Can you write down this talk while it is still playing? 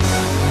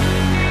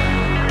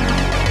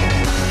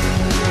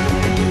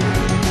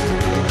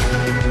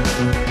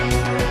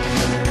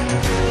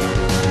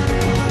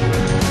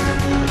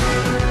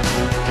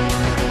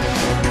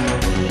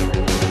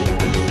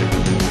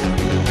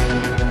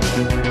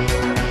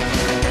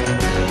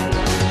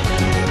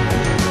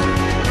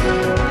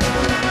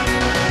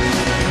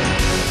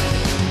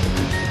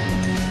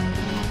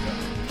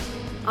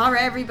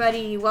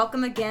everybody.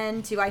 Welcome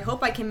again to I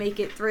Hope I Can Make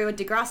It Through, a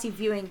Degrassi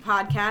viewing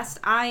podcast.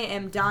 I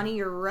am Donnie,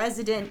 your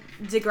resident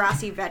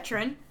Degrassi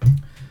veteran.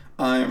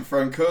 I am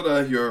Frank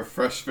Coda, your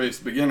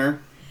fresh-faced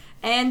beginner.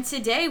 And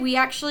today we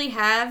actually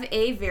have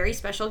a very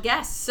special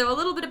guest. So a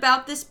little bit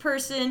about this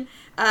person.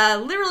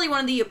 Literally one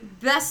of the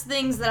best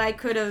things that I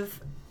could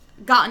have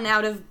gotten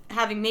out of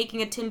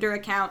making a Tinder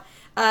account.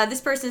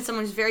 This person is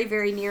someone who's very,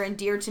 very near and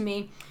dear to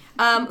me.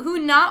 Who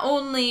not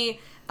only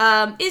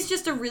is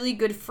just a really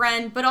good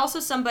friend, but also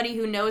somebody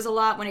who knows a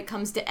lot when it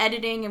comes to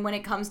editing and when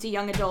it comes to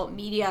young adult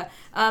media.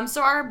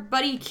 So our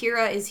buddy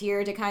Kira is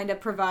here to kind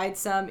of provide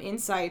some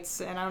insights.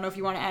 And I don't know if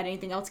you want to add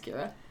anything else,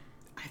 Kira.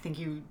 I think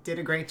you did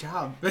a great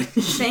job.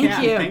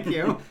 Thank you. Thank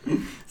you.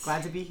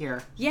 Glad to be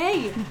here.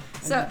 Yay!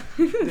 So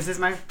this is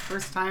my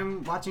first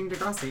time watching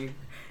Degrassi.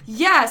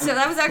 Yeah, so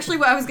that was actually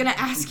what I was going to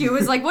ask you.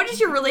 Was like, what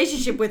is your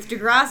relationship with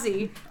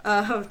Degrassi?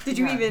 Did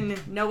you even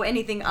know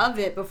anything of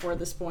it before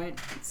this point?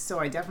 So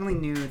I definitely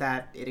knew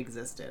that it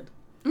existed.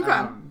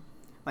 Okay.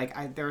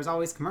 There was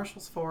always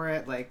commercials for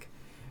it. Like,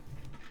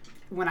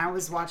 when I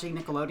was watching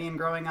Nickelodeon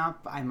growing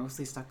up, I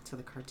mostly stuck to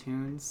the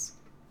cartoons.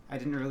 I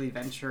didn't really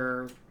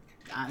venture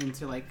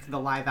into, like, the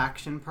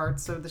live-action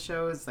parts of the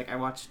shows. Like, I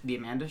watched The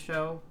Amanda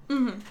Show,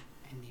 and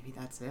maybe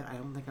that's it. I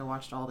don't think I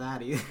watched all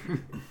that either.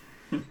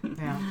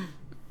 Yeah.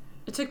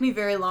 It took me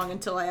very long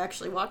until I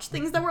actually watched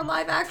things that were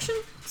live action,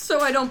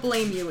 so I don't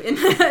blame you in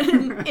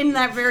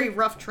that very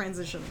rough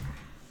transition.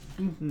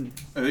 Mm-hmm.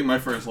 I think my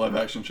first live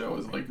action show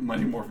was like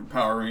Mighty Morphin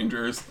Power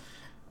Rangers,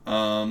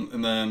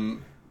 and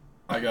then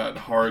I got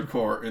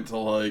hardcore into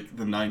like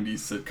the 90s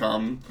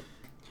sitcom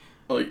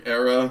like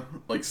era,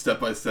 like Step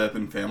by Step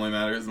and Family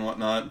Matters and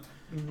whatnot.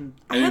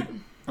 Mm-hmm.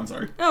 I'm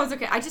sorry. No, it's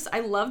okay.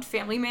 I loved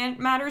Family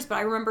Matters, but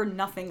I remember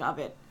nothing of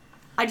it.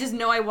 I just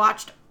know I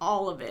watched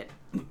all of it.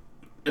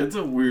 It's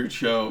a weird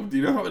show. Do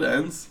you know how it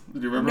ends?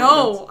 Did you remember?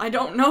 No, I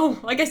don't know.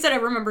 Like I said, I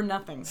remember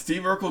nothing.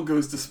 Steve Urkel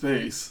goes to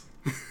space.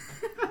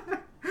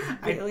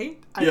 Really?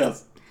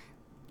 Yes.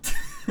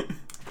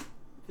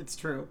 It's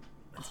true.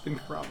 It's been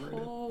corroborated.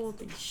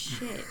 Holy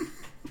shit.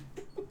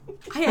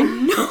 I had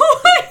no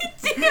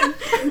idea.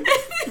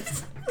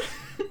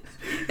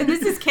 And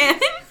this is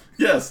canon?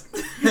 Yes.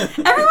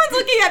 Everyone's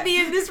looking at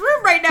me in this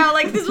room right now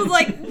like this was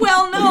like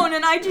well known,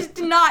 and I just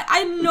did not. I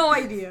had no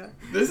idea.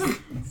 There's a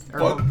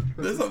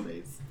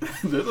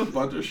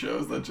bunch of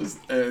shows that just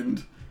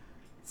end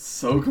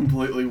so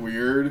completely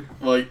weird.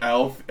 Like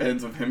Alf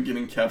ends with him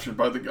getting captured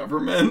by the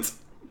government.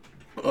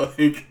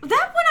 Like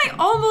that one, I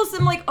almost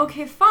am like,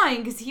 okay, fine,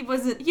 because he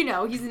wasn't,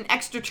 he's an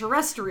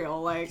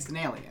extraterrestrial, like he's an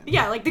alien.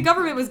 Yeah, like the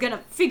government was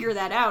gonna figure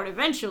that out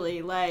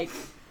eventually, like.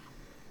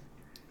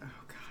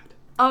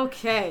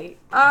 Okay.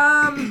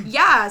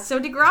 Yeah, so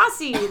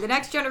Degrassi, The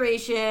Next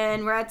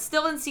Generation. We're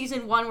still in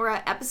season 1. We're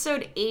at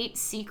episode 8,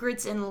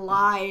 Secrets and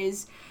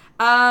Lies.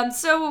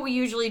 So what we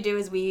usually do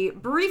is we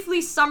briefly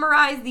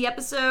summarize the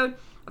episode,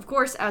 of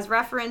course, as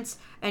reference.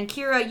 And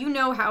Kira, you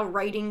know how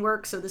writing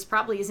works, so this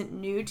probably isn't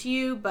new to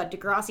you, but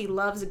Degrassi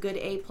loves a good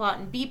A plot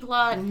and B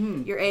plot.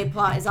 Mm-hmm. Your A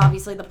plot is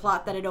obviously the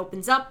plot that it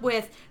opens up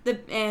with,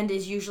 and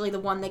is usually the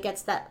one that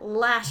gets that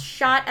last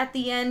shot at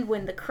the end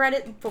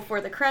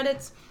before the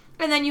credits.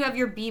 And then you have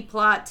your B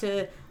plot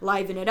to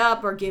liven it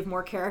up or give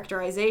more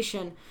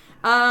characterization.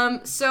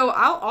 So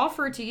I'll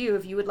offer to you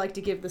if you would like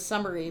to give the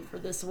summary for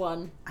this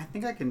one. I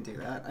think I can do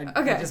that.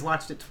 I just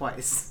watched it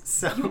twice,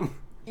 so...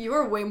 You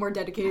are way more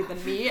dedicated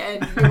than me,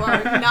 and you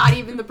are not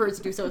even the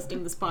person who's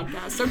hosting this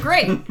podcast. So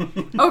great.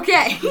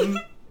 Okay.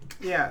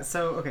 Yeah,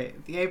 so, okay,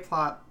 the A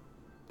plot...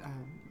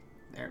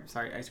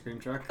 ice cream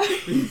truck.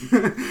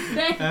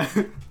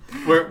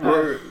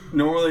 We're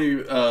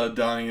normally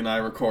Donnie and I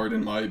record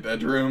in my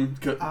bedroom,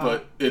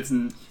 but it's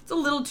a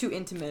little too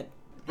intimate.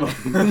 Well,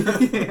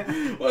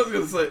 I was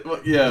gonna say,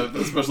 yeah,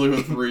 especially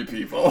with 3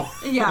 people.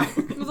 Yeah,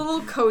 it was a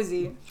little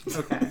cozy.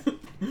 Okay.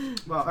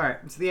 Well, all right.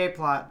 So the A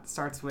plot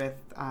starts with,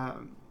 oh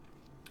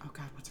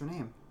God, what's her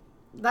name?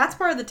 That's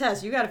part of the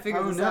test. You got to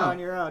figure this out on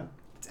your own.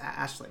 It's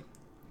Ashley.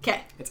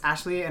 Okay. It's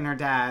Ashley and her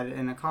dad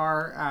in a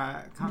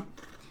car,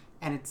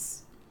 and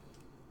it's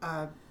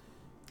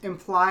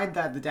implied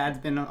that the dad's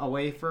been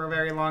away for a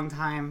very long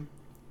time,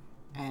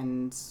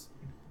 and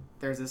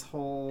there's this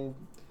whole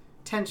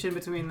tension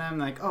between them,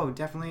 like, oh,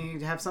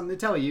 definitely have something to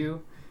tell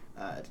you.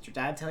 Did your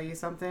dad tell you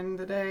something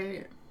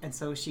today? And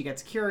so she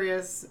gets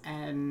curious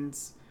and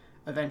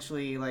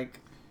eventually, like,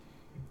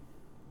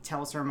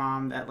 tells her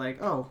mom that,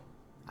 like, oh,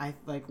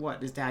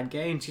 what, is dad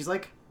gay? And she's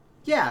like,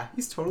 yeah,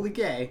 he's totally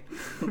gay.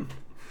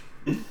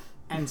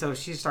 And so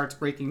she starts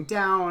breaking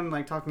down,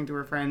 like, talking to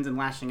her friends and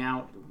lashing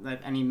out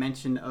at any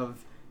mention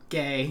of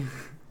gay.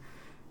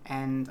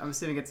 And I'm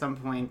assuming at some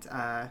point, it's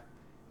not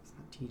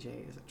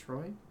TJ, is it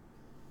Troy?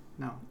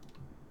 No.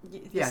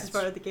 This is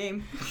part of the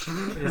game.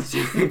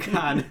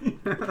 God.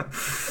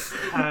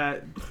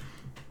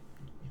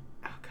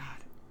 Oh, God.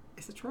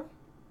 Is it Troy?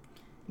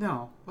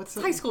 No. What's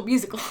High School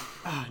Musical.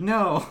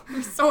 No.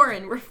 We're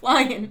soaring. We're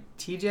flying.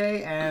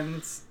 TJ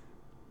and...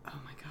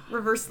 Oh, my God.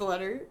 Reverse the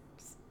letter.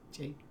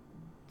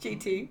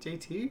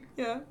 JT?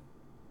 Yeah.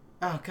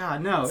 Oh,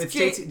 God, no. It's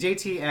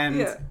JT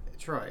and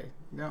Troy.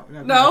 No, No?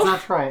 it's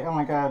not Troy. Oh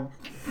my god.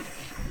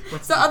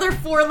 What's the other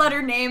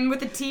 4-letter name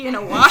with a T and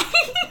a Y?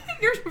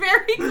 You're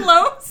very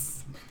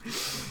close.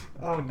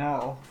 Oh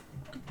no.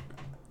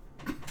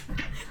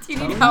 Do you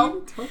need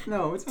help?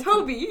 No, it's not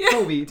Toby.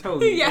 Toby.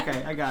 Yeah.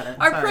 Okay, I got it.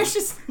 Our Sorry.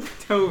 precious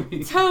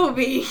Toby.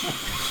 Toby.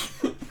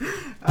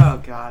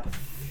 Oh god.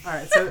 All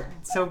right,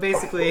 so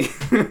basically,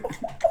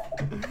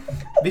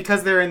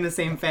 because they're in the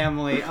same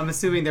family, I'm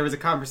assuming there was a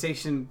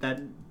conversation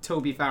that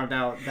Toby found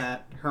out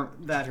that her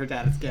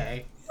dad is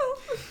gay,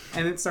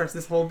 and it starts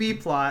this whole B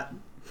plot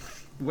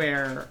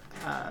where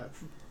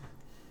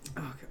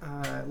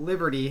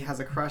Liberty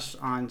has a crush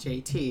on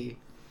JT,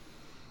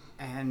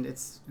 and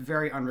it's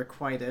very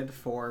unrequited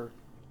for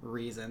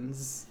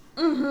reasons.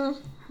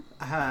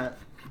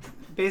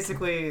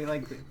 Basically,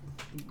 like.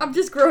 I'm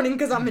just groaning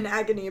because I'm in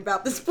agony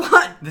about this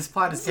plot. This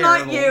plot is It's not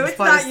terrible. you, This it's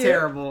plot not is you.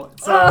 terrible.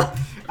 So,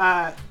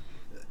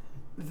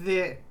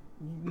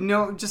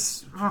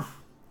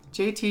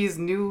 JT's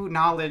new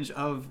knowledge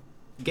of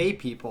gay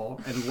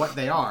people and what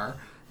they are,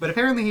 but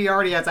apparently he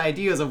already has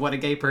ideas of what a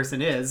gay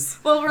person is.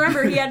 Well,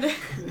 remember, he had to...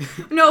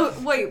 No,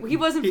 wait, he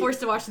wasn't forced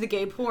to watch the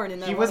gay porn in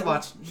that He one. was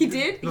watched. He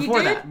did?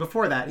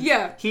 Before that.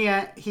 Yeah.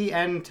 He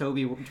and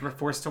Toby were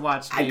forced to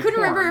watch gay I couldn't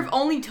porn. remember if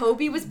only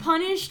Toby was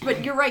punished,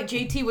 but you're right,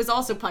 JT was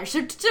also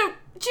punished. So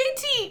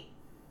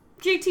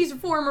JT's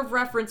form of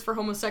reference for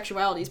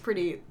homosexuality is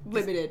pretty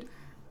limited.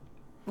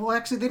 Well,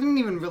 actually, they didn't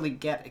even really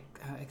get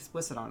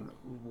explicit on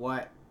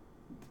what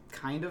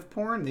kind of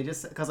porn. They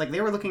just, because like they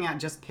were looking at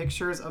just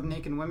pictures of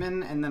naked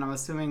women, and then I'm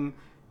assuming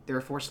they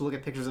were forced to look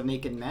at pictures of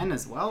naked men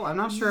as well. I'm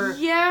not sure.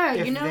 Yeah,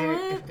 if you know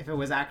what? if it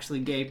was actually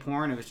gay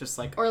porn, it was just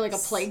like Or like a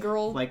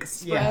Playgirl like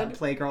spread.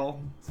 Playgirl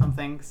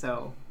something.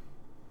 So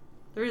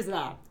There is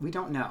that. we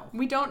don't know.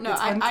 We don't know.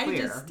 It's I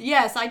unclear.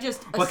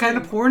 just What kind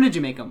of assumed. porn did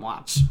you make him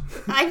watch?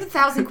 I have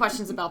 1,000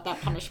 questions about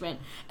that punishment.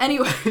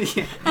 Anyway,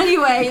 Yeah.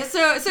 anyway,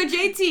 so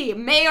JT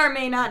may or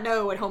may not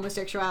know what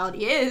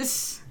homosexuality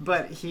is.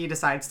 But he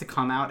decides to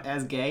come out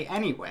as gay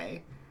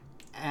anyway,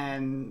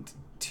 and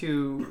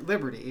to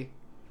Liberty,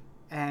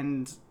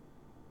 and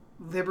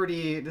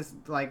Liberty just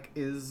like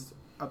is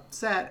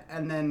upset,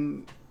 and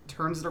then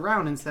turns it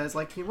around and says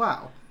like,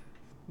 "Wow,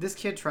 this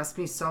kid trusts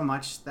me so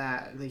much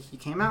that like, he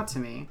came out to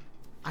me.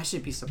 I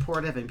should be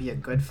supportive and be a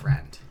good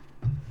friend."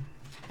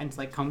 And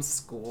like comes to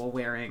school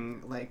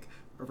wearing like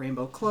a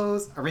rainbow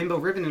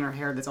ribbon in her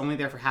hair that's only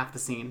there for half the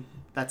scene.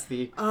 That's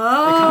the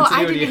Oh, I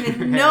continuity didn't of her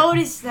even hair.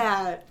 notice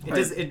that.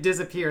 It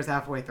disappears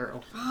halfway through.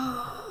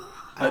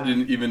 I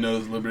didn't even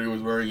notice Liberty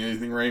was wearing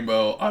anything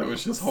rainbow. I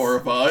was just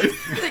horrified.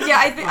 Yeah,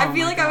 I Oh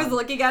feel my like I was God.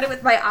 looking at it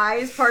with my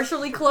eyes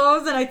partially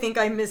closed, and I think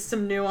I missed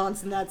some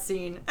nuance in that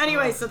scene.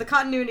 Anyway, so the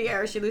continuity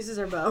error, she loses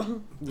her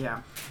bow.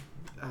 Yeah.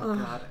 Oh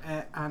god.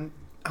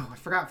 I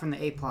forgot from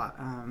the A plot.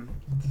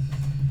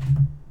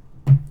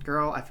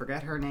 Girl, I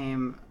forget her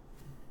name.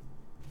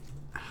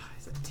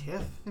 Is it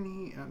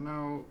Tiffany?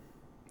 No.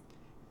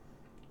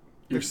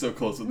 You're so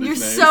close with these You're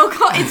names. so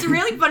close. It's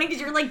really funny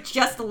because you're like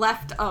just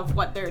left of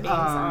what their names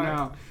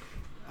are.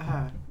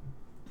 No.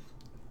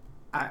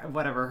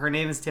 Whatever. Her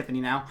name is Tiffany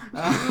now.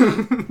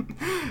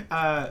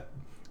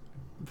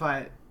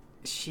 But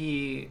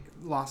she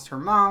lost her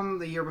mom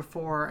the year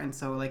before, and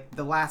so like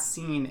the last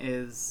scene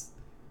is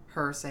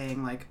her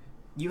saying like,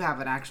 "You have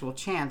an actual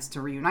chance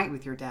to reunite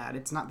with your dad.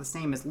 It's not the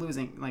same as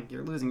losing, like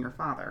you're losing your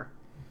father.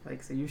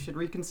 Like, so you should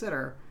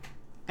reconsider."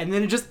 And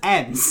then it just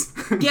ends.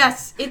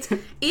 Yes, it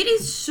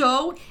is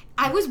so.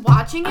 I was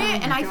watching it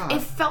and my God.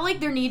 it felt like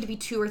there needed to be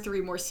 2 or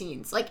 3 more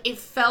scenes. Like it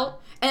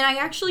felt, and I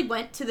actually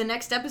went to the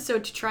next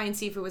episode to try and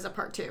see if it was a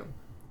part 2.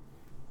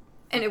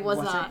 And it was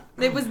Was not.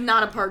 it? It was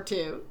not a part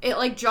 2. It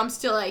like jumps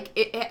to like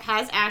it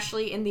has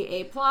Ashley in the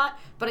A plot,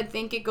 but I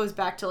think it goes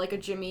back to like a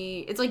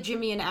Jimmy. It's like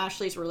Jimmy and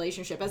Ashley's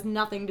relationship. It has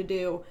nothing to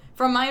do.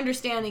 From my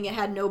understanding, it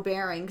had no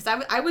bearing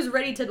because I was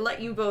ready to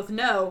let you both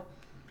know.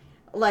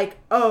 Like,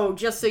 oh,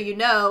 just so you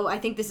know, I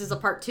think this is a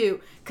part 2,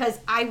 because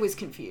I was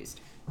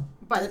confused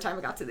by the time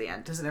I got to the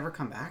end. Does it ever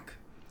come back?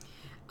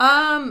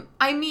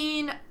 I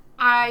mean,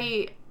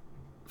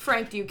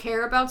 Frank, do you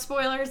care about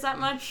spoilers that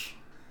much?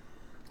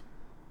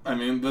 I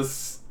mean,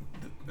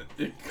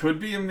 it could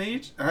be a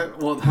mage.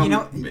 Well,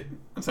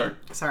 I'm sorry.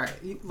 Sorry.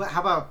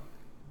 How about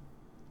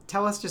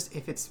tell us just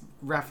if it's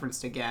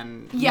referenced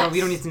again? Yes. No,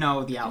 we don't need to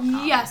know the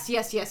outcome. Yes.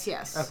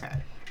 Okay.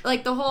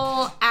 Like the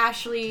whole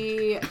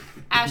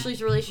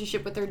Ashley's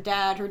relationship with her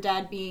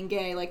dad being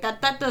gay, like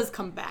that does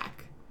come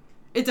back.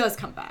 It does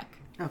come back.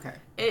 Okay.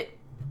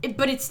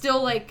 But it's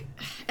still like,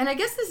 and I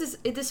guess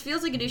this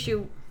feels like an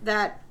issue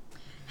that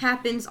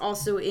happens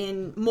also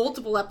in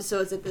multiple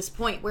episodes at this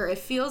point, where it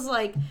feels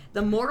like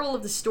the moral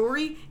of the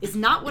story is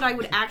not what I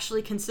would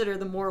actually consider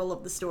the moral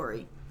of the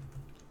story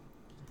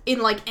in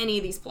like any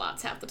of these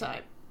plots half the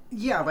time.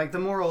 Yeah, like the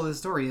moral of the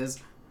story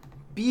is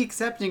be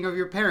accepting of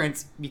your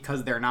parents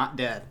because they're not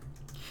dead.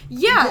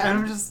 Yeah, And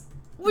I'm just,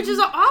 which is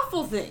an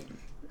awful thing.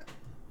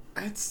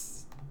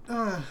 it's,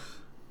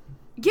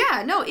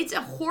 Yeah, no, it's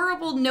a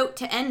horrible note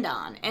to end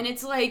on. And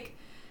it's like,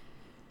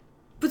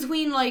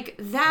 between like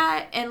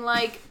that and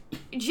like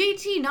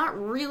JT not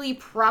really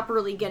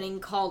properly getting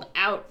called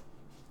out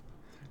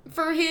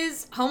for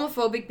his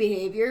homophobic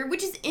behavior,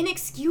 which is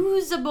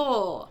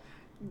inexcusable.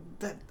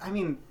 I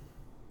mean,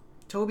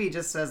 Toby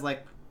just says,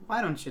 like,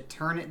 why don't you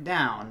turn it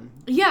down?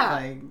 Yeah.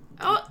 Like,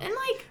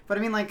 But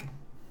I mean, like,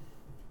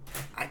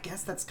 I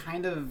guess that's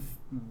kind of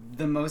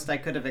the most I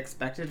could have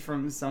expected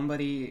from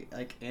somebody,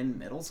 like, in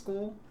middle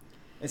school.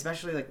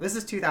 Especially, like, this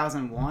is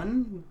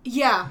 2001.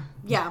 Yeah.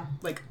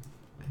 Like,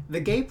 the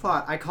gay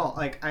plot,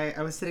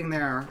 I was sitting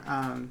there,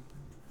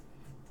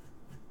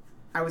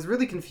 I was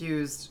really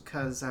confused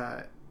because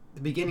the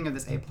beginning of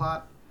this A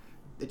plot,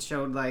 it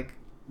showed, like,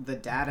 the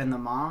dad and the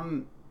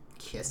mom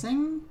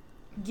kissing.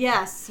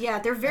 Yes, yeah,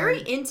 they're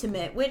very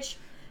intimate, which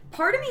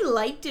part of me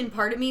liked and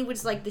part of me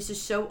was like, this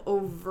is so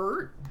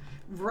overt.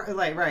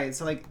 Right.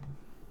 So, like,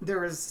 there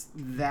was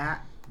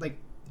that, like,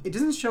 it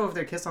doesn't show if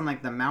they're kissed on,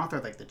 like, the mouth or,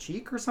 like, the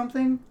cheek or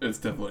something. It's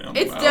definitely on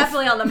the mouth. It's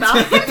definitely on the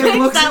mouth. It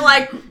makes that,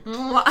 like,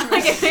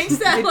 it makes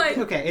that, like...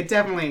 Okay, it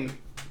definitely...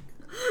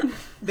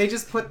 They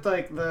just put,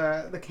 like,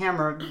 the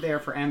camera there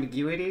for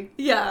ambiguity.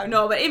 Yeah,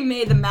 no, but it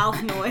made the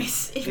mouth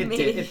noise.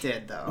 It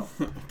did, though.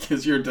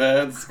 Kiss your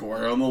dad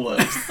square on the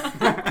lips.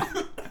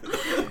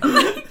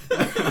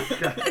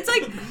 It's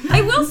like,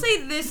 I will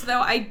say this,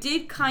 though, I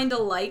did kind of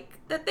like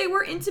that they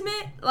were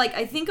intimate. Like,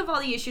 I think of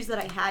all the issues that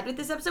I had with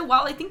this episode,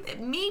 while I think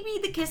that maybe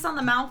the kiss on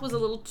the mouth was a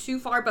little too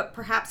far, but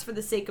perhaps for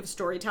the sake of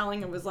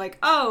storytelling, it was like,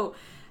 oh,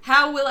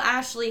 how will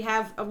Ashley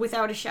have,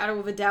 without a shadow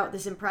of a doubt,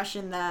 this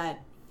impression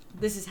that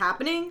this is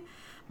happening?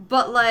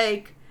 But,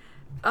 like,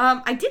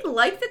 I did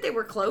like that they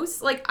were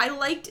close. Like, I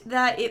liked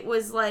that it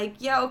was like,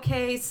 yeah,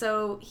 okay,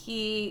 so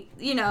he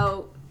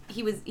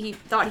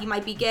thought he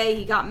might be gay,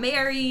 he got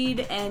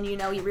married, and, he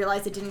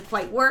realized it didn't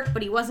quite work,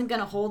 but he wasn't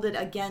going to hold it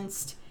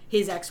against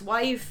his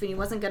ex-wife, and he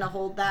wasn't going to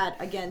hold that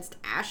against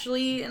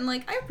Ashley, and,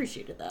 like, I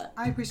appreciated that.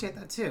 I appreciate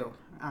that, too.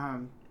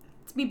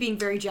 It's me being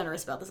very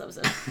generous about this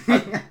episode.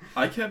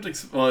 I kept, as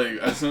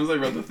soon as I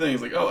read the thing,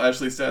 it's like, oh,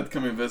 Ashley's dad's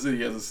coming to visit,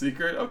 he has a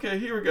secret, okay,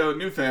 here we go,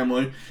 new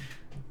family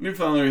he's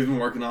been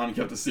working on, he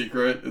kept a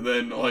secret, and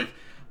then, like,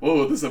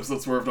 whoa, this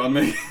episode swerved on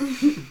me.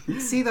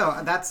 See,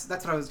 though, that's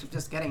what I was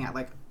just getting at,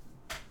 like,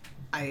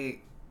 I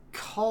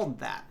called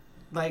that.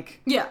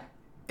 Like, yeah.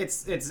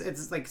 It's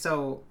like,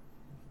 so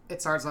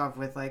it starts off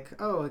with, like,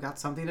 oh, I got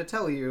something to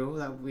tell you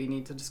that we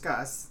need to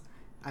discuss.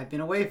 I've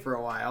been away for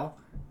a while.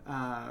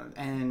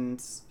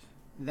 And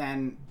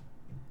then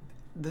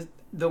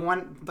the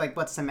one, like,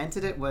 what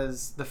cemented it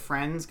was the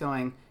friends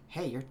going,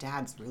 hey, your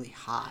dad's really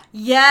hot.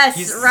 Yes,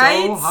 He's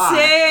right? so hot.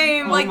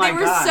 Same. Oh like, my they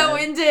were God. so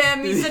into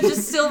him. He's such a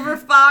silver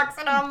fox.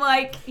 And I'm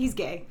like, he's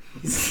gay.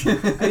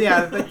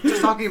 Yeah, like,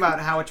 just talking about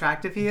how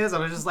attractive he is, I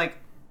was just like,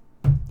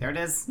 there it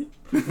is.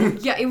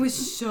 Yeah, it was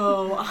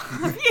so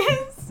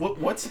obvious.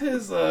 What's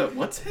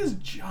his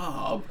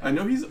job? I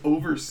know he's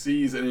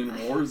overseas and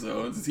in war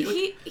zones. Is he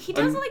like, he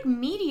does like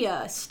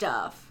media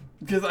stuff.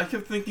 Because I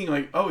kept thinking,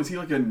 like, oh, is he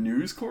like a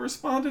news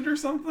correspondent or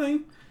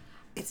something?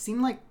 It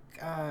seemed like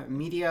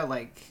media,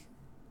 like,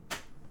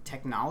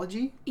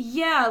 technology.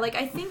 Yeah, like,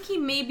 I think he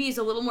maybe is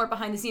a little more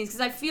behind the scenes,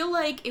 because I feel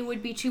like it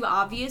would be too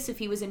obvious if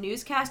he was a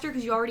newscaster,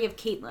 because you already have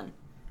Caitlin.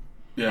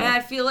 Yeah. And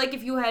I feel like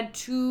if you had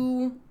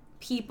two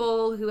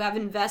people who have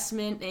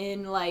investment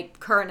in,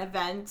 like, current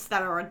events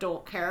that are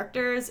adult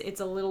characters,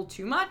 it's a little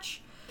too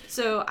much.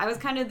 So I was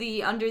kind of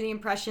under the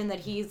impression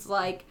that he's,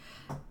 like,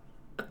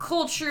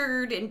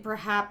 cultured and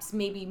perhaps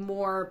maybe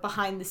more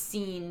behind the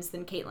scenes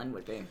than Caitlin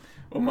would be.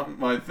 Well,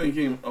 my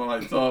thinking,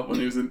 I thought when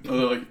he was in,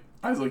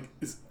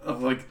 is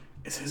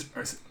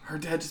her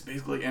dad just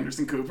basically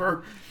Anderson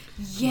Cooper?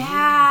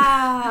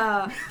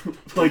 Yeah.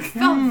 Like,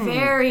 felt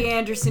very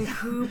Anderson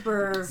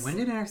Cooper. When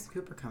did Anderson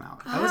Cooper come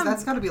out?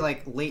 That's got to be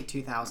like late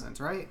 2000s,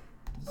 right?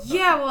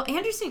 Yeah, well,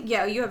 Anderson.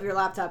 Yeah, you have your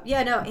laptop.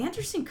 Yeah, no,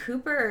 Anderson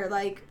Cooper.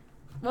 Like,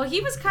 well, he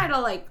was kind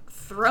of like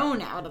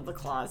thrown out of the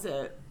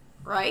closet,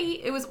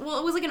 right? It was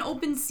like an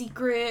open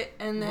secret,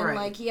 and then right.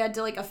 like he had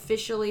to like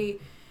officially.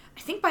 I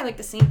think by like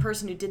the same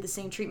person who did the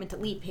same treatment to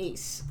Lee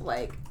Pace,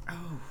 like,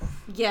 oh,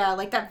 yeah,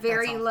 like that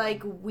very awful.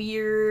 like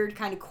weird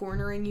kind of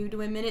cornering you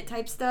to a minute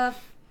type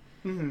stuff.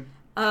 Mm-hmm.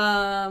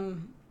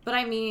 But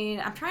I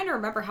mean, I'm trying to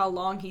remember how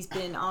long he's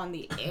been on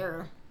the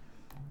air.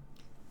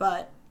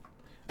 But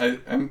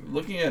I'm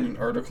looking at an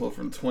article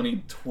from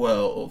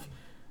 2012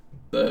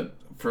 that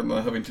from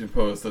the Huffington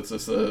Post that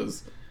just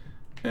says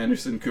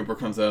Anderson Cooper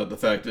comes out. The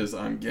fact is,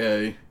 I'm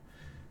gay.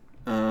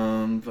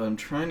 But I'm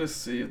trying to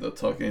see if they'll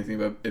talk anything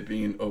about it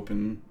being an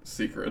open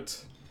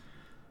secret.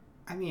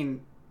 I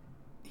mean,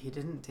 he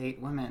didn't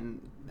date women,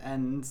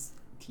 and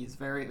he's a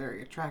very,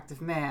 very attractive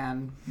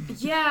man.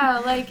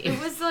 yeah, like, it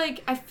was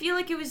like, I feel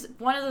like it was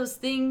one of those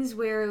things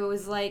where it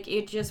was like,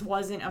 it just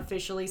wasn't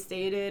officially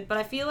stated, but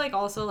I feel like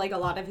also, like, a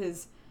lot of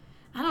his,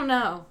 I don't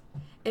know,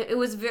 it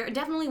was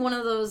definitely one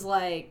of those,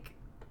 like,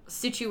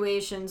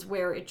 situations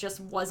where it just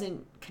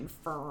wasn't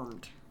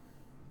confirmed.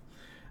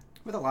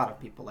 With a lot of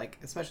people, like,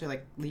 especially,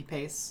 like, Lee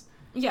Pace.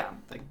 Yeah.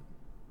 Like,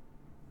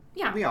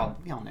 yeah. we all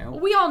know.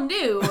 We all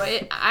knew.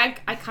 I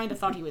kind of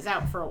thought he was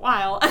out for a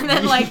while. And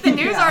then, like, the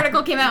news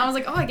article came out, and I was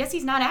like, oh, I guess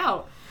he's not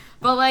out.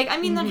 But, like, I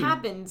mean, that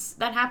happens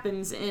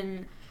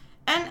in...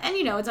 And,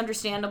 you know, it's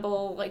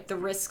understandable, like, the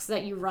risks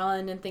that you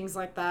run and things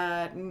like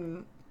that.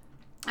 And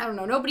I don't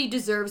know. Nobody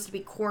deserves to be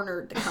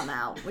cornered to come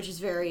out, which is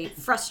very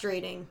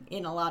frustrating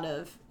in a lot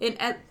of...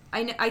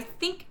 I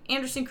think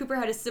Anderson Cooper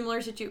had a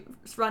similar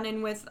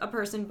run-in with a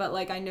person, but,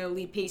 like, I know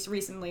Lee Pace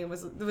recently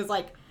was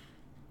like...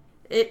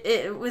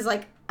 It was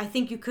like, I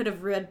think you could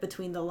have read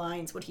between the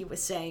lines what he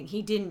was saying.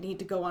 He didn't need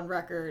to go on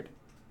record.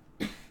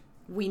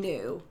 We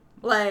knew.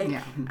 Like,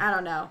 yeah. I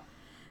don't know.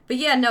 But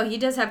yeah, no, he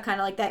does have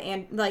kind of like that,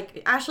 and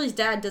like Ashley's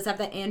dad does have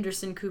that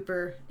Anderson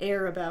Cooper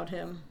air about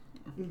him.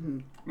 Mm-hmm.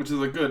 Which is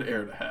a good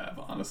air to have,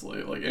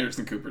 honestly. Like,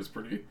 Anderson Cooper's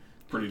pretty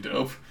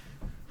dope.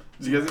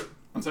 Did you guys...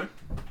 I'm sorry?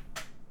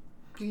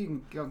 You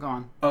can go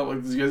on. Oh,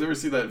 like, did you guys ever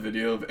see that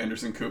video of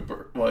Anderson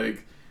Cooper,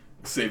 like,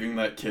 saving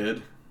that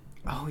kid?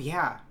 Oh,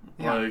 yeah.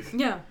 Like,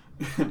 yeah.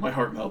 My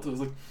heart melted. I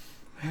was like,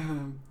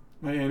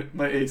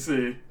 my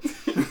AC.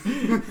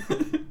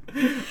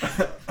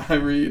 I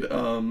read,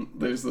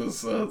 there's this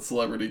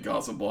celebrity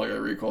gossip blog I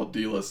read called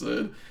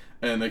Delisted,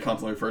 and they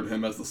constantly refer to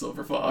him as the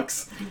Silver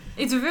Fox.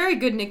 It's a very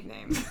good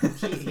nickname.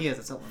 He is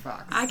a silver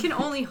fox. I can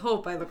only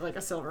hope I look like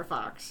a silver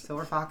fox.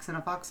 Silver fox in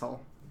a foxhole.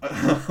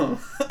 Oh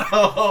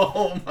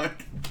my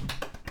god.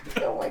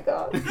 Oh my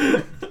god.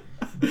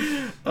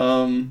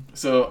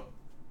 So,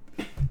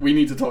 we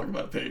need to talk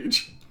about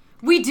Paige.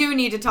 We do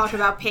need to talk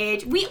about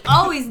Paige. We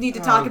always need to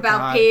talk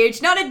about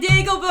Paige. Not a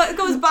day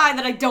goes by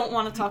that I don't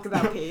want to talk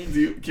about Paige.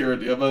 Kira,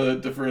 do you have a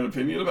different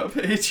opinion about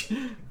Paige?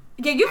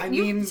 Yeah,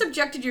 you've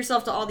subjected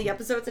yourself to all the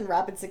episodes in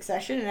rapid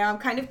succession, and now I'm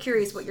kind of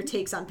curious what your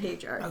takes on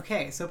Paige are.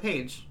 Okay, so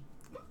Paige.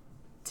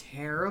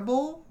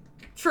 Terrible?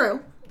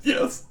 True.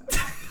 Yes.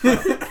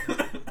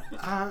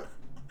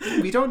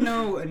 We don't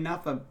know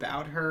enough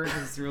about her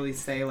to really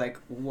say, like,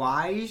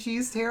 why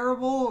she's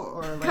terrible,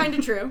 or like... Kind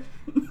of true.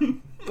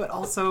 But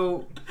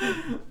also,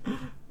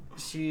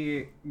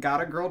 she got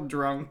a girl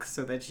drunk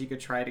so that she could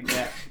try to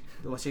get...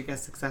 Well, she could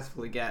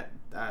successfully get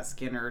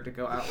Skinner to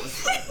go out with...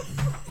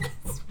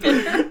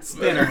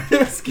 Skinner.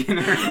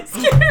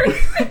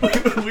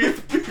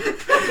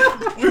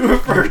 We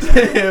refer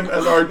to him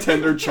as our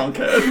tender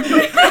chunkhead.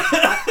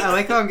 I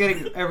like how I'm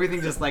getting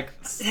everything just, like,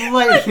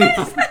 slightly...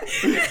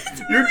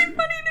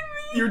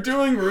 You're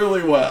doing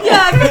really well.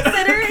 Yeah,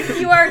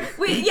 considering you are...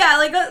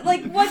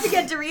 like, once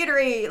again, to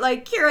reiterate,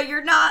 like, Kira,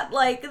 you're not,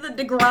 like, the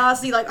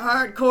Degrassi, like,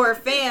 hardcore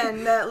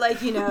fan that,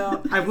 like, you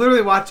know... I've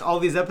literally watched all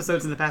these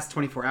episodes in the past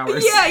 24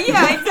 hours.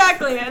 Yeah,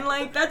 exactly. And,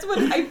 like, that's what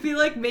I feel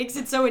like makes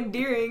it so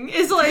endearing,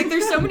 is, like,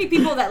 there's so many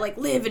people that, like,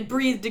 live and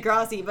breathe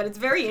Degrassi, but it's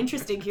very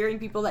interesting hearing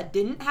people that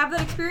didn't have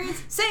that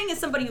experience. Saying as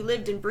somebody who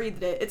lived and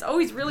breathed it, it's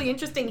always really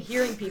interesting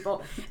hearing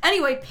people.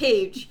 Anyway,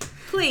 Paige,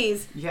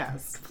 please.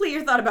 Yes. Please,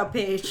 your thought about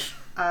Paige.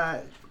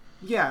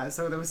 Yeah,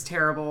 so that was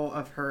terrible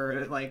of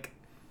her, like,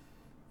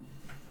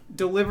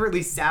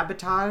 deliberately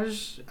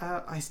sabotage.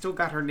 I still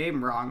got her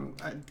name wrong.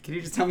 Can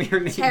you just tell me her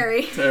name?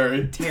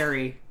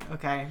 Terry.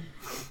 Okay.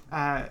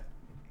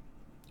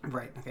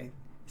 Right, okay.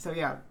 So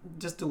yeah,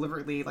 just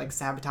deliberately, like,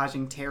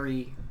 sabotaging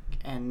Terry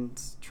and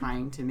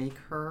trying to make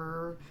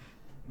her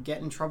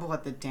get in trouble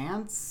at the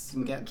dance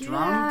and get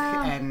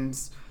drunk, and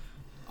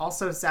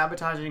also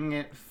sabotaging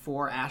it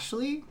for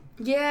Ashley.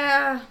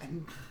 Yeah.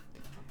 And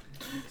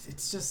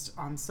it's just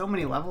on so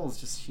many levels,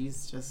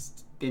 she's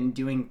just been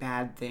doing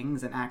bad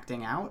things and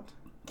acting out.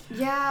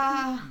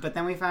 Yeah. But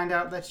then we find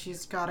out that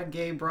she's got a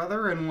gay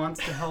brother and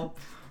wants to help,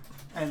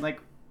 and, like,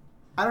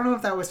 I don't know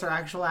if that was her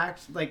actual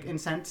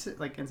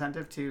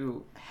incentive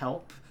to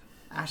help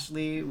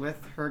Ashley with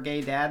her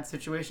gay dad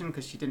situation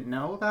because she didn't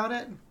know about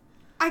it.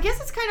 I guess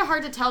it's kind of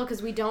hard to tell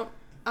because we don't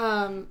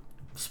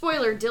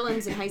spoiler,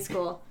 Dylan's in high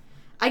school.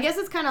 I guess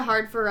it's kind of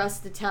hard for us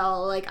to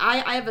tell. Like,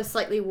 I have a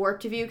slightly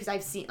warped view because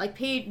I've seen, like,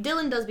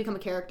 Dylan does become a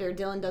character.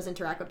 Dylan does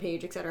interact with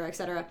Paige, etc.,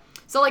 etc.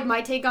 So, like,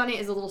 my take on it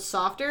is a little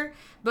softer.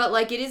 But,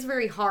 like, it is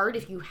very hard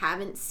if you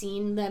haven't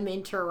seen them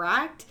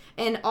interact.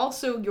 And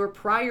also, your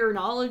prior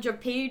knowledge of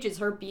Paige is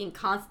her being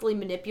constantly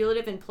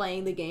manipulative and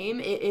playing the game.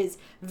 It is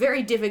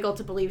very difficult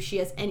to believe she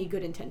has any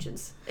good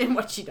intentions in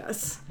what she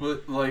does.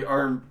 But, like,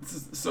 our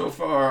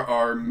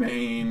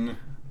main,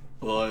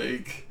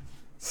 like,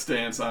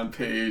 stance on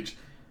Paige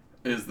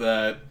is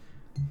that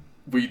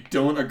we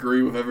don't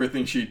agree with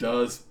everything she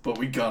does, but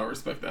we gotta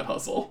respect that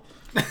hustle.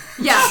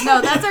 Yeah,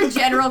 no, that's our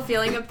general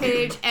feeling of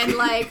Paige, and,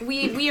 like,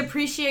 we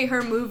appreciate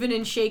her moving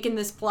and shaking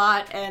this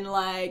plot, and,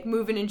 like,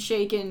 moving and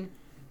shaking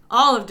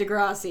all of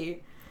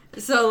Degrassi.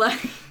 So, like...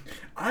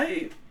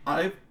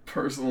 I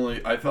personally,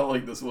 I felt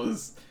like this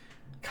was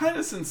kind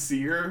of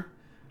sincere.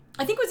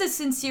 I think it was as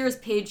sincere as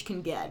Paige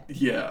can get.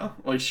 Yeah,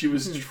 like, she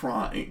was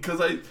trying, because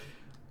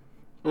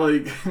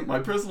my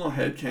personal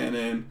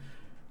headcanon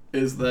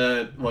is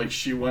that, like,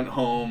 she went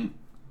home,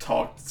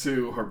 talked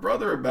to her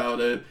brother about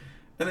it,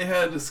 and they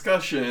had a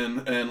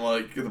discussion, and,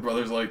 like, the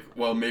brother's like,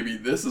 well, maybe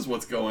this is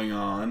what's going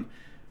on.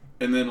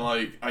 And then,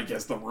 like, I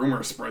guess the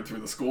rumor spread through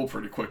the school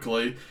pretty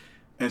quickly.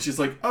 And she's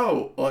like,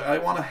 oh, well, I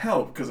want to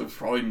help, because it was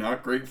probably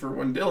not great for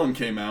when Dylan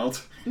came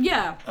out.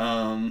 Yeah.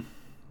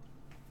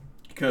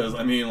 Because,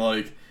 I mean,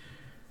 like,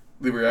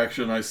 the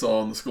reaction I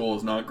saw in the school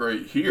is not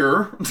great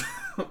here.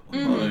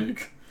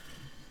 Like,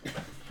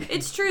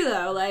 it's true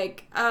though.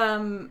 Like,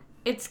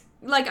 it's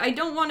like I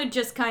don't want to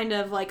just kind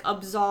of like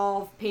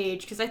absolve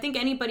Paige, because I think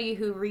anybody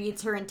who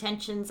reads her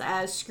intentions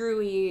as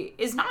screwy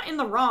is not in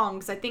the wrong.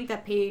 Because I think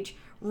that Paige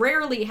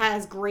rarely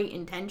has great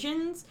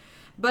intentions.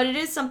 But it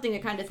is something to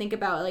kind of think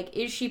about, like,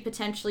 is she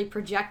potentially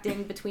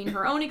projecting between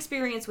her own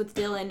experience with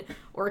Dylan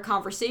or a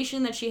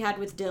conversation that she had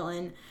with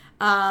Dylan,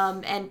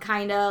 and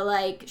kind of,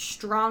 like,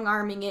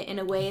 strong-arming it in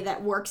a way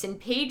that works in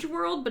Paige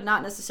world, but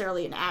not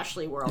necessarily in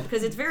Ashley world.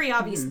 Because it's very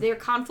obvious their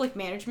conflict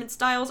management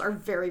styles are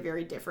very,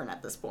 very different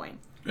at this point.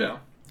 Yeah.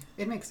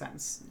 It makes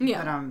sense.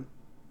 Yeah. But,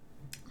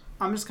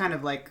 I'm just kind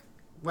of, like,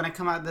 when I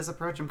come out with this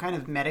approach, I'm kind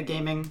of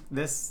metagaming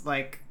this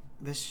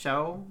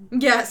show.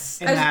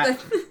 Yes. In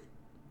that...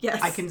 Yes.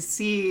 I can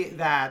see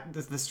that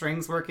the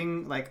strings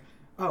working, like,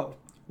 oh,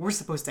 we're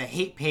supposed to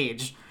hate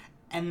Paige,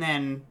 and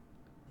then,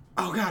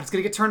 oh god, it's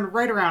gonna get turned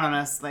right around on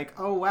us, like,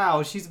 oh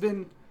wow, she's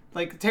been,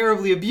 like,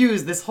 terribly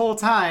abused this whole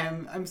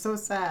time, I'm so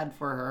sad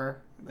for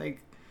her,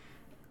 like,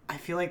 I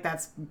feel like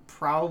that's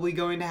probably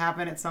going to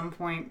happen at some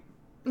point.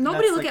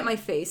 Nobody look at my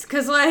face,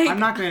 because, like... I'm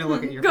not going to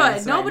look at your good,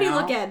 face nobody right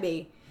now. look at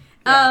me.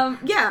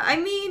 Yeah. I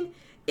mean,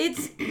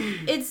 it's,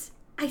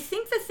 I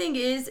think the thing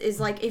is,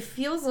 like, it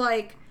feels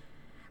like,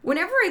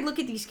 whenever I look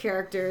at these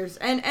characters,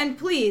 and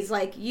please,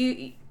 like,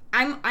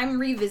 I'm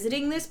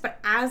revisiting this, but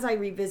as I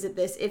revisit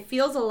this, it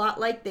feels a lot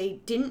like they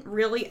didn't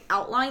really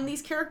outline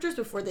these characters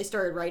before they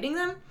started writing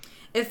them.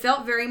 It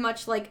felt very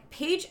much like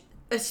Paige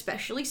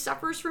especially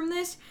suffers from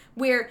this,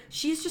 where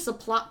she's just a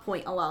plot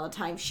point a lot of the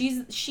time. She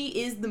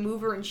is the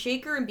mover and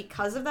shaker, and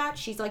because of that,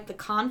 she's like the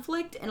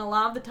conflict, and a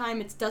lot of the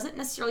time it doesn't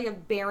necessarily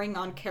have bearing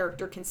on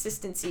character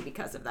consistency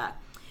because of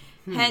that.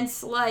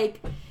 Hence, like,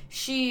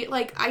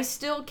 I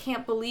still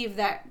can't believe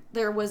that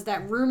there was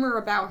that rumor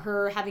about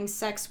her having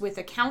sex with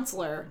a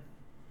counselor,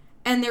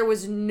 and there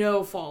was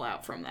no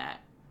fallout from that.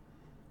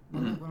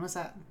 When was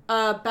that?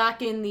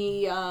 Back in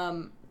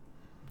the,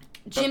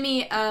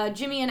 Jimmy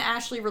and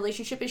Ashley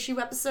relationship issue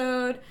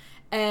episode,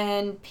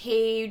 and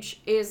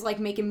Paige is, like,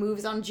 making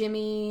moves on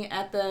Jimmy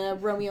at the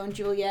Romeo and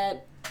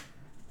Juliet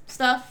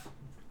stuff.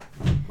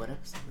 What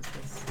episode was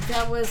this?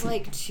 That was,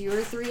 like, 2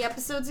 or 3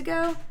 episodes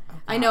ago.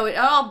 I know, it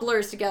all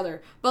blurs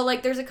together. But,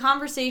 like, there's a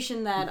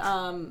conversation that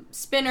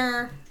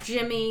Spinner,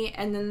 Jimmy,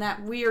 and then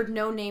that weird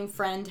no-name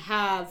friend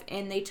have,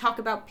 and they talk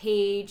about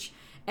Paige,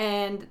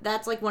 and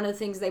that's, like, one of the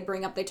things they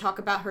bring up. They talk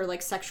about her,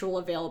 like, sexual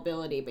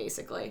availability,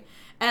 basically.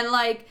 And,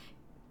 like,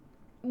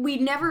 we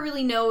never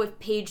really know if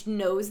Paige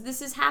knows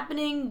this is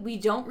happening. We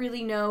don't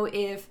really know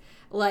if,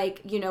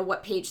 like, you know,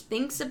 what Paige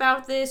thinks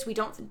about this. We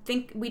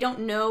don't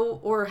know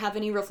or have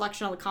any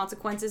reflection on the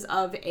consequences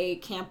of a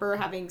camper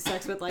having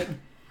sex with, like,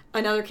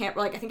 another camp,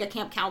 like, I think a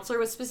camp counselor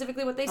was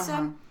specifically what they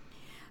said.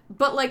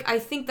 But, like, I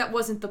think that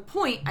wasn't the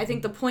point. I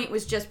think the point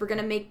was just, we're going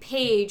to make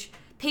Paige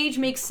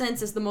makes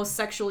sense as the most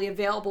sexually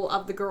available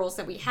of the girls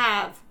that we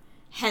have.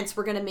 Hence,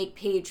 we're going to make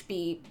Paige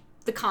be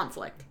the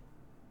conflict.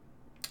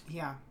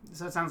 Yeah.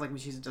 So it sounds like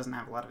she doesn't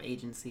have a lot of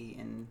agency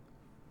in...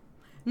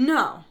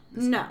 No.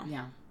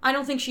 Yeah. I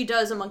don't think she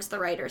does amongst the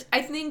writers.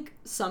 I think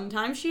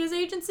sometimes she has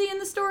agency in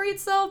the story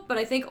itself, but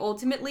I think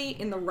ultimately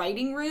in the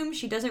writing room,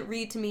 she doesn't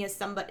read to me as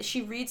somebody.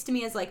 She reads to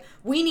me as, like,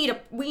 we need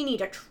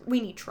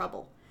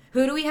trouble.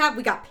 Who do we have?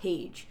 We got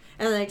Paige,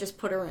 and then I just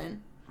put her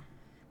in,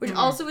 which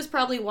also is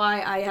probably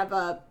why I have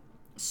a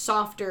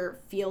softer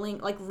feeling,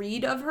 like,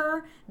 read of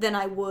her than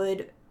I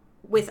would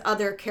with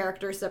other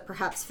characters that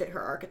perhaps fit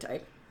her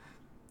archetype.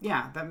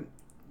 Yeah,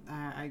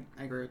 I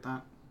agree with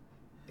that.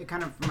 It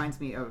kind of reminds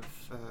me of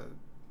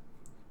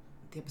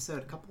the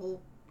episode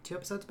 2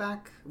 episodes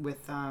back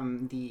with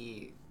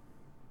the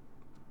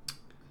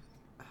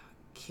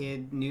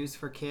kid news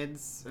for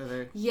kids.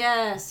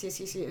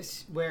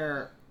 Yes.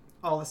 Where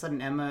all of a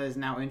sudden Emma is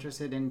now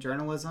interested in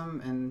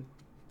journalism, and,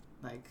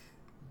 like,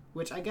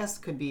 which I guess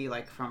could be,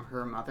 like, from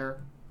her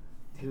mother,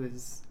 who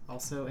is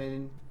also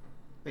in...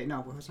 Wait,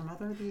 no, what was her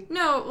mother?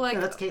 No,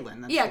 that's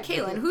Caitlin.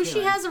 Caitlin, who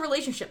she has a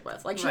relationship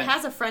with. Like, she Right.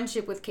 has a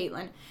friendship with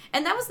Caitlin.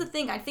 And that was the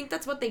thing. I think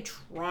that's what they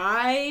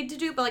tried to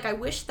do, but, like, I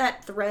wish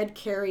that thread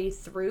carried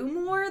through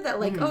more. That,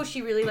 like, oh,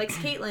 she really likes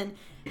Caitlin.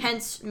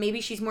 Hence,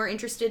 maybe she's more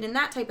interested in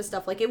that type of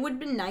stuff. Like, it would have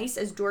been nice,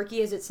 as dorky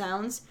as it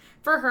sounds,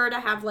 for her to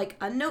have, like,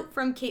 a note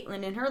from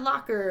Caitlin in her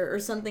locker or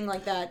something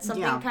like that.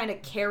 Something kind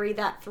of carry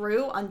that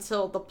through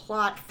until the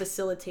plot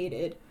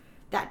facilitated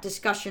that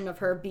discussion of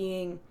her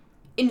being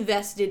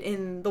invested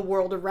in the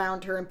world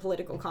around her and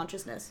political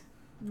consciousness.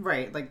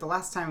 Right, like, the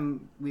last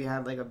time we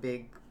had, like, a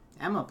big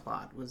Emma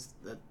plot was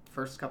the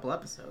first couple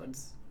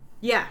episodes.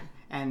 Yeah.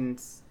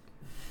 And...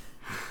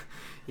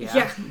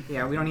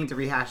 Yeah, we don't need to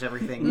rehash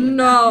everything.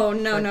 No.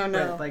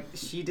 But, like,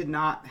 she did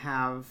not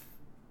have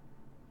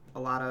a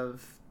lot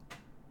of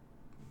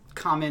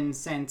common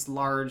sense,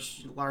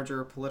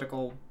 larger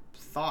political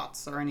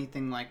thoughts or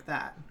anything like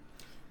that.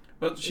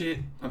 But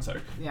I'm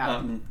sorry.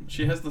 Yeah.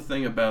 She has the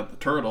thing about the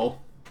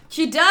turtle.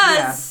 She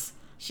does!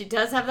 Yeah. She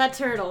does have that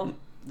turtle.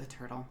 The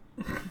turtle.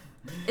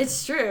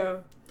 It's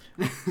true.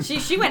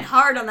 She went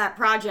hard on that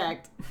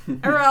project.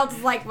 Everyone else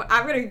is like,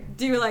 I'm gonna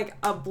do like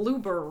a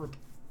bluebird.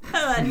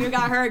 And you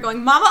got her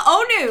going, Mama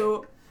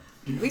Onu!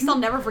 At least I'll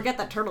never forget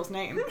that turtle's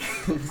name.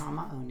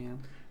 Mama Onu.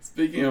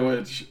 Speaking of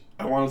which,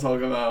 I want to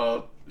talk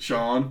about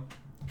Sean.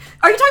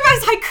 Are you talking about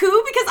his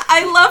haiku? Because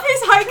I love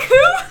his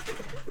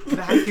haiku!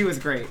 The haiku was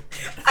great.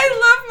 I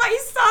love my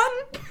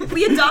son!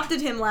 We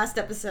adopted him last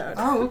episode.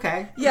 Oh,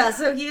 okay. Yeah,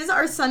 so he is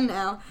our son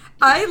now.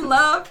 I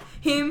love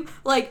him,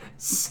 like,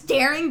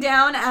 staring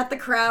down at the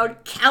crowd,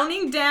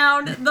 counting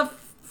down the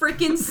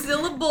freaking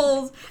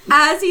syllables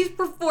as he's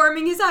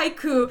performing his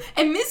haiku.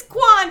 And Miss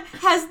Kwan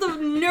has the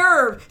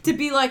nerve to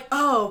be like,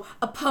 oh,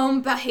 a poem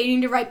about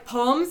hating to write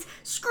poems?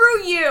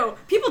 Screw you.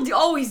 People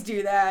always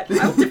do that.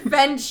 I'll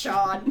defend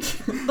Sean.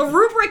 The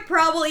rubric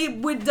probably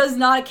does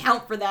not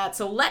account for that,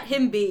 so let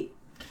him be.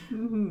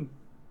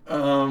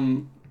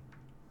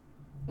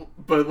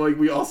 But, like,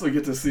 we also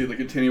get to see the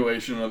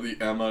continuation of the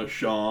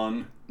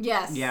Emma-Sean,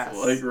 Yes.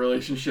 like,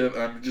 relationship.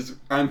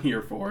 I'm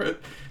here for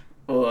it.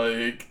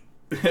 Like,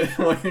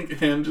 like,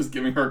 him just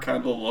giving her kind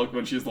of a look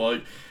when she's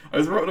like, I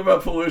was wrote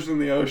about pollution in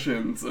the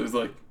ocean. So he's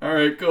like,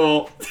 alright,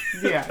 cool.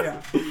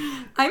 Yeah.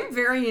 I'm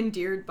very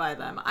endeared by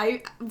them.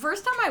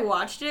 First time I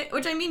watched it,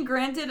 which I mean,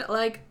 granted,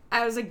 like,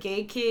 as a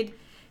gay kid,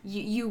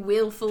 you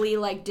willfully,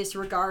 like,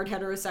 disregard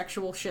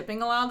heterosexual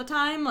shipping a lot of the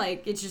time.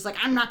 Like, it's just like,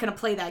 I'm not gonna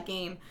play that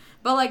game.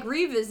 But, like,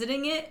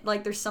 revisiting it,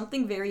 like, there's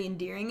something very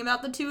endearing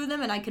about the two of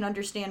them, and I can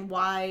understand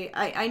why.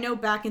 I know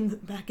back in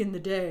the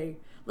day,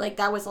 like,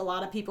 that was a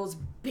lot of people's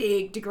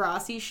big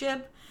Degrassi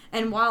ship.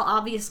 And while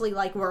obviously,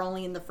 like, we're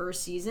only in the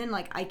first season,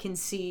 like, I can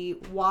see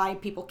why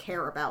people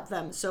care about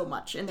them so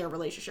much in their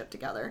relationship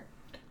together.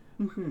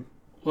 Mm-hmm.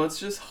 Well, it's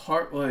just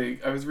hard.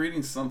 Like, I was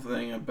reading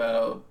something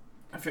about.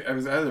 I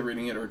was either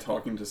reading it or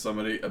talking to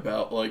somebody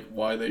about, like,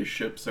 why they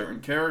ship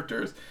certain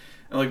characters.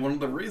 And, like, one of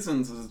the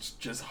reasons is it's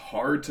just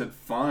hard to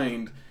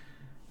find,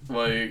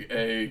 like,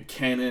 a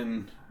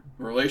canon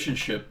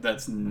relationship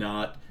that's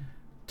not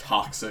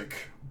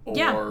toxic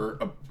or,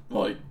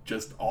 like,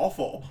 just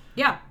awful.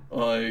 Yeah.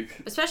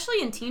 Like...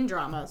 Especially in teen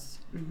dramas.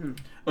 Mm-hmm.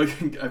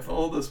 Like, I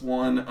follow this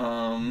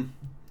one,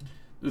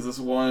 there's this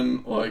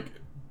one, like,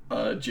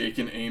 Jake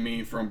and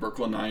Amy from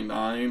Brooklyn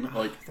Nine-Nine,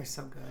 like... They're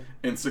so good.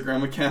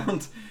 Instagram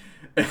account.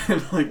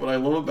 And, like, what I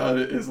love about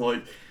it is,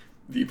 like,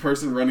 the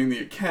person running the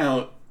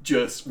account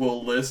just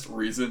will list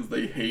reasons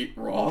they hate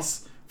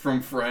Ross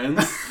from Friends.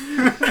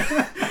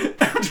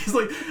 I'm just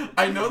like,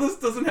 I know this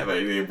doesn't have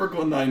anything in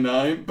Brooklyn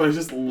Nine-Nine, but I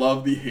just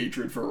love the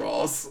hatred for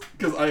Ross.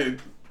 Because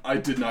I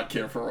did not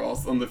care for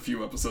Ross on the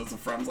few episodes of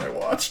Friends I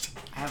watched.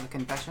 I have a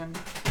confession.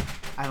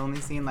 I've only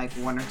seen, like,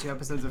 1 or 2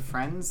 episodes of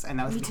Friends, and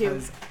that was Me too.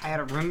 because I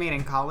had a roommate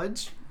in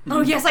college.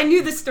 Oh, yes, I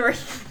knew this story.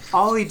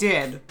 All he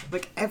did,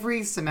 like,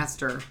 every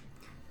semester,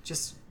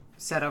 just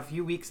set a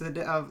few weeks of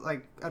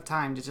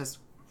time to just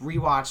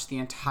rewatch the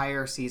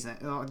entire season,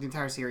 the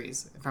entire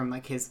series from,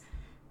 like, his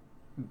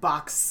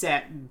box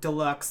set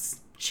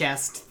deluxe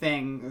chest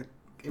thing.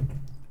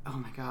 Oh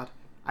my god.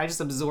 I just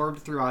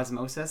absorbed through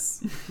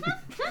osmosis.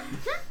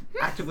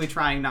 Actively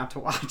trying not to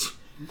watch.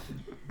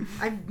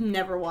 I've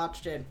never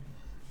watched it.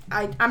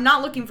 I'm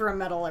not looking for a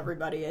medal,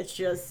 everybody. It's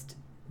just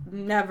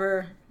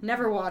never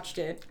watched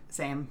it.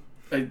 Same.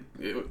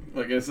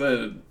 Like I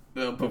said,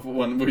 before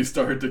when we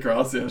started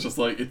Degrassi, I was just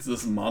like, it's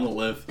this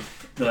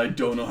monolith that I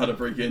don't know how to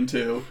break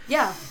into.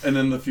 Yeah. And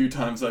then the few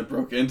times I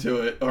broke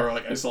into it, or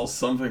like I saw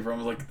something from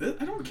it, I was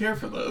like, I don't care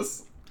for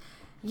this.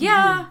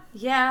 Yeah.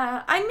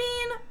 I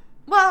mean,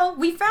 well,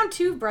 we found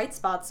 2 bright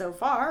spots so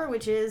far,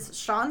 which is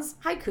Sean's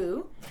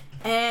haiku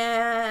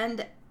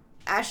and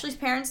Ashley's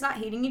parents not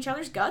hating each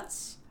other's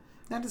guts.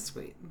 That is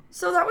sweet.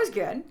 So that was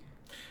good.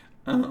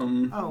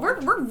 Oh.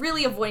 We're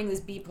really avoiding this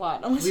B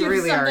plot unless We you have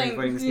really are something.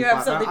 avoiding this you B have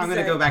plot. something I'm to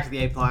going to say. go back to the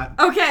A plot.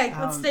 Okay,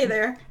 let's stay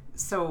there.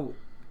 So,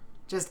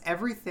 just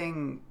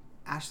everything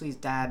Ashley's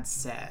dad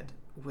said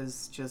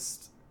was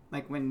just,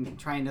 like, when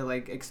trying to,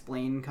 like,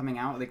 explain coming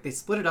out, like, they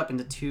split it up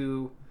into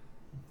 2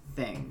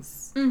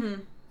 things.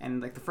 Mm-hmm.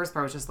 And, like, the first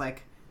part was just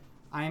like,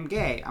 I am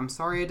gay. I'm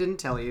sorry I didn't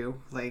tell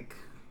you. Like,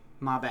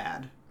 my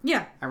bad.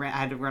 Yeah. I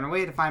had to run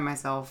away to find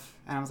myself.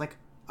 And I was like,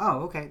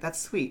 oh, okay, that's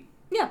sweet.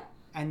 Yeah.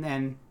 And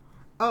then,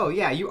 oh,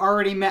 yeah, you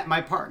already met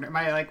my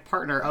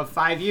partner of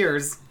 5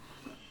 years.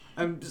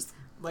 Just,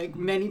 like,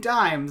 many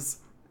times.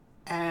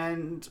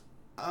 And,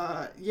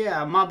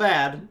 yeah, my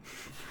bad.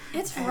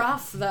 It's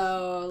rough,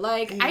 though.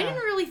 Like, I Yeah.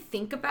 didn't really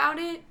think about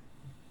it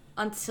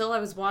until I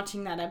was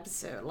watching that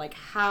episode. Like,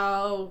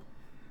 how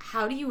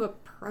do you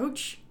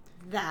approach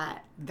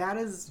that? That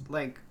is,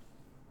 like,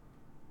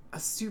 a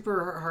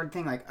super hard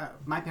thing. Like,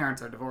 my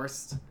parents are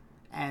divorced,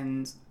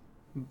 and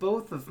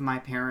both of my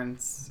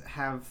parents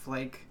have,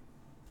 like,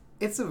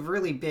 it's a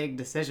really big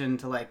decision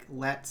to, like,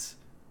 let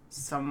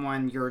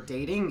someone you're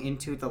dating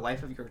into the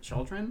life of your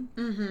children.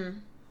 Mm-hmm.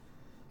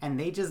 And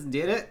they just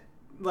did it,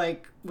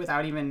 like,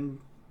 without even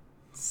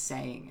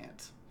saying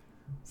it.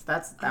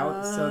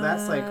 So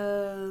that's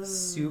like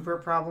super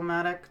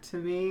problematic to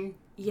me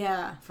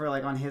Yeah. for,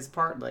 like, on his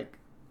part, like,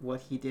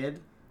 what he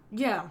did.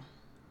 Yeah.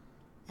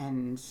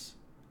 And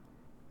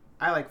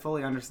I like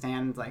fully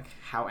understand like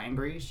how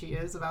angry she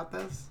is about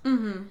this.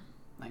 Mm-hmm.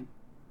 Like,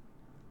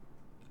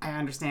 I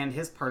understand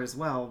his part as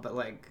well, but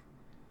like,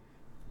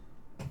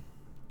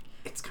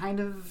 it's kind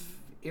of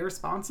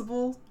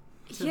irresponsible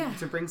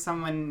to bring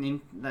someone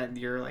in that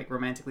you're like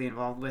romantically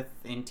involved with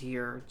into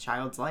your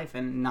child's life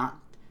and not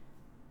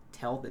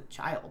tell the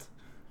child.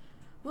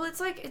 Well, it's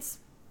like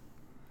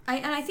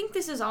I think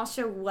this is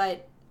also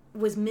what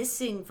was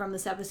missing from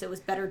this episode was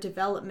better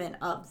development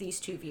of these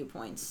two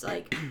viewpoints,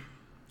 like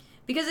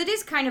because it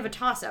is kind of a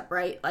toss-up,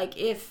 right? Like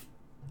if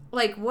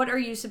like what are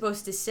you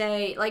supposed to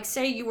say? Like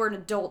say you were an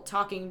adult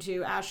talking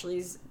to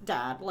Ashley's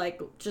dad,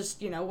 like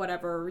just, you know,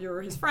 whatever,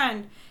 you're his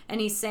friend, and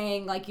he's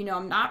saying like, you know,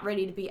 I'm not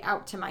ready to be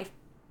out to my,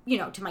 you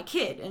know, to my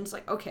kid. And it's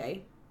like,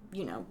 okay,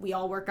 you know, we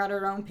all work at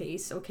our own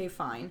pace. Okay,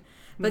 fine.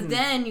 But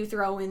then you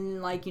throw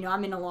in like, you know,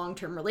 I'm in a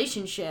long-term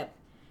relationship.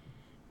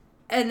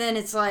 And then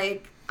it's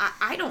like,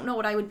 I don't know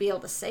what I would be able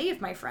to say if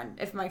my friend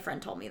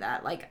told me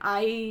that. Like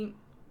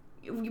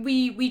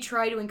we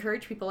try to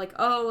encourage people like,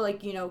 oh,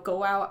 like, you know,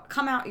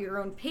 come out at your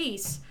own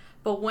pace.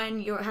 But when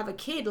you have a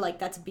kid, like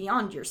that's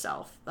beyond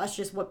yourself. That's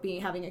just what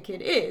having a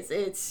kid is.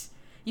 It's,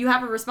 you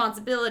have a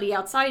responsibility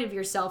outside of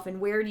yourself,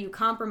 and where do you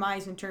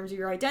compromise in terms of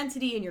your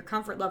identity and your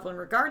comfort level in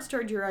regards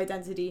towards your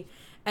identity,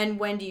 and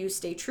when do you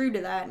stay true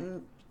to that?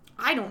 And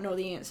I don't know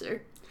the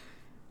answer.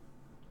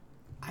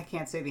 I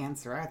can't say the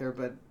answer either,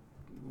 but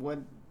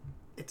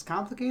it's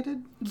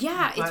complicated?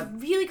 Yeah,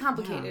 it's really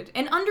complicated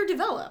and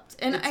underdeveloped.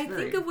 And I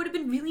think it would have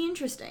been really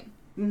interesting.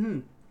 Mm-hmm.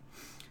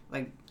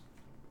 Like,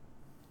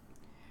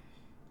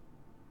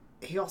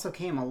 he also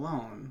came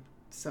alone,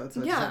 so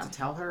you have to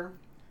tell her.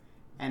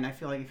 And I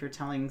feel like if you're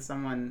telling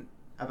someone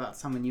about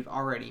someone you've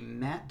already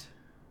met,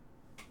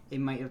 it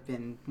might have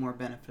been more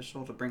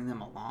beneficial to bring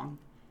them along.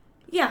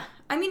 Yeah,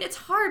 I mean, it's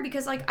hard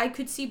because, like, I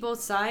could see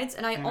both sides,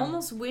 and I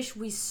almost wish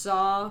we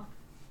saw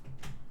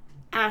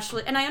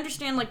Ashley, and I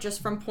understand, like,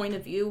 just from point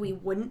of view, we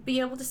wouldn't be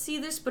able to see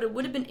this, but it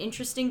would have been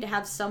interesting to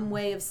have some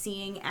way of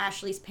seeing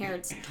Ashley's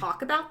parents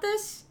talk about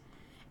this,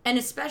 and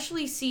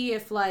especially see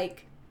if,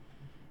 like,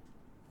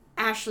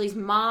 Ashley's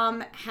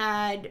mom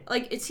had,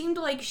 like, it seemed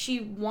like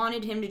she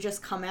wanted him to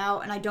just come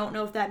out, and I don't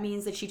know if that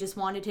means that she just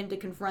wanted him to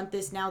confront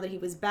this now that he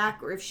was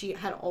back, or if she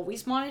had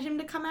always wanted him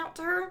to come out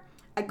to her.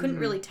 I couldn't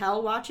really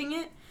tell watching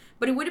it,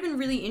 but it would have been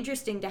really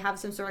interesting to have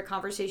some sort of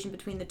conversation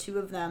between the two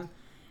of them,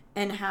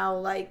 and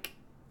how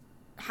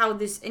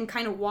this, and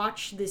kind of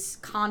watch this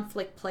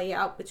conflict play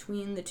out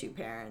between the two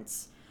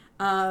parents.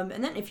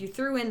 And then if you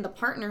threw in the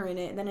partner in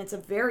it, then it's a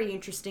very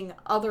interesting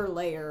other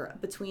layer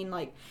between,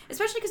 like,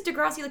 especially because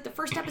Degrassi, like, the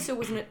first episode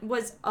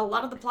was a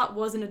lot of the plot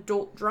was an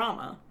adult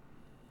drama,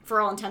 for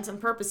all intents and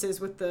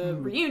purposes, with the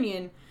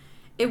reunion.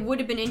 It would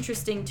have been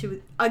interesting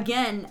to,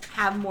 again,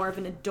 have more of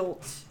an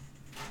adult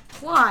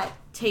plot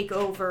take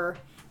over,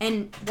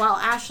 and while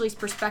Ashley's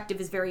perspective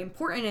is very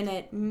important in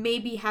it,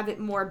 maybe have it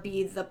more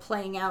be the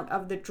playing out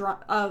of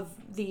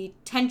the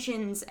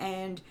tensions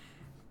and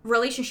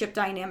relationship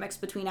dynamics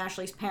between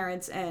Ashley's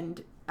parents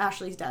and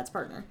Ashley's dad's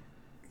partner.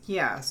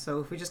 Yeah, so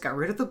if we just got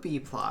rid of the B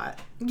plot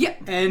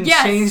and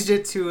changed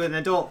it to an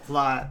adult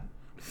plot,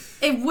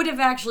 it would have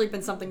actually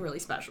been something really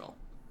special.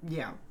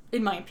 Yeah.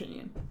 In my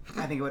opinion.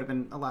 I think it would have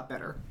been a lot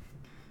better.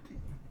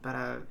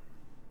 But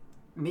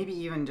maybe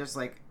even just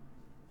like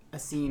a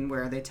scene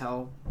where they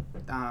tell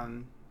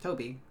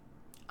Toby.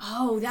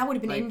 Oh, that would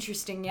have been like,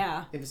 interesting,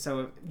 yeah. If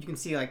you can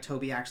see like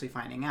Toby actually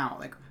finding out.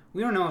 Like,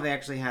 we don't know if they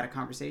actually had a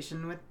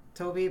conversation with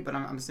Toby, but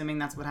I'm assuming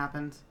that's what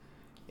happened.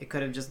 It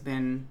could have just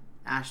been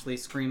Ashley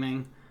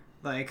screaming,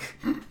 like...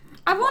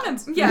 I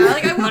want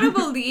to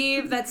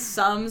believe that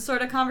some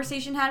sort of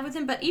conversation had with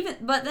him, but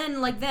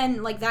then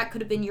that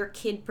could have been your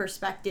kid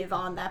perspective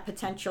on that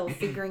potential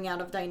figuring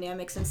out of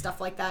dynamics and stuff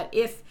like that.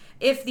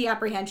 If the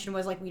apprehension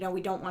was like, we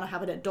don't want to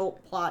have an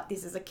adult plot,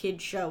 this is a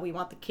kid show, we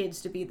want the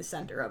kids to be the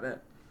center of it.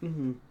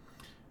 Mm-hmm.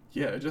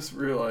 Yeah, I just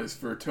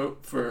realized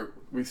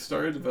we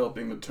started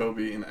developing the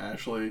Toby and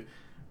Ashley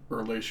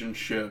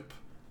relationship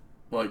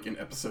like in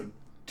episode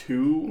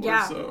 2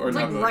 or so, or it's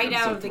not, like right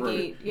out of the 3.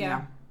 gate.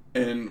 Yeah.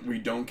 And we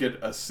don't get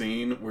a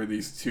scene where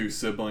these two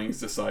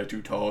siblings decide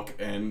to talk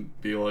and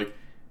be like,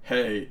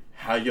 hey,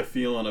 how you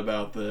feeling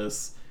about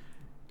this?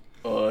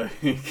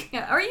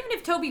 Yeah, or even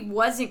if Toby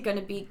wasn't going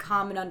to be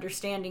calm and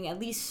understanding, at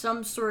least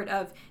some sort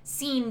of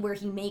scene where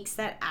he makes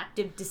that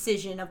active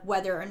decision of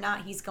whether or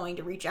not he's going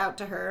to reach out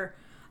to her.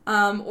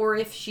 Or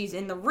if she's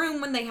in the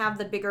room when they have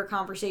the bigger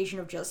conversation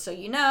of, just so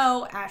you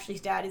know,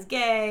 Ashley's dad is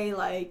gay,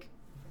 like...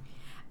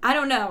 I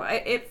don't know.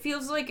 It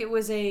feels like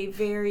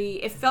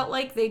it felt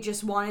like they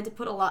just wanted to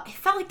put a lot... It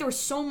felt like there was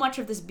so much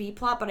of this B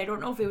plot, but I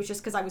don't know if it was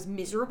just because I was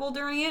miserable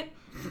during it.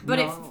 But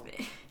no,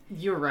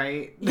 you're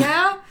right.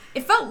 Yeah?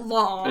 It felt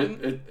long.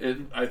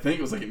 I think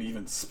it was like an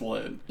even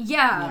split.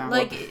 Yeah,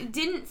 like, it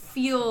didn't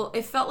feel...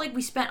 It felt like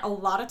we spent a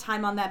lot of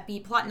time on that B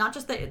plot. Not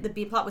just that the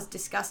B plot was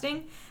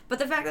disgusting, but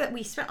the fact that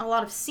we spent a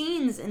lot of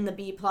scenes in the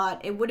B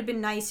plot. It would have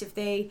been nice if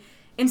they...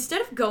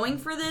 Instead of going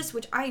for this,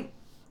 which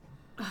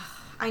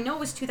I know it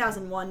was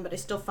 2001, but I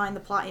still find the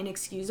plot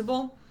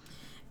inexcusable.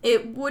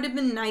 it would have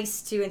been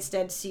nice to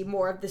instead see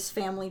more of this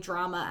family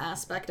drama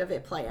aspect of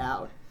it play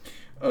out.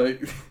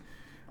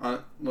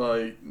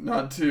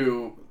 Not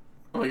to,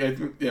 like, I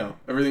think,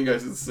 everything you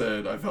guys had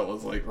said I felt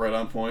was, like, right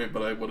on point,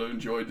 but I would have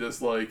enjoyed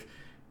just, like,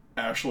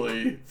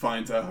 Ashley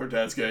finds out her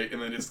dad's gay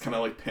and then just kind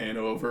of, like, pan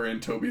over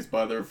and Toby's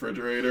by the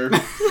refrigerator.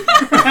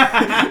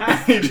 And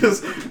he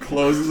just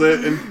closes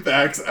it and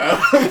backs out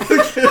of the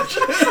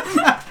kitchen.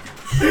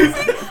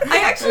 I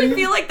actually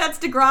feel like that's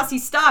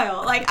Degrassi's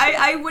style. Like,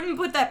 I wouldn't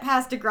put that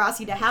past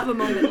Degrassi to have a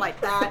moment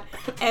like that.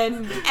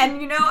 And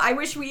I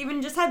wish we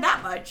even just had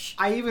that much.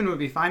 I even would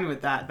be fine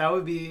with that. That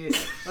would be,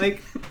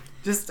 like,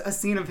 just a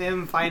scene of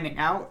him finding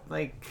out.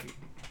 Like,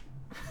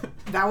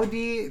 that would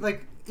be,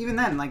 like, even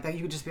then, like, that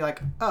you would just be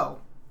like, oh,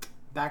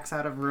 backs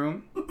out of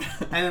room.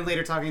 And then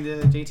later talking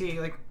to JT,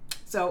 like,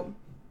 so,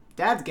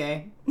 dad's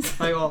gay.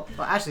 Like, well,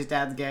 Ashley's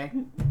dad's gay.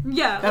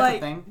 Yeah, that's like, a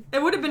thing.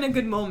 It would have been a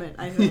good moment,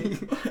 I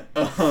think.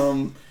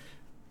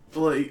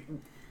 Like,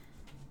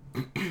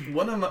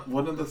 one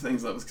of the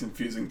things that was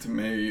confusing to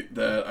me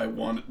that I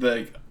wanted,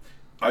 like,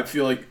 I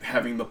feel like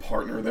having the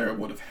partner there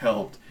would have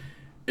helped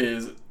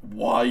is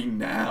why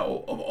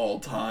now of all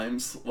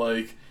times?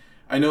 Like,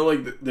 I know,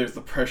 like, there's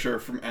the pressure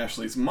from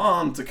Ashley's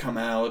mom to come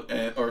out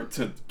or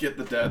to get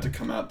the dad to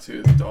come out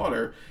to his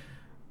daughter,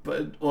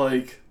 but,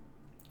 like...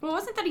 Well,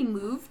 wasn't that he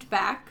moved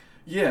back?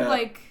 Yeah.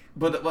 Like...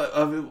 But,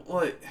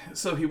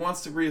 so he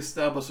wants to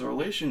reestablish a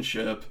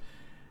relationship,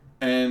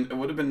 and it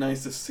would have been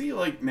nice to see,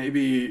 like,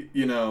 maybe,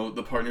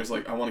 the partner's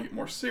like, I want to get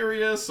more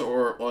serious,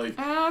 or, like...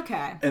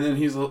 Okay. And then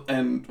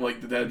and, like,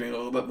 the dad being a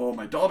little bit, well,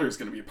 my daughter's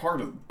going to be a part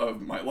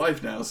of my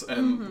life now,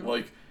 and,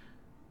 like,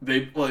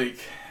 they, like,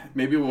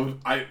 maybe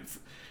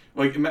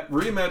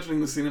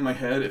reimagining the scene in my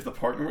head, if the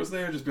partner was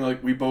there, just being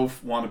like, we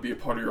both want to be a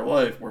part of your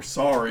life, we're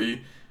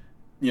sorry,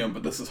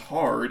 but this is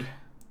hard,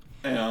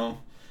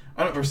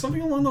 or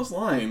something along those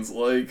lines,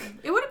 like...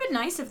 It would have been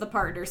nice if the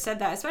partner said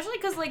that, especially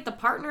because, like, the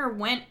partner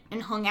went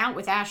and hung out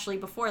with Ashley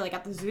before, like,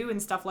 at the zoo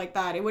and stuff like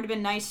that. It would have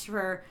been nice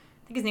for,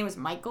 I think his name was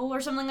Michael or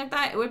something like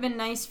that. It would have been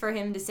nice for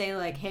him to say,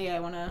 like, hey,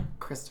 I want to...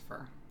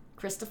 Christopher.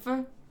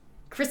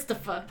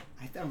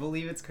 I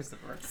believe it's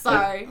Christopher.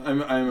 Sorry. I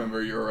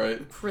remember you were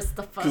right.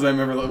 Christopher. Because I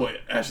remember, like,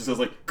 wait, Ashley says,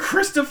 like,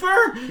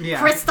 Christopher? Yeah.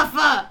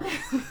 Christopher!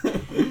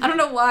 I don't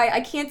know why.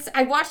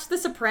 I watched The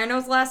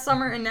Sopranos last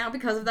summer, and now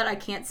because of that, I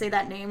can't say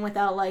that name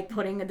without, like,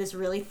 putting this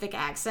really thick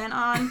accent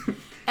on.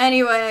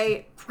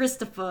 Anyway,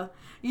 Christopher.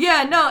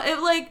 Yeah, no, it,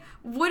 like,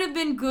 would have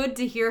been good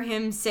to hear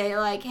him say,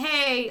 like,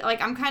 hey,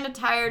 like, I'm kind of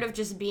tired of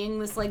just being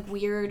this, like,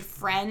 weird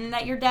friend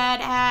that your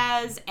dad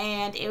has,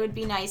 and it would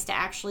be nice to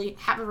actually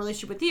have a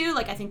relationship with you.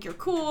 Like, I think you're a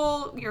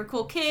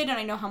cool kid, and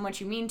I know how much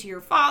you mean to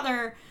your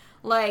father.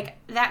 Like,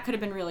 that could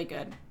have been really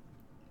good.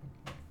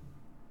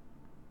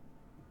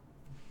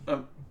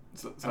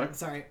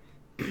 Sorry.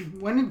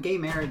 When did gay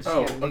marriage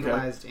get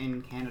legalized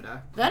in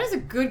Canada? That is a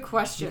good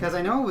question. Because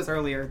I know it was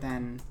earlier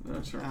than...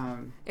 Sure.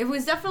 It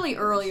was definitely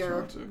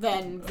earlier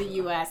than the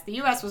U.S. The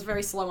U.S. was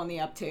very slow on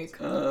the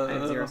uptake. I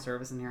have zero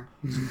service in here.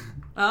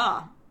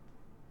 Ah.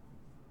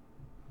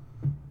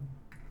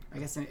 I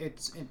guess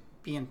it'd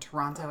be in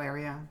Toronto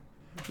area.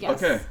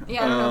 Yes. Okay.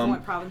 Yeah, I don't know if it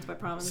went province by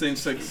province. Same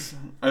sex.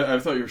 I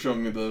thought you were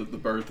showing me the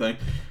bird thing.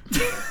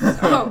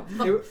 Oh,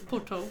 the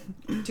photo.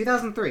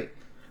 2003.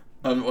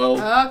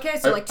 Okay,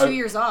 so 2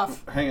 years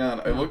off. Hang on,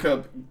 I looked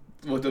up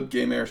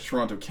Gay Marriage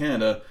Toronto,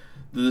 Canada.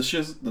 The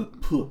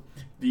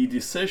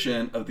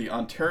decision of the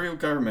Ontario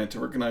government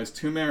to recognize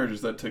two marriages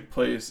that took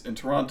place in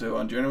Toronto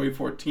on January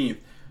 14th,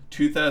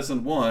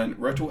 2001,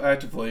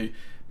 retroactively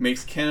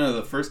makes Canada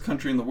the first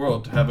country in the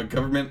world to have a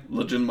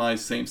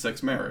government-legitimized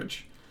same-sex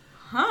marriage.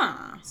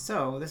 Huh.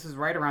 So, this is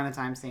right around the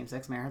time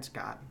same-sex marriage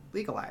got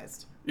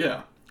legalized.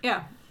 Yeah.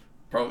 Yeah.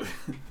 Probably.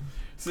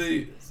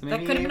 See, So That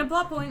could have been a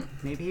plot point.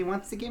 Maybe he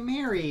wants to get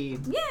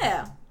married.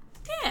 Yeah.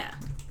 Yeah.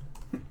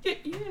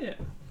 yeah.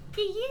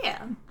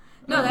 Yeah.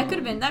 No, that could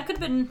have been.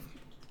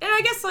 And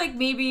I guess, like,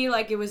 maybe,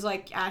 like, it was,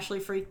 like, Ashley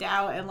freaked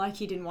out and, like,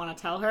 he didn't want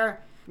to tell her.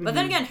 But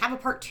then again, have a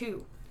part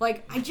 2.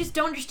 Like, I just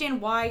don't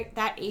understand why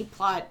that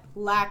A-plot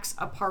lacks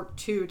a part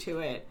 2 to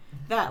it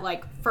that,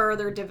 like,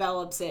 further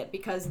develops it,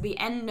 because the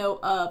end note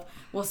of,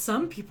 well,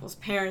 some people's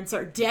parents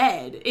are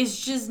dead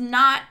is just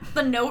not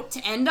the note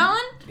to end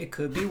on. It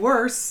could be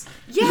worse.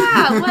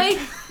 Yeah, like,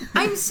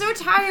 I'm so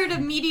tired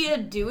of media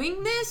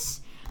doing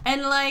this.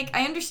 And, like,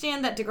 I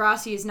understand that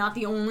Degrassi is not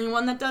the only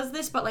one that does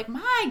this, but, like,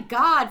 my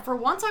God, for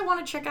once I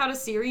want to check out a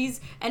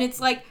series, and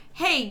it's like,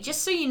 hey,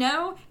 just so you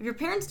know, if your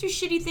parents do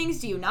shitty things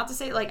to you, not to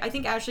say, like, I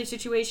think Ashley's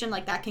situation,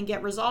 like, that can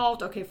get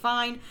resolved, okay,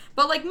 fine,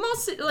 but, like,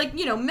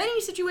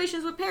 many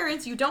situations with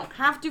parents, you don't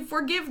have to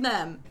forgive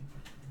them.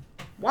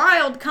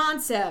 Wild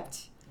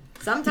concept.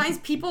 Sometimes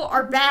people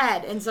are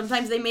bad, and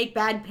sometimes they make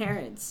bad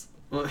parents.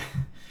 Well,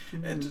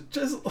 and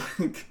just,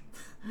 like...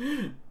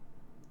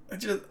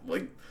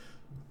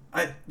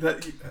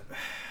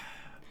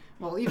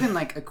 Well, even,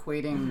 like,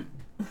 equating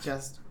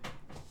just,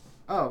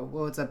 oh,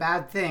 well, it's a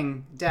bad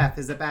thing. Death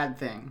is a bad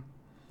thing.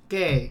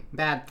 Gay,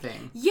 bad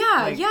thing.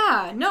 Yeah, Like-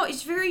 yeah. No,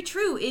 it's very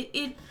true.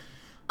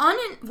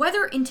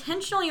 whether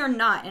intentionally or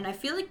not, and I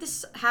feel like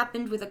this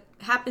happens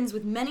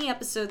with many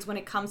episodes when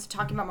it comes to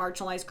talking about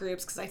marginalized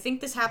groups, because I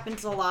think this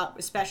happens a lot,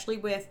 especially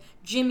with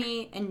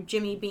Jimmy and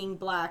Jimmy being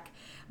black,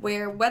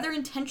 where whether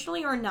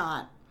intentionally or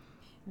not,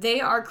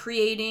 they are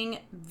creating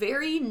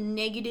very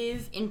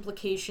negative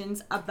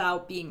implications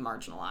about being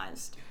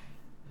marginalized.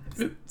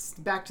 It's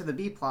back to the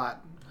B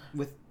plot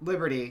with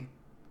Liberty.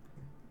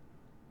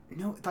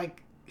 No,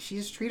 like,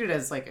 she's treated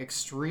as, like,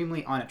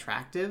 extremely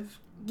unattractive.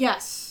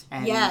 Yes.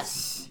 And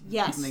yes.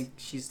 Like,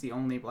 she's the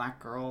only black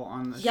girl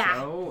on the Yeah.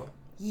 show.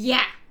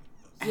 Yeah.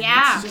 And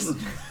Yeah.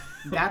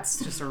 That's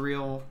just a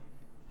real,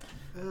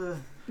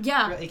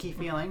 Yeah. real icky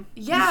feeling.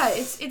 Yeah,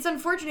 it's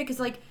unfortunate because,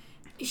 like,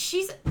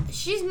 she's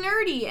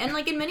nerdy, and,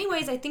 like, in many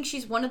ways I think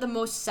she's one of the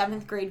most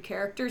 7th grade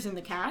characters in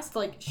the cast.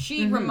 Like,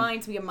 she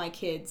reminds me of my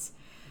kids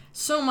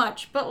so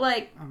much, but,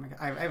 like, Oh my god,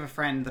 I have a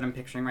friend that I'm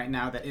picturing right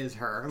now that is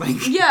her.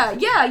 Like, yeah,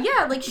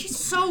 like, she's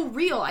so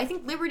real. I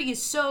think Liberty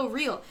is so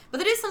real, but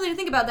that is something to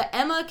think about, that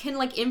Emma can,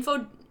 like,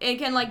 info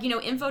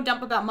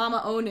dump about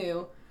Mama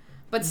Onu,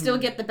 but still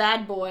get the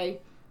bad boy,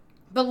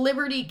 but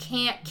Liberty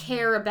can't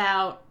care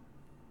about,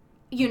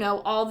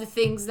 all the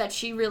things that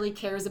she really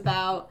cares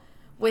about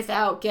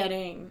without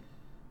getting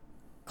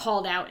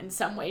called out in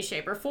some way,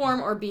 shape, or form,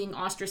 or being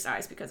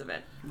ostracized because of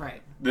it.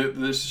 right.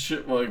 This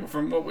shit, like,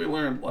 from what we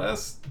learned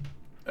last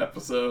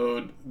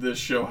episode, this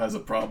show has a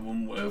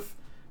problem with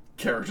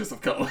characters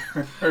of color.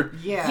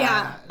 Yeah.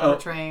 Yeah.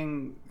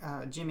 Portraying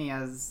Jimmy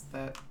as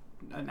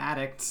an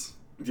addict.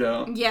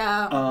 Yeah.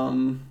 Yeah.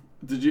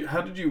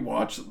 How did you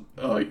watch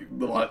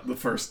the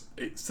first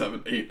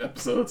 8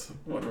 episodes,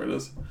 whatever it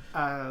is?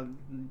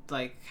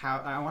 Like how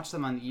I watched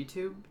them on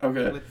YouTube.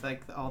 Okay. With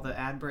like all the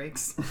ad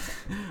breaks.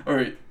 All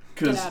right,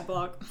 Good because ad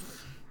block.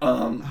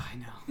 Oh, I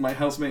know. my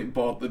housemate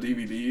bought the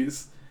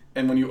DVDs,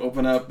 and when you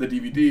open up the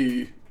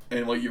DVD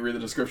and like you read the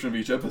description of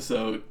each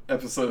episode,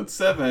 episode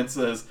 7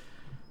 says,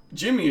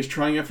 Jimmy is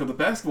trying out for the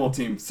basketball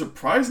team.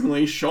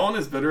 Surprisingly, Sean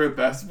is better at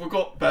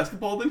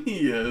basketball than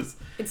he is.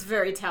 It's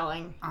very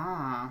telling.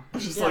 Ah. I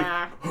was just Yeah.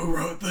 like, who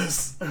wrote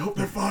this? I hope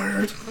they're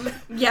fired.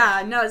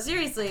 Yeah, no,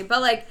 seriously. But,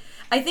 like,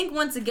 I think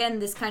once again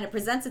this kind of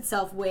presents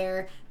itself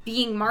where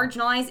being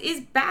marginalized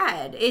is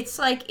bad. It's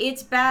like,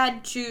 it's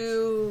bad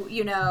to,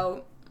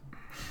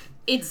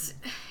 it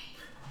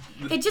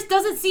just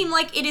doesn't seem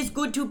like it is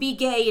good to be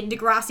gay in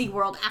Degrassi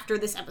world after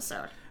this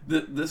episode.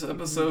 This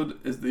episode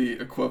is the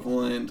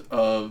equivalent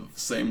of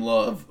Same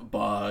Love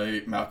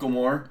by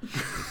Macklemore.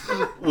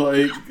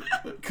 Like,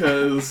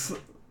 because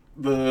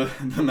the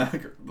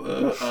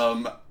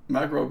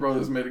Macro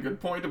Brothers made a good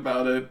point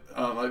about it.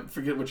 I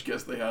forget which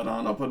guest they had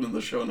on. I'll put it in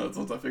the show notes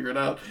once I figure it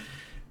out.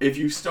 If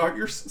you start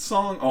your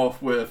song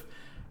off with,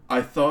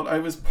 I thought I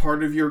was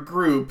part of your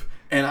group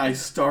and I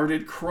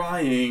started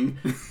crying,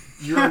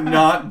 you're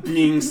not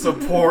being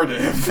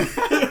supportive.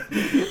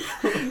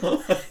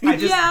 I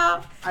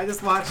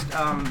just watched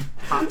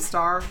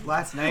Popstar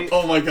last night.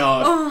 Oh my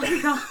god. Oh my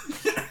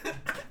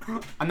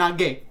god. I'm not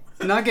gay.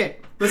 I'm not gay.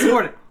 Let's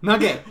support it. I'm not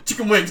gay.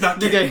 Chicken wings, not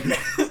gay. Gay.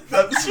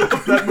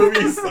 that movie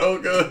is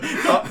so good.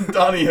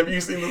 Donnie, have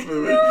you seen this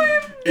movie?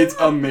 It's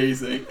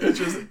amazing. It's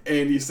just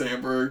Andy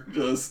Samberg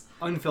just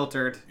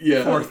Unfiltered.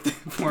 Yeah.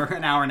 For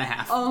an hour and a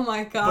half. Oh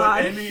my But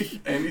god.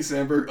 Andy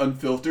Samberg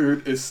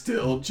unfiltered is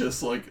still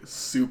just like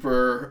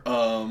super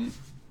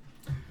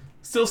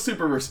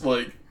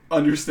like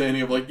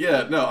understanding of like,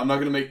 yeah, no, I'm not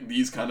gonna make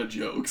these kind of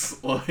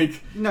jokes.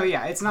 Like, No,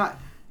 yeah, it's not.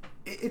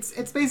 It's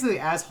basically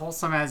as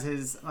wholesome as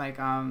his like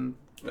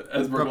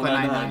as Brooklyn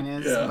Nine-Nine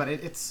is, yeah. but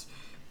it's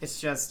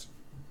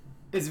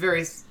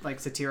very like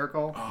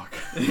satirical. Oh,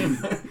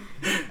 God.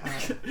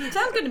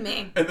 Sounds good to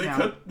me. And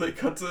Yeah. they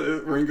cut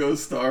to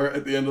Ringo's Starr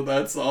at the end of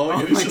that song, Oh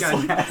and it's my just god,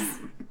 like, yes.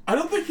 I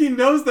don't think he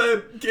knows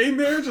that gay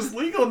marriage is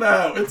legal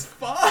now. It's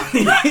fine.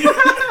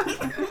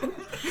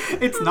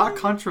 It's not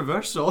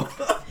controversial.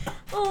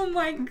 Oh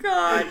my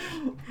god.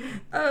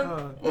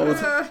 Well,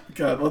 let's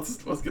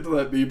get to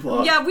that B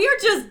plot. Yeah,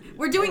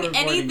 we're doing We're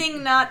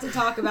anything not to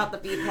talk about the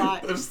B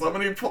plot. There's so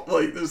many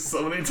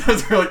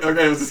times where like,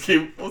 okay,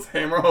 let's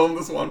hammer home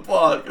this one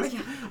plot. 'Cause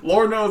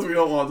Lord knows we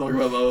don't want to talk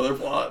about the other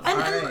plots.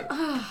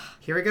 And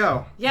Here we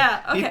go.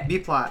 yeah, okay. B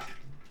plot.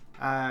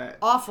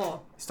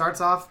 Awful. Starts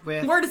off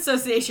with Word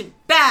association.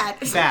 Bad.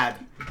 bad.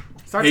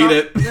 Starts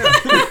Hate off,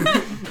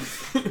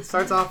 it.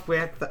 Starts off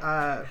with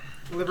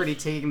Liberty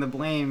taking the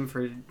blame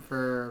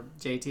for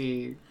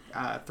JT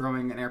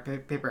throwing an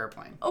paper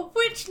airplane.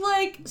 Which,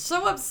 like,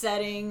 so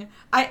upsetting.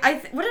 What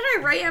did I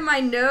write in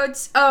my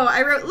notes? Oh,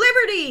 I wrote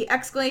Liberty!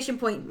 Exclamation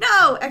point.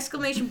 No!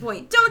 Exclamation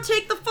point. Don't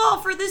take the fall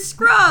for this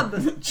scrub!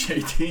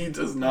 JT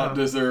does not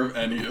deserve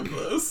any of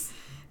this.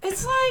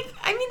 It's like,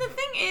 I mean, the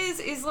thing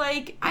is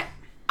like,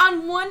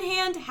 on one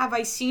hand, have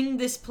I seen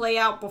this play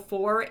out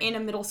before in a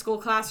middle school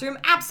classroom?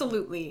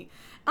 Absolutely.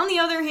 On the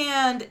other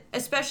hand,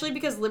 especially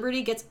because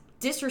Liberty gets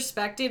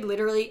disrespected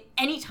literally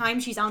anytime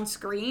she's on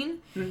screen,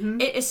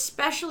 it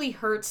especially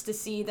hurts to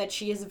see that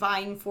she is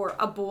vying for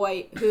a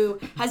boy who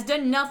has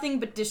done nothing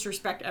but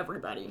disrespect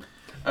everybody.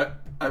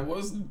 I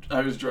was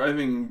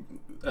driving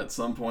at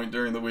some point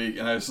during the week,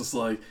 and I was just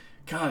like,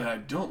 God, I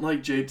don't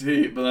like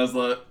JT. But I was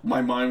like,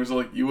 my mind was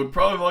like, you would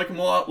probably like him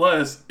a lot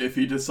less if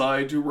he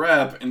decided to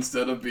rap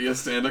instead of be a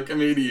stand-up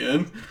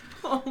comedian.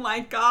 Oh my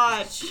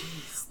gosh.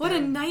 What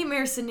a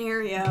nightmare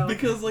scenario.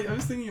 Because, like, I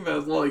was thinking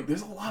about, like,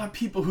 there's a lot of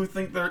people who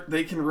think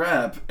they can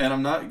rap, and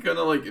I'm not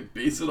gonna, like,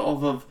 base it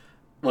off of,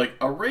 like,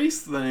 a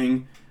race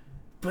thing,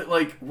 but,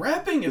 like,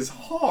 rapping is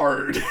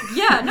hard.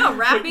 Yeah, no,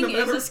 rapping like, no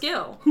is matter a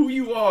skill. who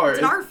you are. It's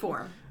an art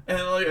form.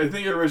 And, like, I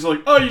think everybody's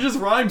like, oh, you just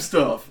rhyme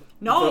stuff.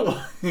 No. But,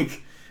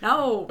 like,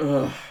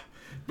 No.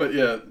 but,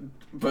 yeah,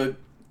 but...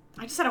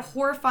 I just had a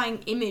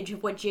horrifying image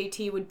of what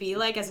JT would be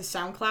like as a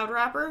SoundCloud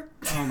rapper.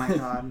 Oh my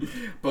god.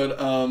 But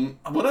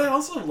what I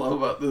also love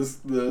about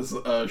this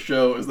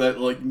show is that,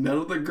 like, none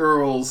of the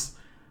girls,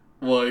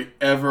 like,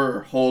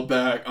 ever hold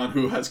back on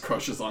who has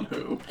crushes on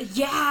who.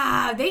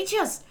 Yeah, they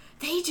just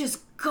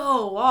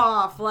go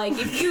off. Like,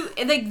 if you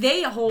like,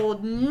 they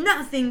hold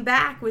nothing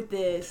back with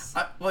this.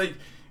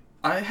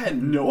 I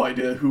had no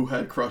idea who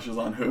had crushes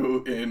on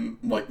who in,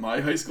 like, my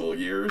high school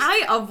years.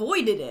 I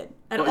avoided it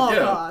at all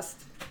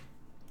costs.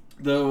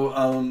 Though,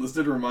 this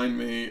did remind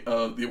me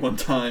of the one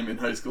time in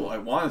high school I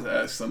wanted to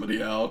ask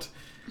somebody out.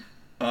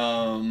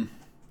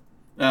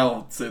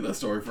 I'll save that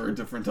story for a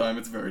different time.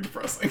 It's very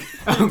depressing.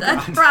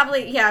 That's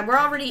probably, yeah, we're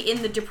already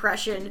in the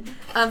depression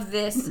of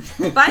this.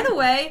 By the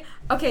way,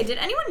 okay, did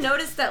anyone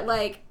notice that,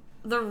 like,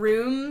 the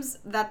rooms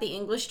that the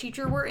English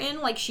teacher were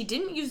in, like, she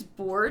didn't use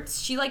boards.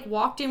 She, like,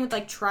 walked in with,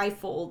 like,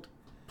 trifold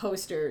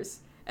posters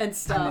and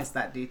stuff. I missed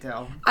that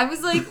detail. I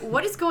was like,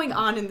 what is going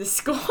on in this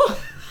school?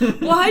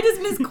 Why does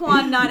Ms.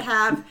 Kwan not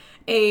have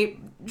a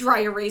dry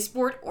erase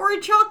board or a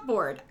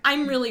chalkboard?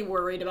 I'm really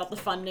worried about the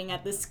funding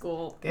at this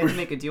school. They had to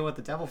make a deal with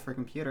the devil for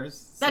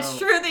computers. So. That's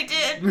true, they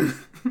did.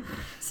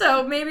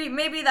 So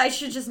maybe I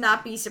should just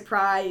not be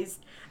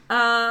surprised.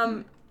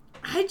 Oh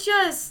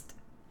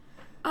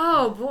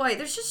boy,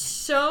 there's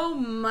just so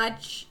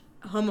much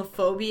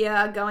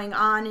homophobia going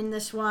on in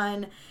this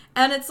one.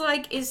 And it's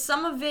like, is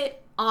some of it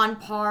on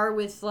par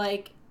with,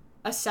 like,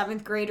 a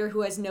 7th grader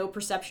who has no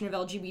perception of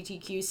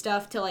LGBTQ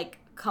stuff to, like,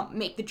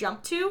 make the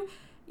jump to?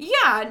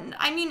 Yeah,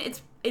 I mean,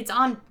 it's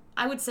on,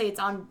 I would say it's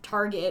on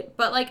target,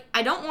 but, like,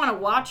 I don't want to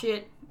watch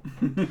it.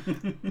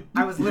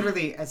 I was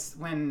literally,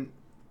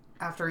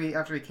 after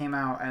he came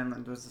out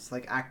and was just,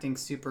 like, acting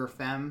super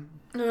femme,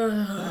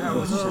 I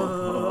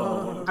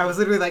was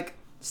literally like,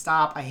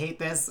 stop, I hate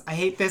this,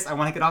 I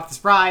want to get off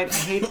this ride, I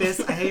hate this.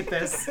 And,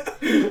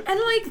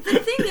 like, the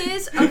thing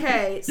is,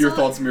 okay, so... Your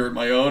thoughts mirrored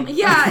my own.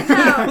 Yeah,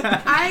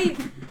 no,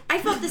 I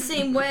felt the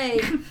same way.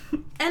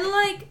 And,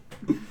 like,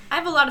 I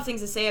have a lot of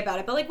things to say about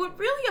it, but, like, what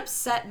really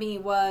upset me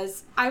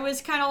was I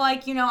was kind of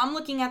like, you know, I'm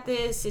looking at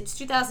this, it's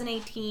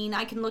 2018,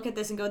 I can look at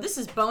this and go, this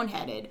is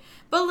boneheaded.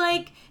 But,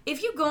 like,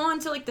 if you go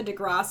onto, like, the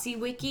Degrassi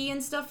wiki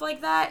and stuff like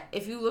that,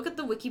 if you look at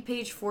the wiki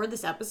page for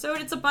this episode,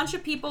 it's a bunch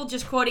of people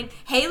just quoting,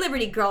 "Hey,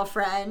 Liberty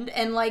girlfriend,"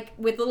 and, like,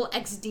 with little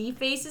XD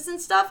faces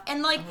and stuff,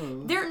 and, like,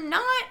 they're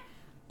not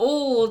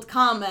old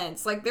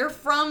comments. Like, they're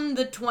from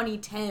the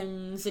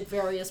 2010s at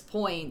various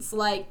points.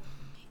 Like,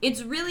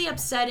 it's really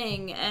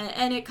upsetting,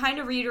 and it kind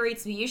of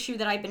reiterates the issue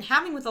that I've been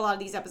having with a lot of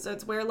these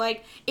episodes, where,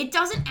 like, it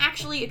doesn't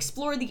actually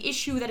explore the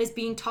issue that is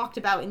being talked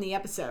about in the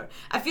episode.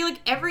 I feel like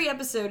every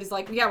episode is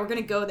like, yeah, we're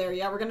gonna go there,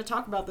 yeah, we're gonna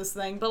talk about this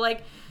thing, but,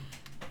 like,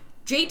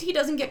 JT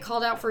doesn't get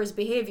called out for his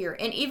behavior,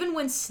 and even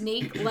when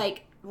Snake,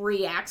 like,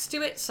 reacts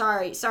to it,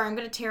 sorry, I'm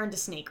gonna tear into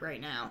Snake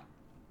right now.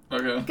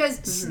 Okay. Because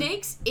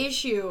Snake's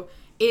issue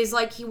is,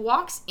 like, he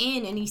walks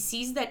in and he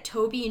sees that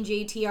Toby and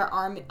JT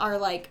are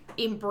like,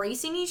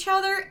 embracing each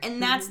other,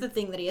 and that's the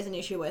thing that he has an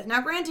issue with. Now,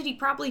 granted, he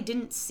probably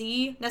didn't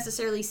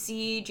necessarily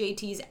see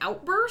JT's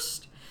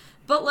outburst,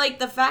 but, like,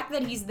 the fact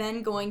that he's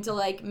then going to,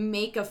 like,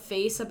 make a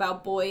face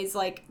about boys,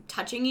 like,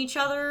 touching each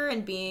other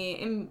and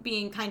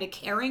being kind of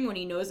caring when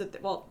he knows that,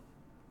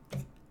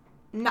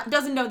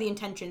 doesn't know the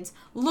intentions,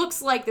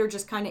 looks like they're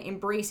just kind of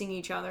embracing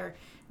each other,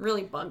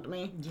 really bugged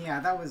me. Yeah,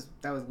 that was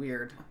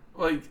weird.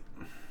 Like,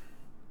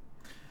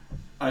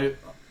 I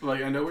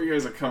know where you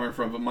guys are coming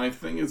from, but my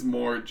thing is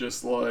more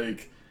just,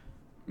 like,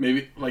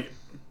 maybe, like,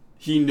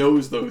 he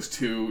knows those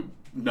two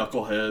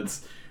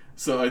knuckleheads,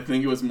 so I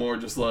think it was more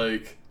just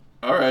like,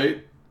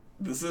 alright,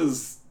 this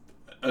is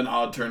an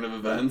odd turn of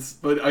events,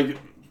 but I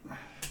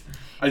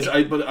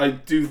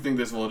do think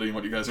there's validity in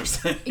what you guys are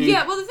saying.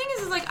 Yeah, well, the thing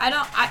is like,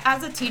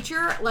 as a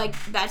teacher,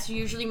 like, that's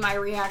usually my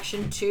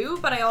reaction too,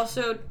 but I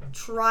also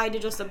try to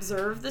just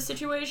observe the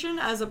situation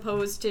as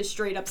opposed to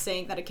straight up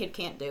saying that a kid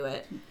can't do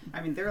it.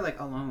 I mean, they were, like,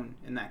 alone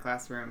in that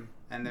classroom,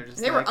 and they're just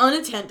They were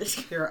unattended.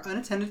 They were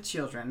unattended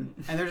children,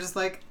 and they're just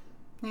like,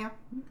 yeah,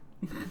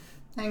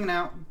 hanging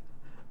out.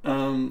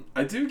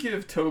 I do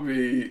give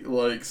Toby,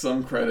 like,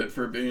 some credit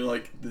for being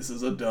like, this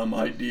is a dumb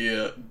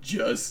idea,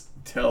 just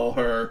tell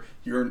her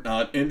you're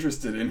not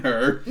interested in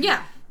her.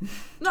 Yeah.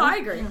 No, I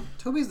agree.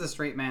 Toby's the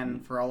straight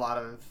man for a lot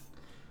of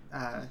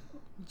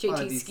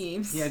JT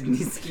schemes. Yeah,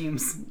 these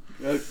schemes.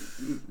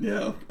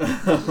 Yeah.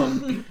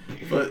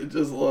 But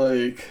just,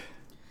 like,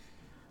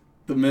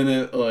 the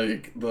minute,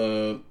 like,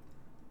 the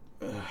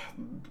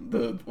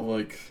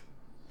like,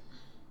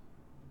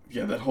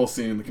 yeah, that whole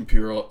scene in the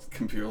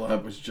computer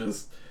lab was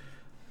just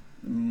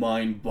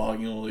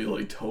mind-bogglingly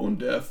like tone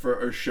deaf for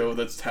a show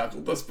that's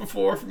tackled this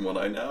before, from what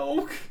I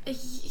know.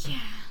 Yeah.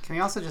 Can we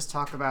also just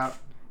talk about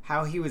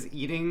how he was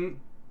eating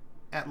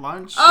at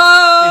lunch?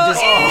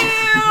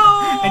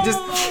 Oh, and just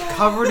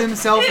covered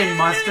himself in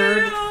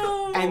mustard,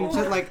 Ew. and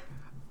just like,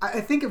 I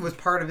think it was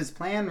part of his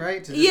plan,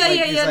 right? To just, Yeah,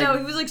 like, he's like, no,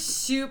 he was like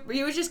super,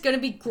 he was just gonna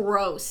be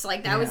gross.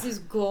 Like, that was his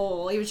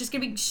goal. He was just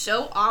gonna be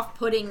so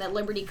off-putting that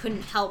Liberty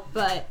couldn't help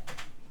but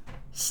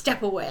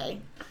step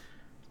away.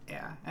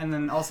 Yeah, and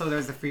then also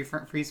there's the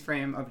freeze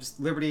frame of just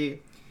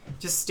Liberty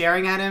just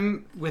staring at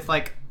him with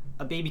like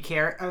a baby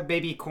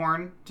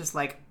corn, just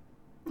like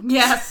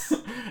Yes.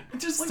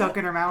 Just stuck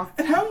in her mouth.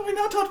 And how have we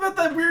not talked about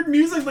that weird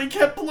music they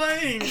kept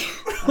playing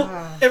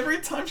every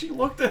time she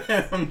looked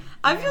at him?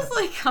 I've just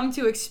like come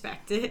to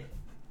expect it.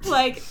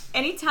 Like,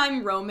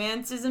 anytime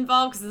romance is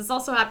involved, because this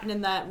also happened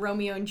in that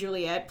Romeo and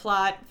Juliet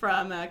plot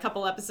from a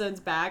couple episodes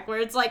back, where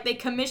it's like they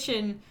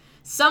commission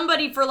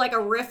somebody for like a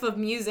riff of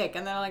music,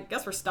 and they're like,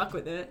 guess we're stuck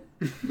with it.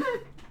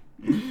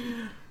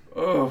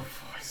 Oh,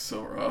 boy,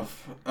 so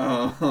rough.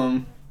 I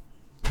don't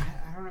know.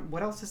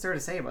 What else is there to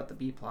say about the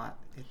B plot?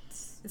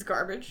 It's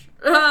garbage.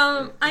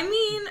 I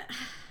mean,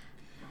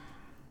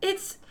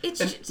 it's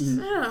just,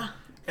 and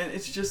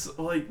it's just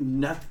like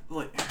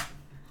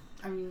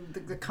I mean,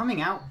 the coming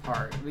out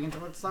part.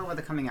 Let's talk about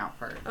the coming out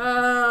part.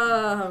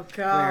 oh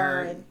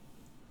god. Where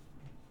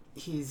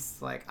he's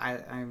like,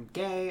 I'm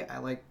gay. I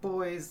like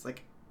boys.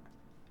 Like,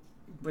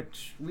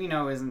 which we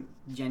know isn't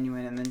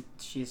genuine. And then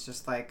she's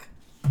just like,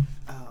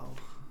 oh,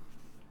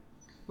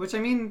 which I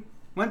mean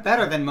went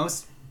better than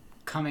most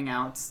coming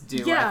outs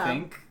do. Yeah. I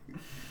think.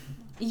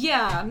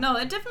 Yeah, no,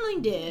 it definitely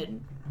did.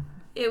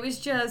 It was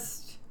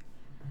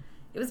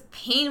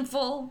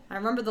painful. I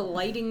remember the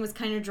lighting was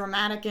kind of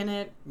dramatic in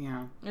it.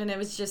 Yeah. And it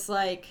was just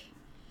like,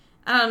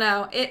 I don't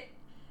know,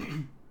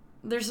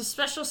 there's a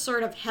special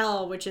sort of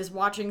hell, which is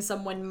watching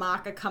someone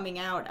mock a coming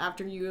out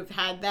after you have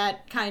had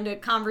that kind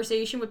of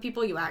conversation with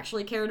people you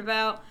actually cared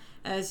about.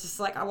 And it's just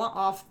like, I want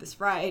off this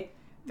ride.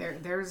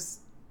 It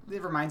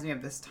reminds me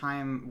of this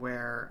time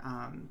where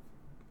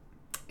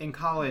in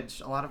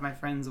college, a lot of my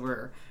friends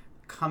were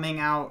coming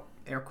out,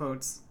 air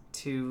quotes,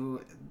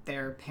 to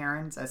their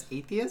parents as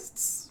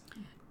atheists.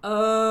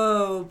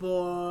 Oh,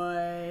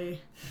 boy.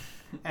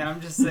 And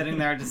I'm just sitting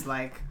there just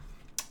like,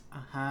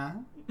 uh-huh.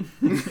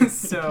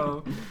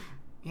 So,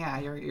 yeah,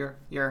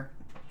 you're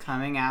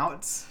coming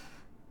out as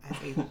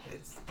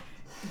atheists.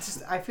 It's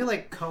just, I feel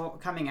like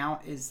coming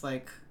out is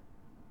like,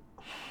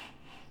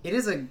 it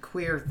is a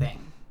queer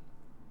thing.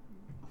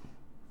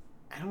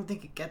 I don't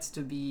think it gets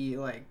to be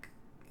like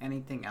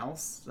anything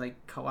else,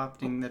 like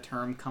co-opting the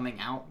term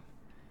coming out,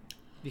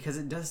 because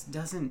it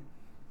doesn't.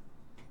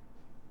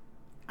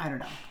 I don't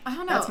know.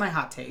 That's my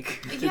hot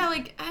take. Yeah,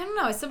 like, I don't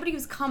know. As somebody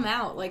who's come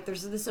out, like,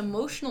 there's this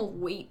emotional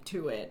weight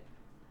to it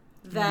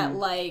that,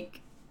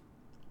 like,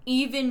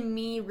 even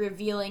me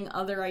revealing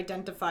other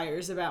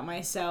identifiers about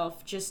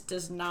myself just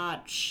does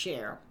not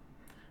share.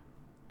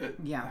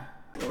 Yeah.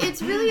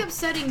 It's really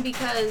upsetting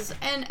because,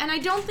 and I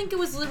don't think it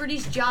was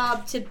Liberty's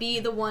job to be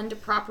the one to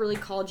properly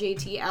call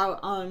JT out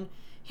on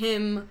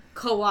him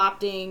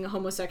co-opting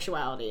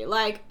homosexuality.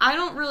 Like, I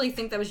don't really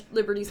think that was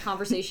Liberty's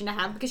conversation to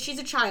have, because she's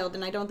a child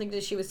and I don't think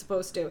that she was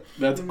supposed to.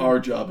 That's our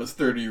job as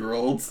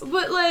 30-year-olds.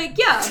 But like,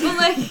 yeah,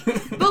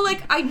 but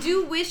like, I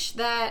do wish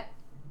that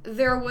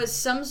there was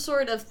some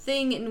sort of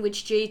thing in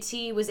which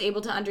JT was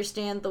able to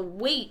understand the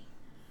weight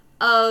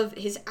of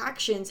his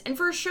actions. And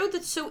for a show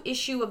that's so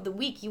issue of the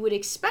week, you would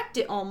expect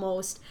it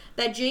almost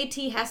that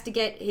JT has to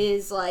get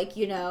his, like,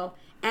 you know,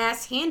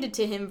 ass handed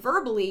to him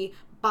verbally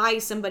by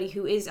somebody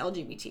who is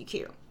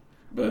LGBTQ.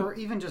 But, or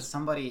even just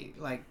somebody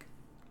like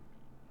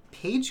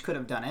Paige could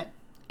have done it.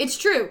 It's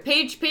true.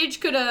 Paige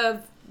could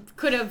have,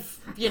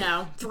 you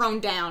know,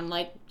 thrown down.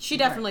 Like, she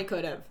definitely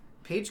could have.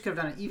 Paige could have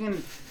done it.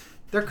 Even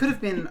there could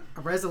have been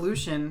a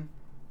resolution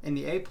in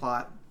the A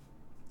plot,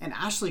 and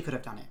Ashley could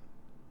have done it.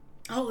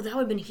 Oh, that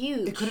would have been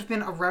huge. It could have been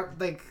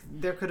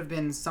there could have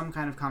been some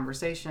kind of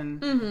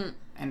conversation,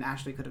 and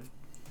Ashley could have,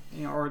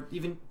 you know, or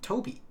even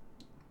Toby.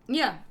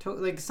 Yeah.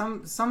 Like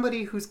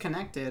somebody who's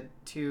connected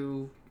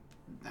to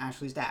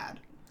Ashley's dad.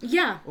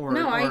 Yeah.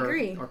 I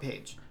agree. Or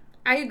Paige.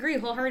 I agree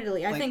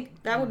wholeheartedly. I Like,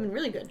 think that would have been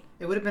really good.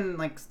 It would have been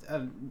like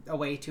a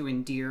way to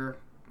endear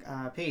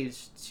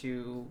Paige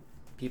to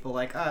people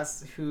like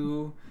us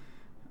who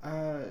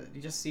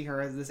just see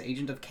her as this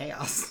agent of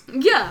chaos.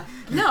 Yeah.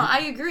 No,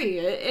 I agree.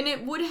 And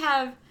it would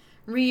have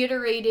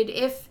reiterated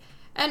if...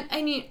 And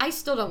I mean, I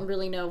still don't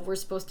really know if we're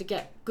supposed to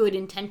get good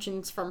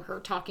intentions from her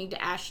talking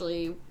to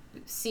Ashley.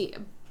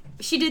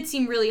 She did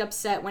seem really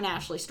upset when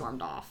Ashley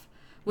stormed off,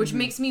 which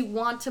makes me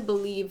want to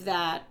believe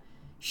that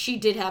she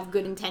did have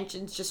good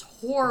intentions, just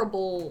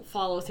horrible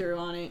follow-through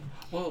on it.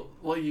 Well,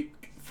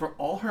 for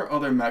all her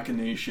other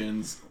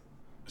machinations,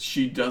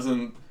 she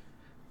doesn't,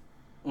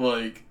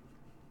 like,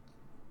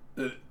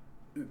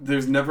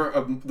 there's never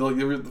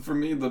for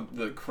me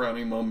the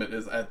crowning moment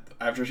is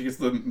after she gets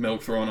the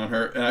milk thrown on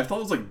her, and I thought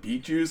it was like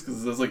beet juice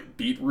because there's like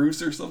beet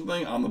roost or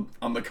something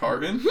on the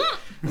carton. I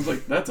was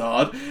like, that's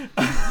odd.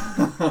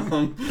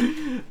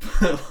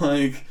 But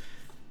like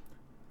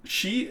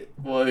she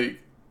like.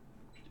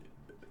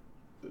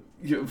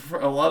 For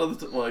a lot of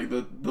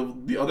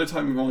the other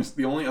time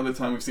the only other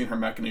time we've seen her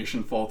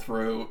machination fall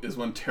through is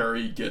when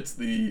Terry gets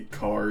the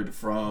card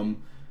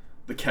from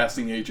the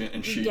casting agent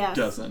and she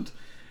doesn't.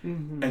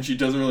 Mm-hmm. And she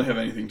doesn't really have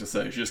anything to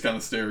say. She just kind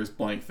of stares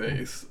blank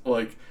face.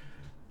 Like,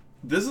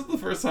 this is the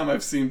first time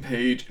I've seen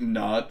Paige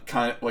not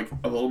kind of, like,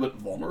 a little bit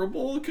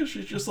vulnerable, because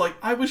she's just like,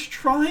 I was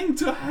trying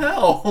to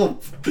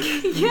help!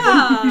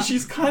 Yeah! Like,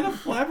 she's kind of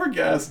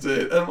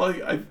flabbergasted.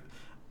 And,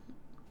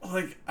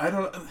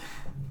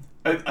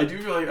 I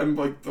do feel like I'm,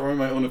 like, throwing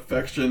my own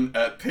affection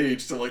at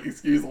Paige to, like,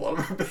 excuse a lot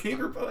of her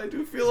behavior, but I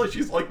do feel like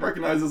she's, like,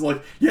 recognizes,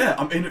 like, yeah,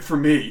 I'm in it for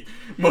me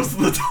most of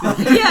the time.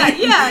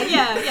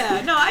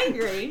 Yeah. No, I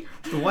agree.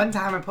 The one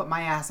time I put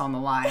my ass on the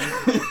line,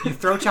 you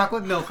throw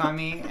chocolate milk on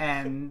me,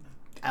 and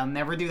I'll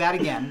never do that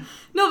again.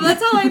 No, but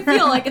that's how I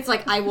feel. Like, it's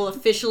like, I will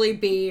officially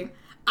be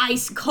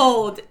ice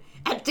cold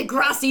at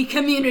Degrassi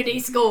Community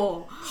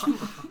School.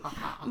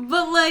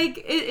 But, like,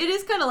 it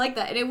is kind of like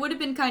that. And it would have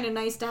been kind of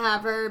nice to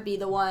have her be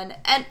the one.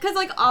 And, because,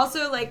 like,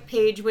 also, like,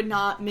 Paige would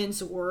not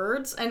mince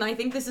words. And I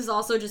think this is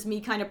also just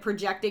me kind of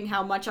projecting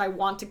how much I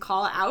want to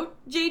call out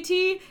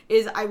JT,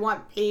 is I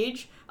want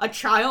Paige, a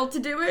child, to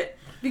do it.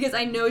 Because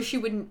I know she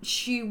would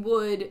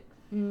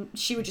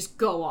just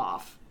go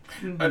off.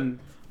 Mm-hmm.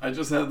 I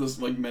just had this,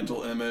 like,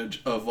 mental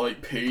image of,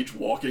 like, Paige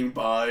walking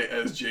by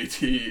as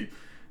JT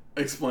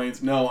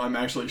explains, no, I'm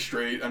actually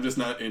straight, I'm just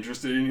not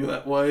interested in you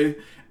that way,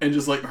 and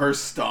just like her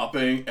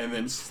stopping and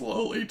then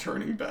slowly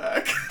turning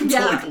back to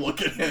like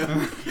look at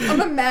him.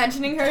 I'm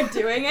imagining her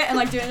doing it and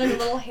like doing like a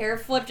little hair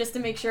flip just to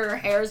make sure her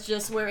hair is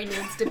just where it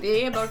needs to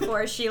be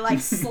before she like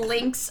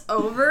slinks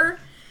over.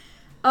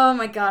 Oh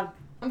my god,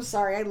 I'm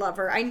sorry, I love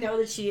her. I know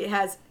that she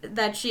has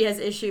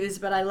issues,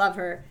 but I love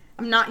her.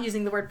 I'm not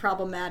using the word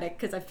problematic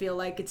because I feel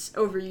like it's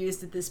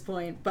overused at this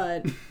point,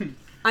 but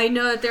I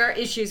know that there are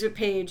issues with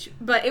Paige,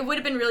 but it would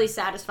have been really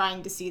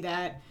satisfying to see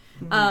that.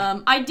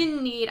 Mm-hmm.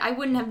 I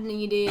wouldn't have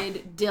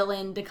needed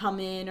Dylan to come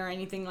in or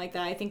anything like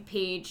that. I think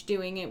Paige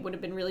doing it would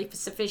have been really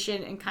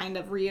sufficient and kind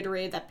of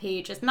reiterated that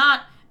Paige is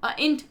not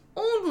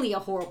only a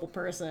horrible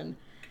person.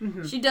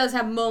 Mm-hmm. She does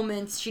have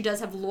moments, she does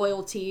have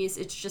loyalties,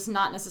 it's just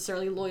not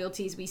necessarily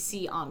loyalties we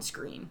see on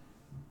screen.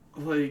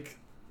 Like,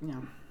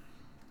 you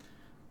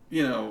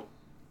know,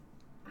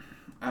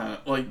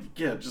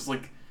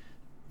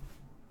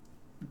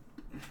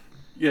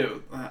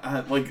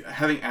 like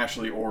having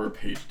Ashley or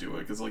Paige do it,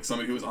 because like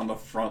somebody who was on the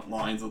front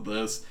lines of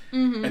this,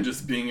 mm-hmm. and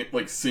just being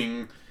like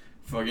seeing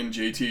fucking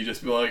JT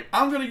just be like,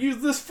 I'm gonna use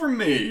this for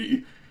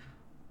me,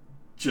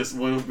 just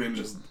would have been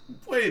just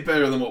way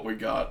better than what we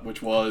got,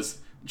 which was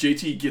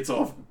JT gets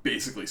off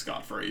basically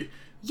scot-free.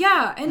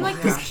 Yeah, and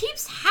like this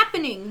keeps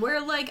happening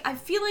where like I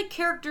feel like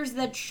characters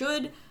that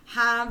should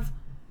have,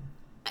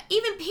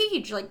 even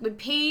Paige, like when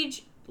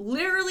Paige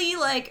literally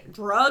like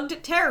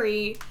drugged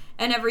Terry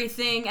and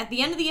everything, at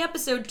the end of the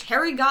episode,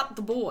 Terry got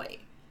the boy.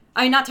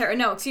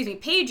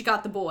 Paige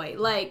got the boy.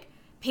 Like,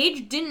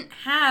 Paige didn't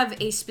have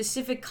a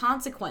specific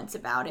consequence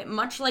about it,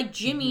 much like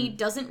Jimmy mm-hmm.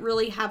 doesn't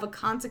really have a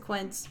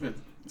consequence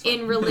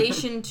in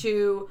relation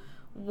to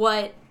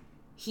what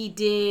he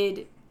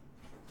did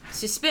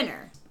to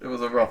Spinner. It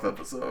was a rough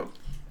episode.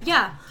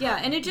 Yeah,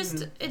 and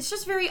it's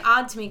just very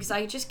odd to me, because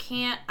I just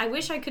can't, I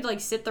wish I could, like,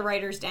 sit the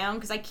writers down,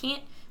 because I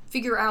can't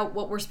figure out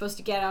what we're supposed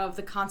to get out of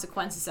the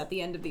consequences at the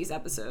end of these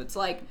episodes.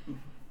 Like,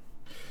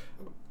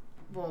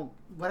 well,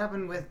 what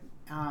happened with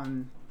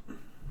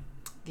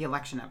the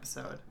election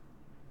episode?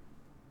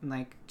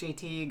 Like,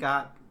 JT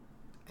got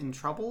in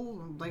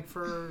trouble, like,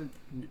 for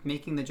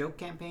making the joke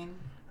campaign?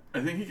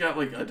 I think he got,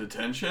 like, a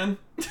detention,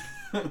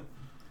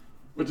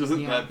 which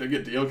isn't that big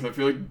a deal, because I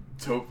feel like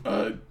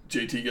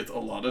JT gets a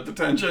lot of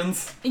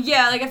detentions.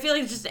 Yeah, like, I feel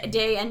like it's just a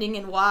day ending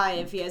in Y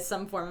if he has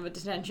some form of a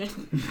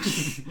detention.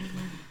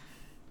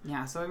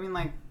 Yeah, so I mean,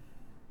 like,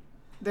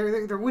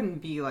 there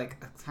wouldn't be, like,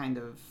 a kind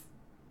of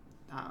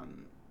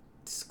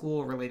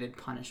school-related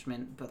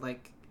punishment, but,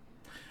 like,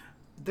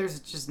 there's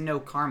just no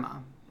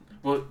karma.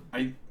 Well,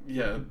 I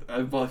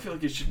feel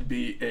like it should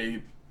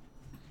be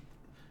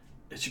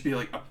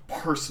like a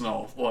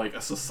personal, like,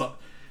 a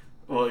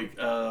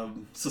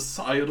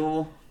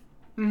societal,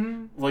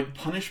 mm-hmm. like,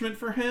 punishment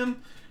for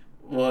him,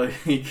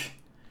 like,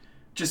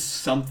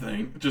 just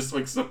something, just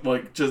a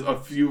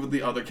few of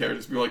the other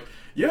characters be like,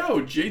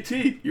 yo,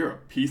 JT, you're a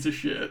piece of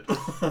shit.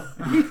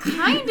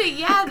 Kinda,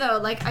 yeah, though.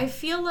 Like, I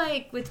feel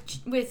like with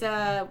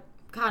God,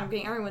 I'm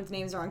getting everyone's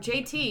names wrong.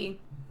 JT.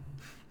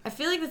 I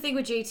feel like the thing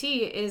with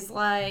JT is,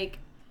 like,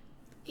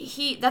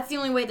 that's the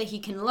only way that he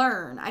can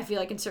learn, I feel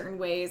like, in certain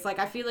ways. Like,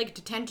 I feel like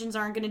detentions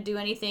aren't going to do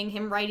anything.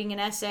 Him writing an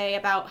essay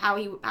about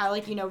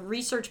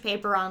research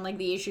paper on, like,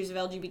 the issues of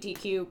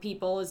LGBTQ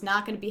people is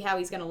not going to be how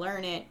he's going to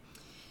learn it.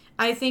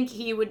 I think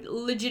he would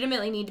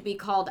legitimately need to be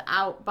called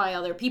out by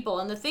other people.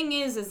 And the thing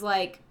is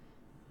like,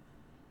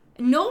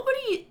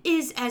 nobody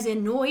is as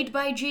annoyed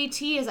by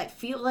JT as I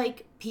feel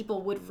like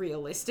people would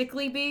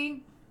realistically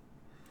be.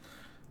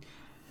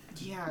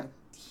 Yeah,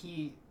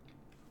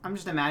 I'm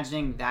just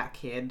imagining that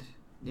kid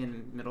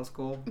in middle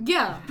school.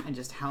 Yeah. And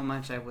just how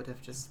much I would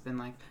have just been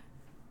like,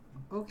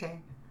 okay,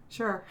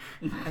 sure.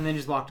 And then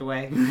just walked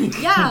away.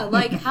 Yeah,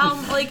 like how,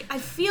 like, I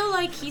feel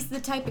like he's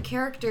the type of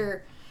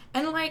character,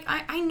 and like,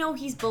 I know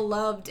he's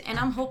beloved, and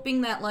I'm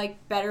hoping that,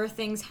 like, better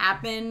things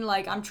happen.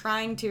 Like, I'm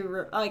trying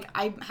to,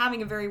 I'm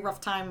having a very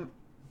rough time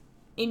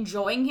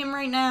enjoying him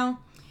right now.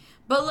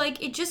 But,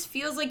 like, it just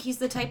feels like he's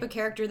the type of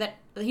character that,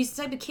 he's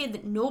the type of kid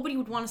that nobody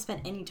would want to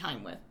spend any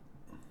time with.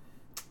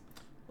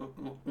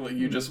 Like,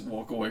 you just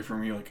walk away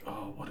from me like,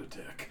 oh, what a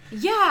dick.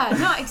 Yeah,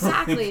 no,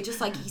 exactly. Just,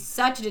 like, he's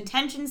such an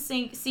attention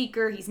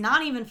seeker. He's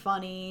not even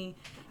funny.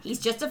 He's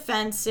just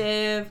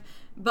offensive.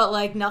 But,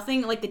 like,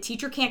 nothing, like, the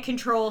teacher can't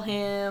control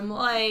him.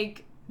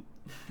 Like...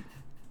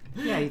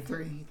 Yeah, he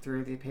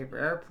threw the paper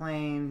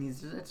airplane.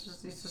 He's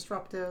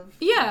disruptive.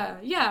 Yeah.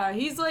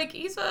 He's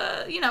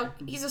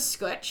a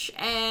scutch,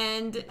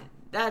 and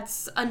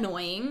that's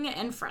annoying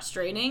and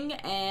frustrating,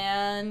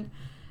 and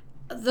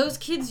those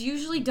kids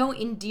usually don't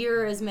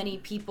endear as many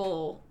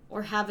people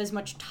or have as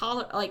much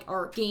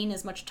or gain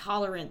as much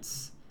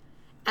tolerance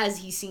as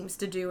he seems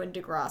to do in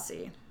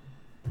Degrassi.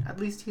 At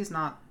least he's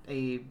not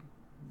a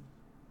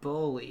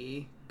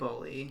bully.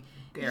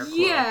 Air quotes.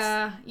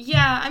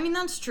 Yeah. I mean,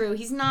 that's true.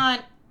 He's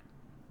not.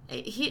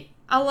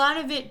 A lot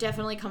of it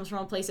definitely comes from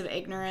a place of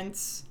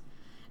ignorance.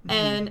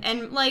 Mm-hmm.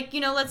 And like,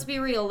 let's be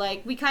real,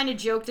 like, we kind of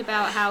joked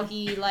about how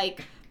he,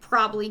 like,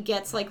 probably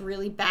gets, like,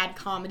 really bad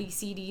comedy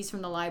CDs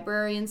from the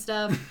library and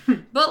stuff.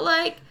 But,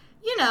 like,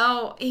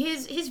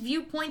 his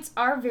viewpoints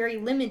are very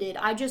limited.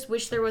 I just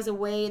wish there was a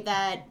way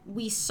that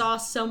we saw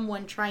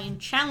someone try and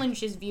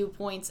challenge his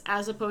viewpoints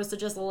as opposed to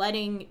just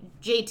letting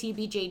JT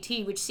be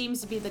JT, which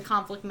seems to be the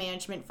conflict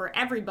management for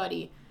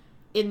everybody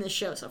in this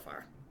show so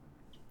far.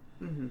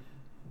 Mm-hmm.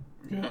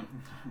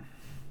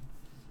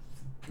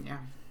 Yeah.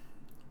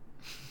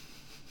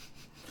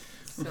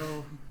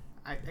 So,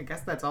 I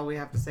guess that's all we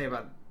have to say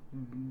about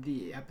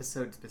the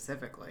episode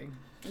specifically.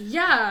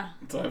 Yeah.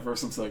 Time for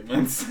some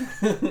segments.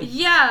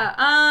 Yeah.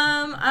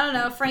 I don't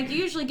know. Frank, you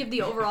usually give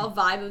the overall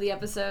vibe of the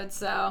episode,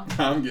 so.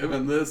 I'm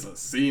giving this a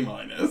C-.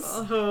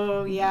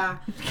 Oh, yeah.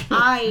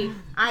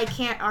 I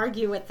can't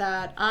argue with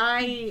that.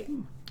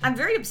 I'm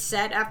very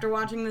upset after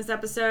watching this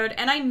episode,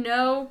 and I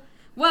know,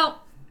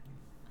 well,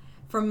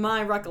 from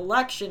my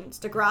recollections,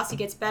 Degrassi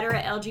gets better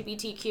at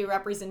LGBTQ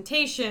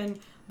representation,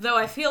 though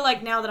I feel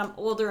like now that I'm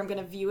older, I'm going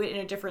to view it in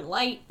a different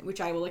light,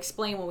 which I will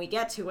explain when we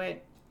get to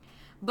it.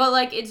 But,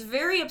 like, it's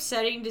very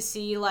upsetting to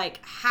see, like,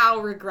 how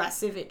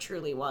regressive it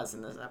truly was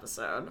in this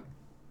episode.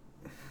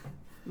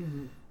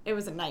 Mm-hmm. It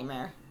was a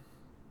nightmare.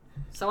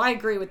 So I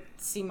agree with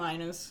C-.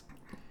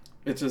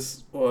 It's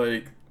just,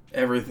 like,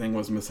 everything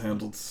was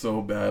mishandled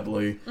so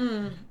badly.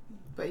 Mm.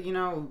 But,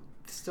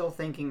 still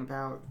thinking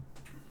about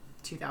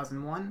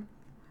 2001,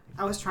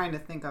 I was trying to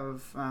think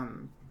of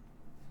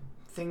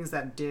things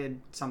that did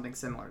something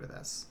similar to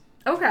this.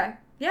 Okay.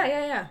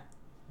 Yeah.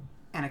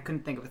 And I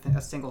couldn't think of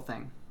a single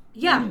thing.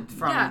 Yeah.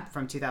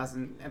 From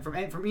 2000,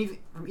 from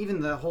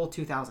even the whole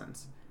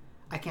 2000s.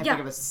 I can't think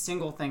of a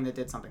single thing that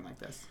did something like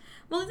this.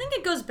 Well, I think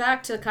it goes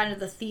back to kind of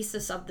the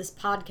thesis of this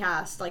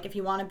podcast, like, if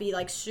you want to be,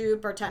 like,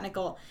 super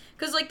technical.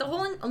 Because, like,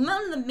 one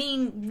of the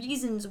main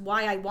reasons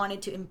why I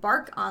wanted to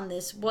embark on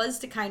this was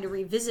to kind of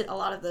revisit a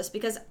lot of this.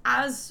 Because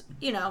as,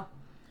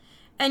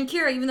 and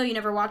Kira, even though you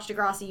never watched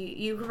Degrassi,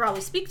 you could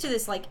probably speak to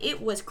this, like,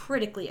 it was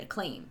critically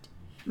acclaimed.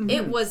 Mm-hmm.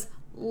 It was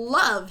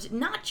loved,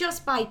 not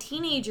just by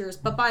teenagers,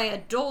 but by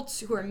adults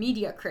who are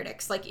media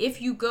critics. Like,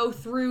 if you go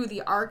through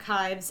the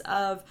archives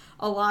of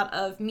a lot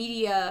of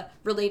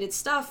media-related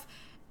stuff,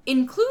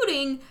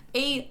 including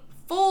a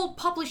full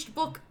published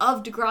book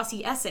of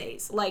Degrassi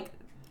essays. Like,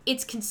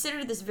 it's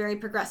considered this very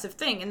progressive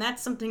thing, and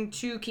that's something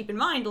to keep in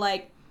mind.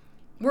 Like,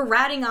 we're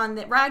ragging on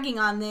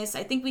this.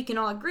 I think we can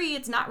all agree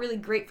it's not really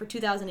great for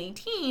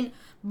 2018,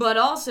 but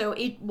also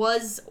it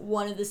was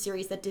one of the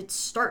series that did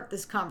start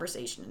this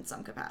conversation in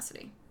some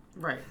capacity.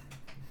 Right.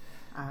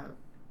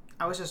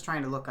 I was just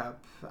trying to look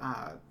up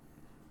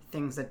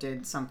things that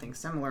did something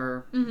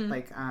similar. Mm-hmm.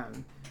 Like,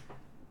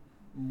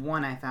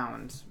 one I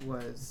found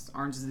was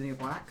Orange is the New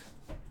Black.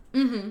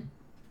 Mm-hmm.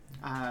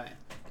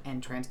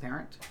 And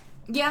Transparent.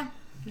 Yeah.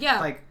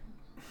 Like,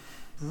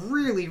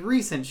 really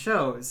recent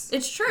shows.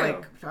 It's true.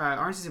 Like,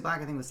 Orange is the New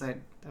Black, I think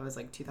that was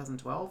like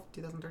 2012,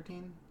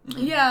 2013.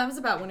 Mm-hmm. Yeah, it was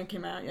about when it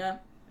came out, yeah.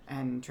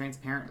 And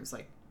Transparent was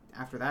like,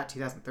 after that,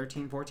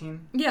 2013,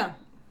 14. Yeah.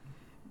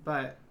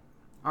 But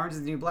Orange is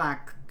the New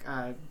Black,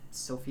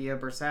 Sophia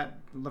Bursett,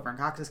 Laverne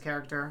Cox's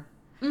character,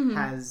 mm-hmm.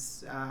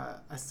 has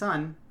a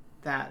son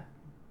that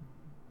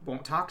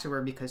won't talk to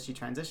her because she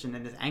transitioned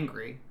and is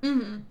angry.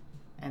 Mm-hmm.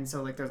 And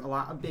so, like, there's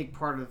a big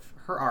part of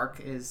her arc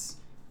is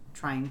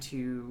trying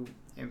to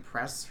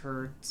impress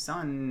her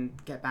son,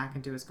 get back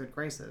into his good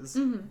graces,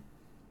 mm-hmm.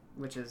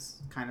 which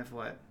is kind of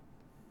what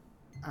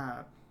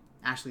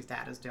Ashley's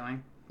dad is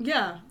doing.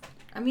 Yeah.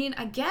 I mean,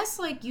 I guess,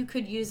 like, you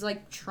could use,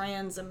 like,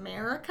 Trans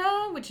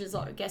America, which is,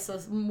 I guess,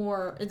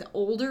 an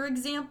older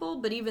example,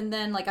 but even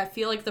then, like, I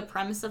feel like the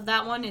premise of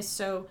that one is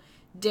so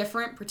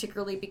different,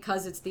 particularly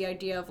because it's the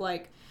idea of,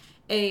 like,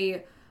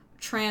 a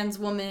trans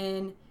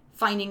woman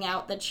finding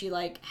out that she,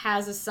 like,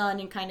 has a son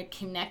and kind of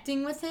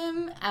connecting with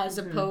him, as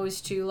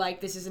opposed to,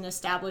 like, this is an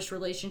established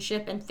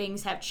relationship and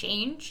things have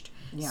changed.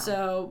 Yeah.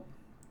 So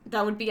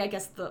that would be, I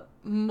guess, the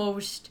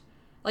most...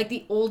 like,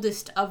 the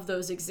oldest of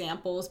those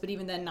examples, but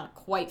even then not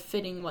quite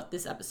fitting what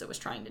this episode was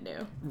trying to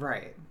do.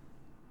 Right.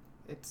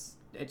 It's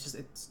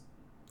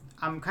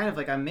I'm kind of,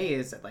 like,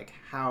 amazed at, like,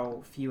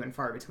 how few and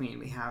far between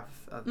we have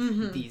of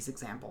these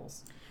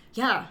examples.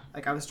 Yeah.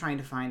 Like, I was trying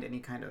to find any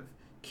kind of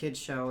kid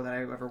show that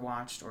I ever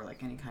watched, or,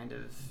 like, any kind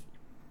of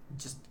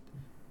just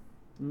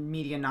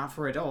media not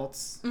for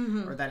adults,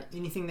 or that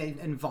anything that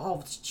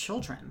involved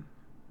children.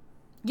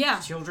 Yeah.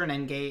 Children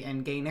and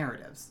gay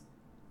narratives.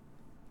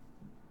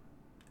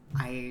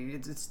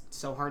 It's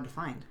so hard to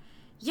find.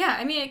 Yeah,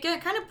 I mean, it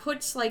kind of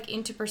puts, like,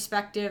 into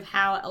perspective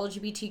how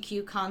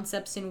LGBTQ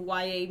concepts in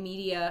YA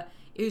media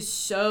is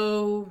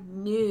so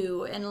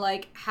new, and,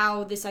 like,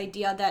 how this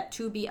idea that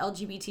to be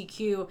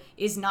LGBTQ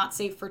is not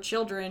safe for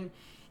children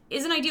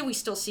is an idea we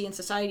still see in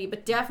society,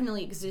 but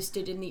definitely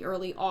existed in the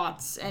early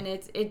aughts, and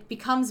it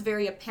becomes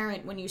very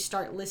apparent when you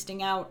start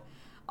listing out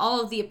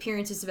all of the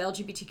appearances of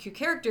LGBTQ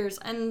characters,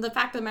 and the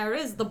fact of the matter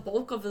is, the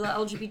bulk of the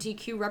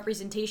LGBTQ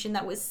representation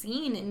that was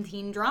seen in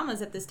teen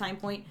dramas at this time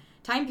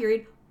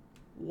period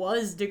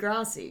was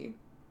Degrassi.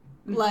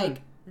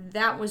 Like,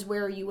 that was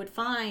where you would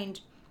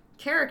find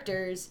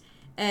characters,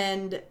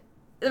 and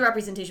the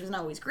representation was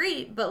not always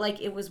great, but,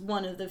 like, it was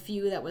one of the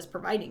few that was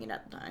providing it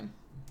at the time.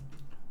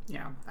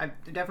 Yeah, I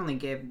definitely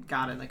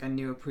got it, like, a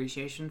new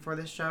appreciation for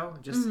this show,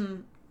 just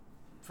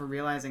for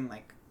realizing,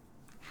 like,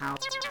 how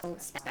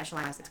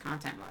specialized its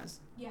content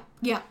was.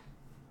 Yeah,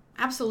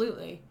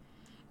 absolutely.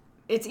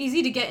 It's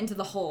easy to get into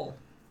the hole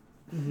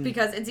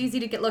because it's easy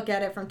to look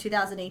at it from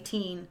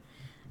 2018,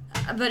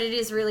 but it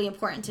is really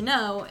important to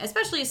know,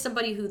 especially as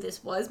somebody who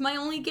this was my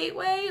only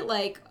gateway,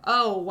 like,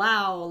 oh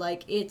wow,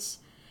 like, it's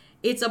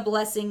a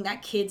blessing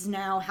that kids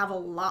now have a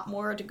lot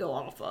more to go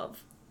off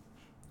of.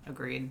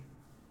 Agreed.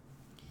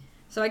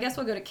 So I guess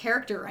we'll go to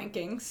character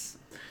rankings.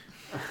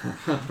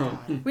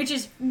 Which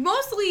is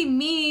mostly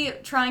me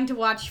trying to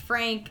watch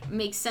Frank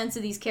make sense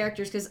of these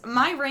characters, because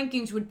my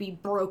rankings would be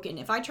broken.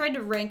 If I tried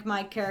to rank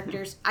my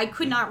characters, I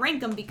could not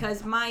rank them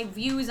because my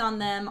views on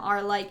them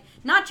are, like,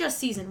 not just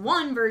season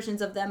 1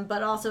 versions of them,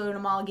 but also an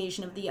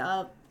amalgamation of the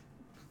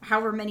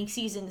however many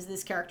seasons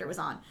this character was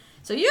on.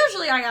 So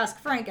usually I ask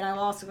Frank, and I will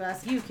also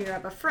ask you,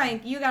 Kira, but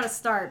Frank, you gotta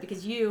start,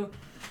 because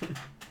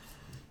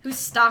whose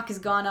stock has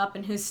gone up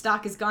and whose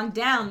stock has gone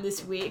down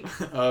this week?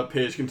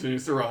 Paige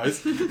continues to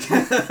rise.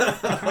 Because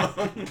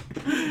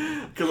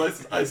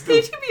I still...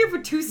 Paige could be here for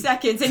 2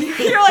 seconds, and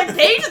you're like,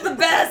 Paige is the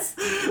best!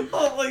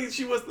 Oh, like,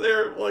 she was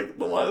there, like,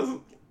 the last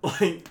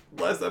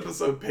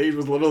episode, Paige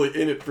was literally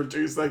in it for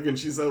 2 seconds.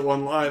 She said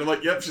one line. I'm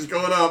like, yep, she's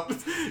going up.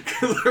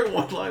 Because her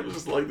one line was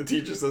just like, the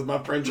teacher says,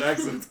 my French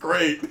accent's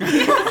great.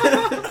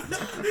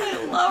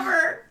 I love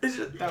her.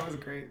 That was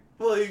great.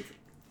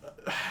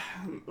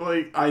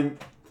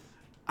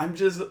 I'm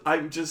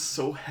just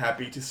so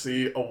happy to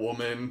see a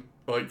woman,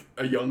 like,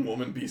 a young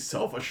woman be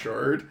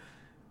self-assured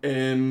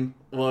in,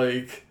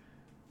 like,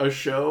 a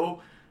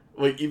show.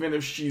 Like, even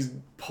if she's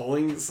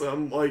pulling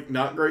some, like,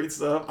 not great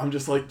stuff, I'm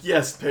just like,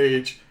 yes,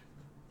 Paige,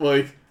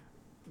 like,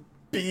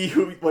 be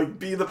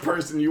the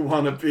person you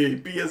want to be.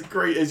 Be as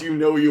great as you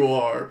know you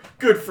are.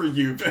 Good for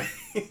you,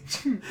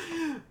 Paige.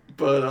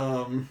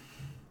 But,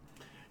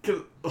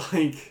 'cause,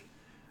 like,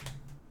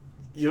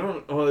 you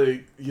don't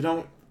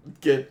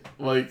get,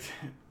 like,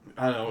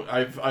 I don't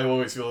know, I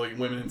always feel like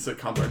women in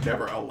sitcoms are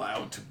never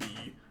allowed to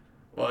be,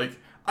 like,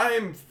 I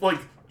am, like,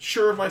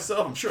 sure of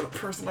myself, I'm sure of the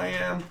person I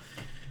am,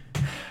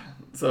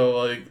 so,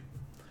 like,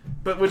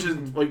 but which is,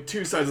 like,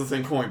 two sides of the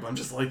same coin, but I'm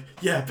just like,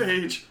 yeah,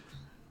 Paige,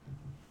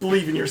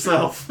 believe in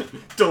yourself,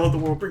 don't let the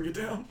world bring you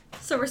down.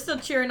 So we're still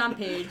cheering on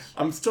Paige.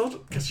 I'm still,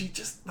 because she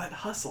just, that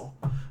hustle.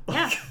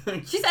 Yeah,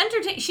 she's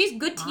entertaining, she's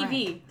good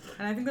TV, right.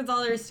 And I think that's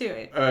all there is to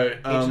it.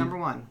 Alright, Page number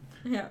 1.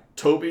 Yeah.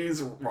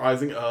 Toby's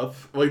rising up.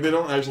 Like, they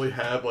don't actually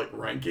have, like,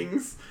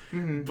 rankings.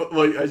 Mm-hmm. But,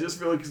 like, I just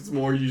feel like it's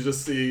more you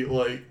just see,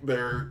 like,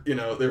 their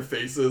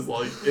faces,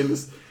 like, in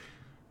this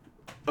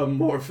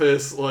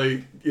amorphous,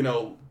 like,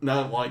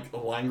 not like a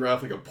line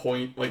graph, like a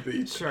point, like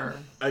the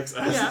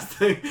x-axis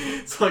thing.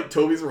 It's like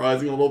Toby's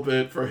rising a little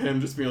bit for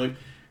him just being like,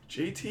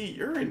 JT,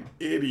 you're an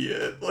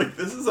idiot. Like,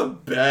 this is a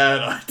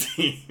bad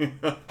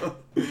idea.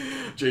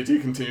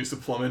 JT continues to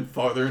plummet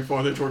farther and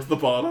farther towards the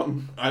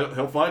bottom.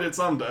 He'll find it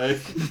someday.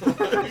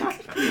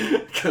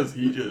 Because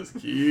he just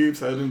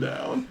keeps heading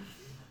down.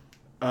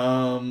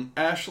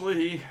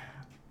 Ashley's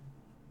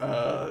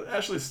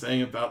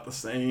staying about the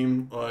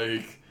same.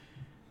 Like,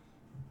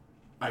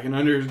 I can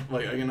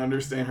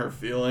understand her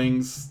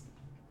feelings.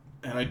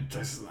 And I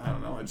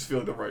don't know. I just feel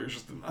like the writers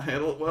just did not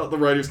handle it well. The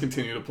writers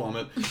continue to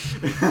plummet.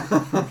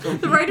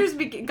 The writers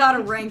got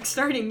a rank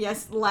starting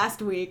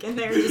last week, and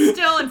they're just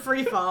still in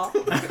free fall.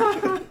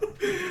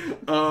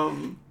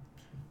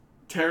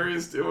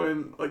 Terry's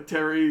doing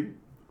Terry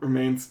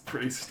remains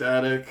pretty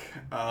static.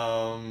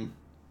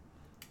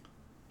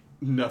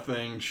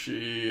 Nothing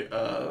she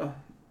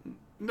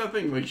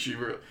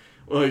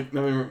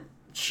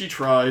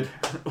tried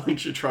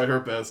she tried her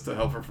best to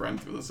help her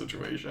friend through the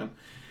situation.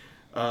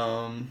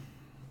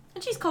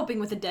 And she's coping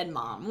with a dead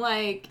mom.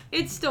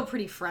 It's still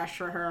pretty fresh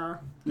for her.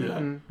 Yeah.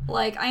 Mm-hmm.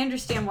 I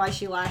understand why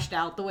she lashed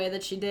out the way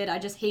that she did. I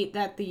just hate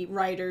that the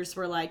writers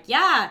were like,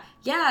 yeah,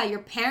 your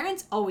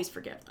parents, always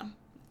forgive them.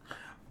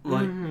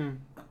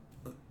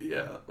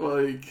 Yeah,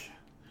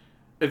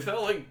 it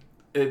felt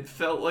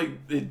like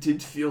it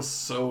did feel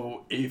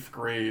so 8th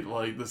grade,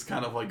 this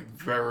kind of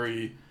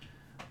very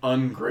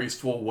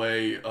ungraceful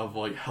way of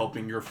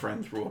helping your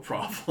friend through a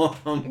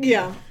problem.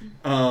 Yeah.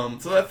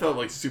 So that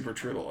felt super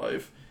true to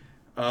life.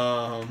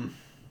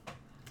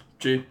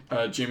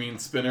 Jimmy and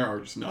Spinner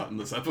are just not in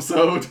this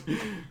episode.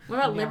 What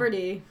about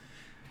Liberty?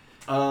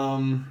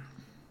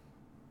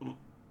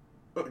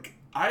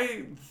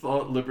 I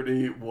thought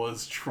Liberty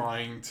was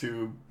trying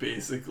to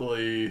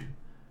basically,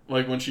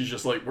 when she's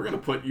just we're gonna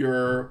put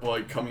your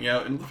coming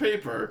out in the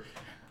paper.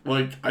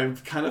 I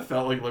kind of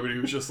felt like Liberty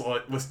was just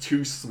was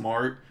too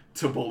smart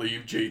to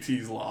believe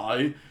JT's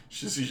lie.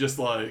 She's just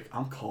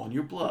I'm calling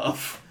your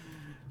bluff.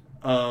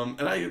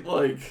 And I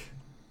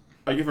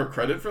give her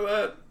credit for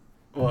that.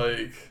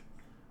 I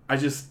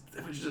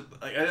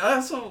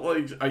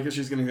also I guess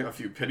she's getting a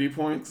few pity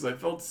points because I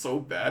felt so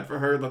bad for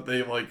her that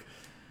they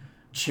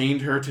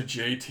chained her to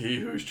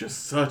JT, who's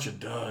just such a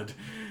dud.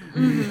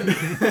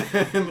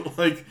 And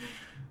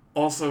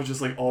also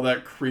just all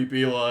that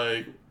creepy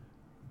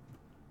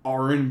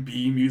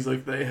R&B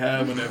music they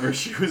have whenever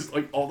she was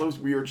all those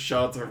weird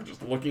shots of her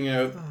just looking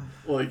at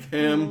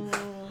him.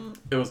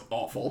 It was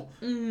awful.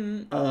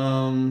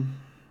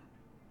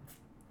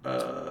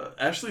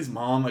 Ashley's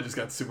mom, I just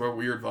got super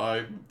weird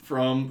vibe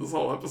from this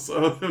whole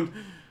episode.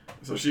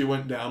 So she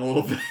went down a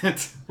little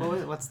bit.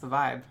 What's the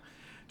vibe?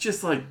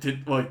 Just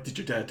did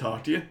your dad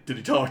talk to you? Did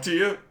he talk to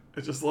you?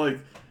 It's just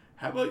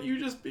how about you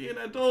just be an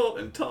adult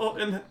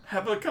and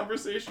have a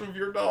conversation with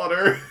your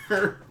daughter?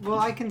 Well,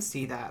 I can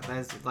see that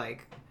as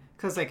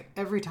because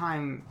every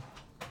time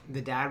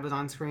the dad was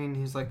on screen,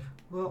 he's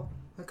well,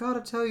 I gotta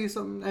tell you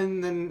something,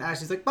 and then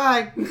Ashley's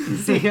bye.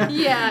 See ya.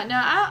 Yeah,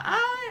 no,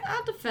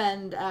 I'll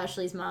defend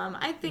Ashley's mom.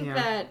 I think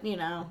that,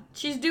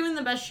 she's doing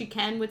the best she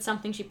can with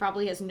something she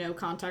probably has no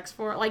context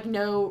for.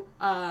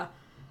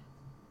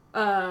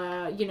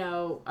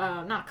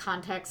 Not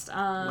context.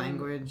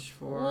 Language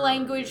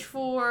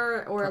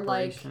for, or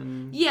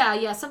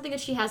something that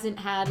she hasn't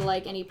had,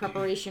 any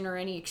preparation or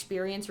any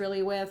experience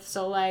really with.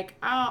 So,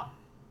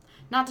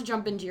 not to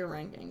jump into your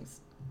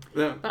rankings.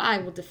 Yeah. But I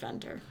will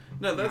defend her.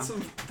 No, that's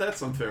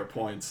some fair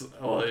points.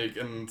 I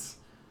can.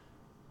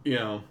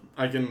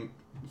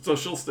 So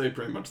she'll stay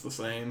pretty much the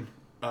same.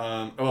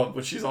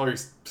 But she's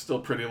always still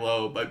pretty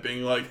low by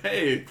being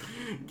hey,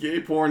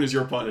 gay porn is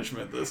your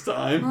punishment this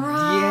time.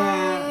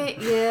 Right.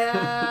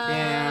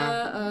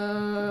 Yeah.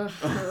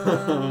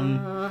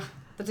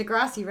 The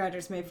Degrassi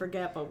writers may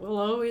forget, but we'll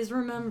always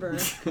remember.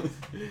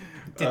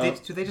 Do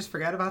they just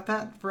forget about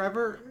that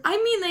forever? I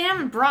mean, they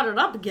haven't brought it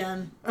up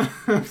again.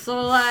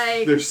 So,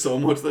 there's so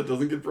much that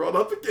doesn't get brought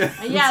up again.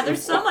 Yeah,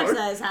 there's so much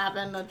that has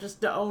happened that just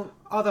don't.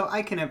 Although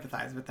I can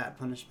empathize with that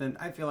punishment.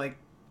 I feel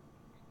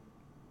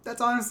that's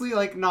honestly,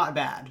 not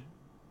bad.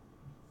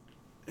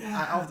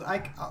 Yeah.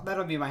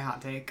 That'll be my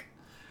hot take.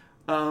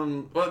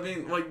 Well, I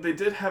mean, they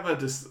did have I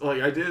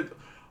did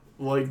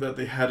that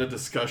they had a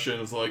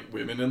discussion of,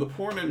 women in the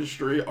porn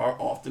industry are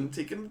often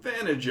taken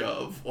advantage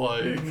of,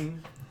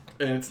 and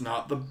it's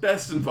not the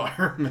best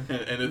environment,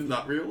 and it's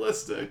not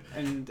realistic.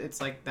 And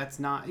it's, that's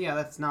not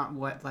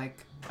what,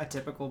 a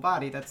typical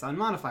body that's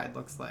unmodified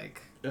looks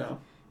like. Yeah.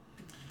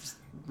 Just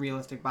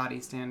realistic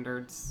body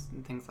standards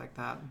and things like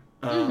that.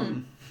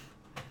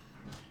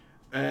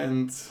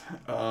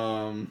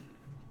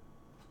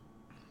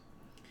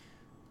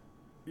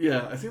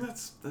 Yeah, I think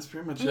that's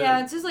pretty much it.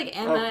 Yeah, it's just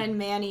Emma and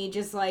Manny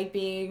just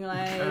being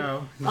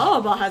Belle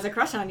has a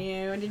crush on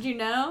you. Did you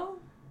know?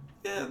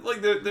 Yeah,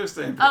 they're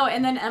saying. Oh,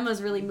 and then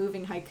Emma's really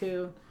moving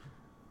haiku.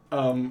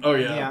 Oh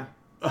yeah. Yeah.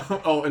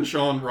 Oh, and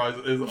Sean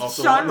rises is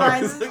also. Sean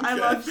rises. I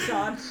love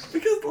Sean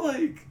because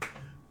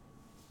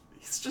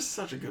he's just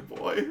such a good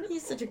boy.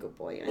 He's such a good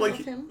boy. I love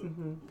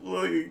him.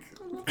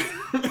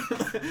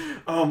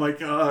 Oh my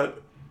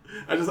god.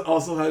 I just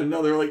also had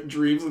another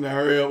dream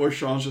scenario where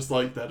Sean's just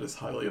that is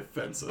highly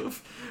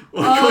offensive.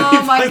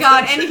 Oh my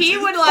god, and he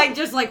would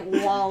just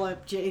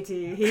wallop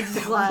JT. He's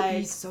just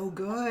he's so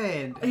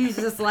good. He's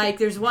just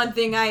there's one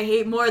thing I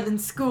hate more than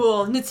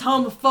school, and it's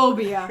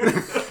homophobia.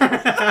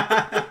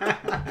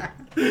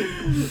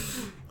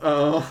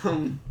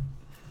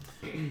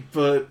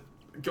 But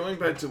going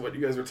back to what you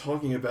guys were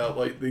talking about,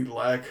 the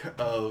lack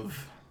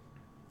of,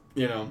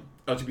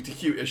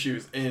 LGBTQ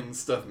issues in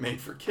stuff made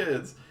for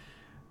kids.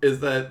 is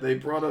that they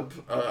brought up.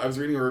 I was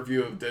reading a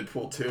review of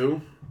Deadpool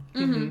 2,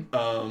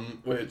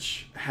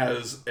 which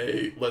has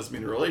a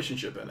lesbian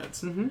relationship in it.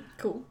 Mm-hmm.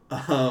 Cool.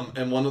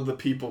 And one of the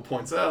people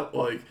points out,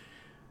 like,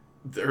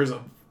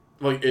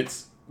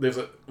 it's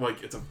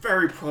a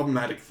very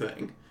problematic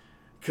thing,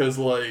 because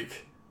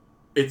like,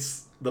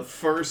 it's the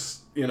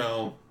first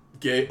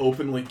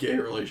openly gay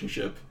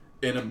relationship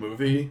in a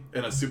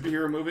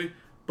superhero movie,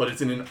 but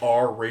it's in an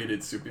R-rated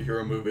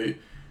superhero movie,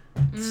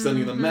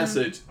 sending the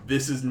message,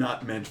 this is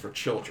not meant for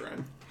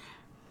children.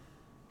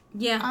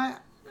 Yeah.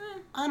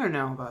 I don't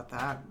know about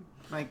that.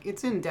 Like,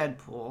 it's in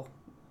Deadpool.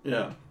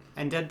 Yeah.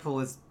 And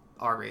Deadpool is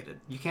R-rated.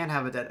 You can't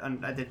have a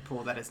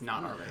Deadpool that is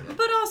not R-rated.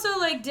 But also,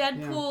 like,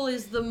 Deadpool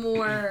is the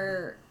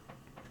more...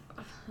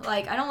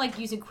 Like, I don't like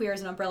using queer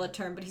as an umbrella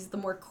term, but he's the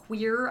more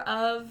queer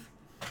of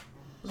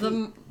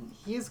the...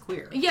 He is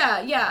queer.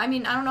 Yeah. I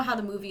mean, I don't know how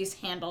the movies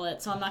handle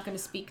it, so I'm not going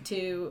to speak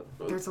to...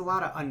 There's a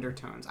lot of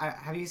undertones.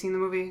 Have you seen the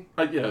movie?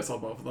 Yeah, I saw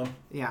both of them.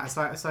 Yeah,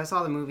 so I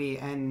saw the movie,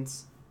 and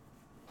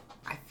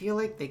I feel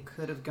like they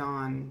could have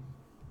gone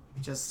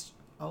just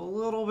a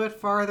little bit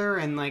farther,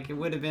 and like it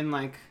would have been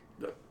like.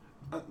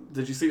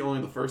 Did you see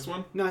only the first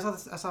one? No, I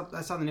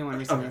saw the new one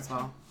recently as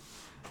well.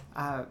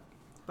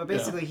 But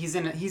basically, he's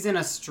in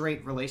a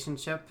straight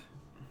relationship,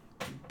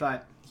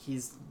 but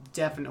he's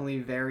definitely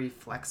very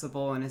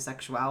flexible in his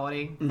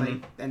sexuality.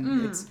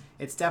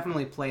 It's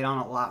definitely played on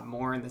a lot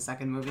more in the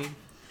second movie.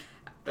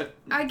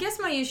 I guess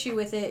my issue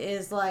with it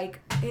is,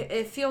 like,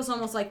 it feels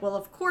almost like, well,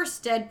 of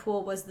course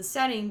Deadpool was the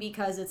setting,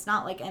 because it's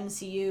not like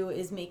MCU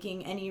is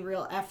making any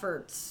real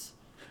efforts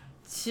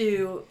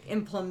to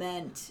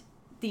implement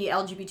the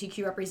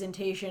LGBTQ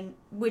representation,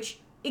 which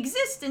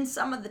exists in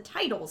some of the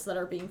titles that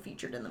are being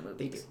featured in the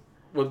movies.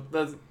 Well,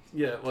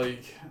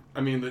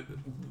 I mean,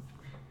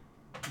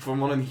 from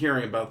what I'm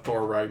hearing about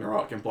Thor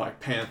Ragnarok and Black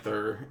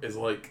Panther, is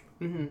like,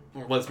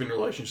 lesbian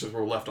relationships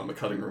were left on the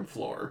cutting room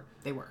floor.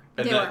 They were.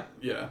 And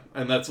yeah,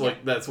 and that's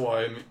that's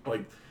why I'm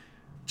like,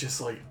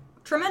 just like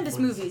tremendous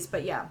movies,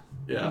 but yeah,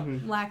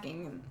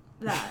 lacking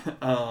that.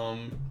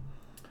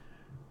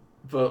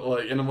 But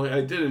like, and I'm like,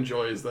 I did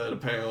enjoy is that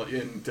apparently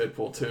in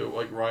Deadpool 2,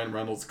 like Ryan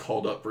Reynolds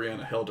called up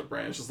Brianna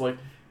Hildebrand, it's just like,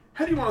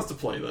 how do you want us to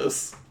play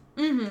this?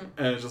 And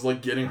it's just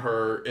like getting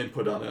her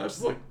input on it. I was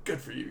just like, good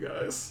for you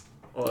guys.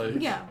 Like,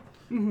 yeah.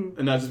 And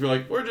not just be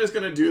like, we're just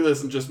gonna do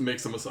this and just make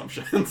some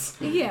assumptions.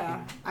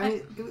 Yeah. I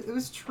mean, it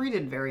was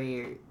treated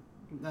very,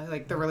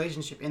 like, the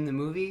relationship in the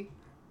movie,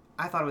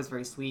 I thought it was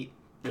very sweet.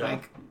 Yeah.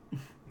 Like,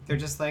 they're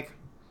just like,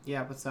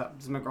 yeah, what's up?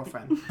 This is my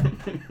girlfriend.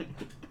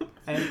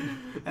 and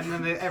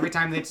then every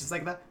time they just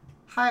like,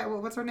 hi,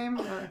 what's her name?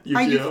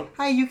 Yukio.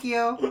 Hi,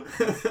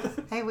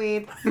 Yukio. Hey,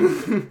 Wade.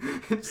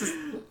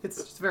 It's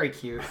just very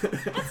cute.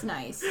 That's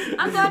nice.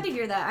 I'm glad to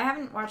hear that. I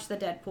haven't watched the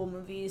Deadpool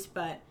movies,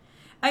 but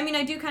I mean,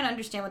 I do kind of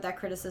understand what that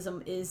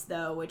criticism is,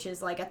 though, which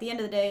is, like, at the end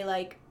of the day,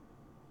 like,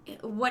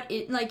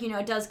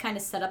 it does kind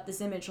of set up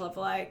this image of,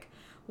 like,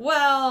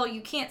 well,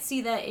 you can't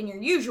see that in your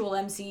usual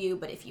MCU,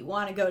 but if you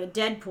want to go to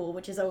Deadpool,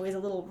 which is always a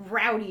little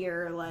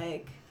rowdier,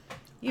 like,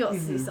 you'll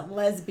see some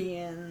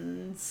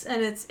lesbians,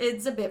 and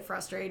it's a bit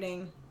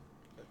frustrating.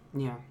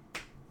 Yeah.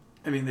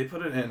 I mean, they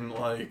put it in,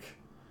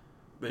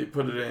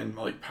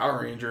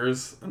 Power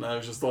Rangers, and I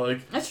was just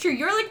like... That's true.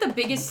 You're, like, the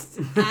biggest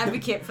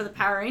advocate for the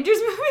Power Rangers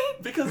movie.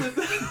 Because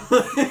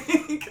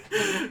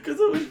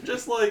it was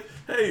just like,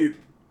 hey,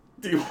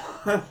 do you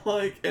want,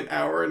 like, an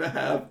hour and a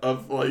half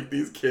of, like,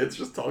 these kids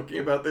just talking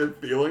about their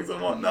feelings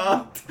and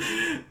whatnot?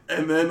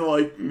 And then,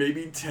 like,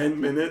 maybe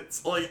 10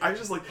 minutes? Like, I was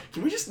just like,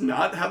 can we just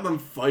not have them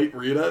fight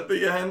Rita at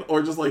the end?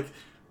 Or just, like,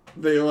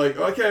 they're like,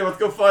 okay, let's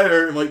go fight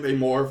her. And, like, they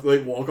morph, they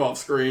walk off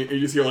screen, and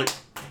you just hear, like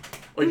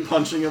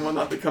punching and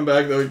whatnot. They come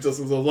back, they're just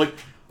themselves like,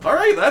 all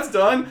right, that's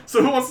done.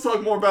 So who wants to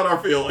talk more about our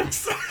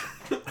feelings?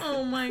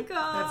 Oh my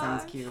god. That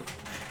sounds cute.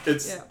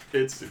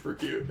 It's super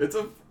cute.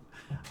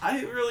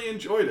 I really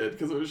enjoyed it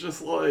because it was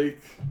just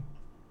like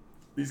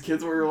these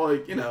kids were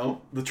like,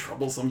 the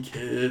troublesome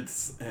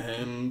kids,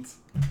 and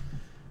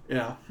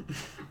yeah.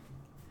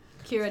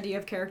 Kira, do you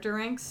have character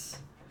ranks?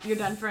 You're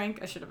done,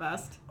 Frank? I should have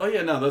asked. Oh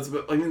yeah, no,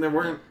 there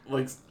weren't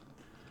like.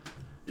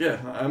 Yeah,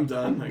 I'm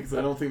done because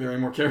I don't think there are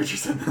any more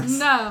characters in this.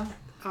 No.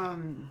 I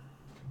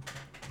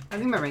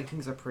think my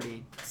rankings are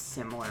pretty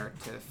similar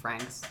to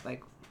Frank's.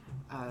 Like,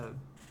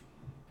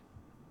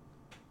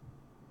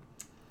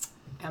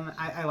 Emma,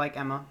 I like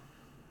Emma.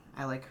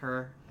 I like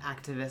her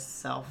activist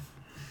self.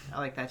 I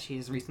like that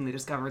she's recently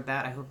discovered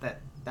that. I hope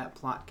that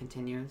plot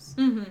continues.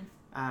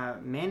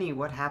 Manny,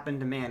 what happened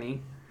to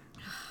Manny?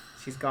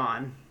 She's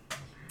gone.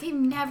 They've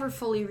never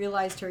fully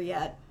realized her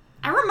yet.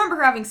 I remember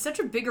her having such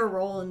a bigger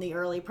role in the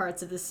early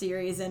parts of the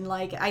series, and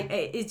like,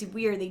 it's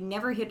weird. They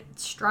never hit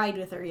stride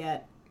with her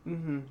yet.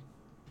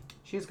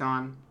 She's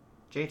gone.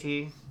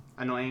 JT,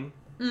 annoying.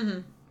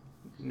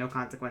 No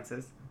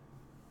consequences.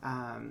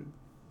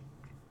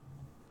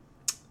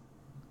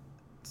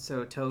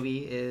 So Toby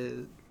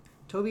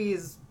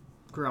is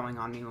growing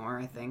on me more,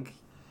 I think.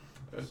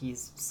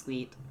 He's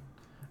sweet.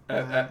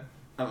 I'm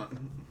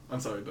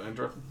sorry, did I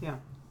interrupt? Yeah.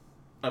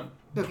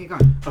 No, keep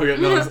going.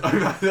 Okay, no,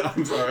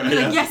 I'm sorry.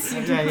 You're like, Yes.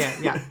 yes.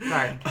 Yeah.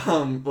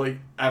 Sorry. Like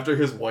after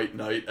his White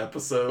Knight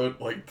episode,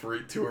 like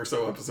 2 or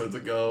so episodes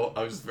ago,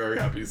 I was just very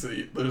happy to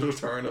see the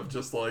return of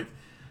just like,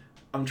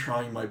 I'm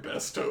trying my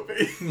best,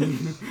 Toby.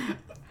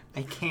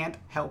 I can't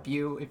help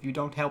you if you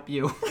don't help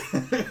you.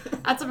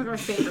 That's some of my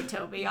favorite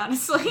Toby,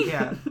 honestly.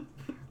 Yeah.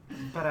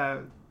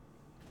 But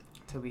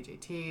Toby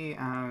JT.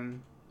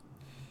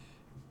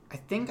 I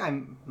think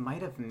I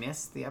might have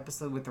missed the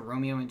episode with the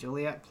Romeo and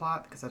Juliet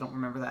plot because I don't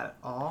remember that at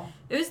all.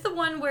 It was the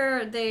one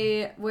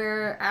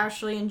where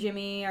Ashley and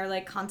Jimmy are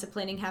like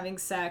contemplating having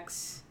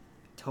sex.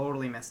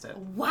 Totally missed it.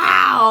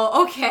 Wow.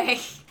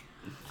 Okay.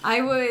 I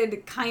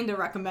would kind of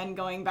recommend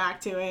going back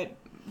to it,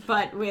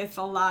 but with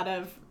a lot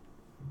of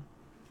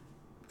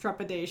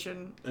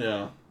trepidation.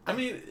 Yeah. I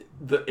mean,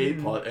 the A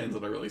plot ends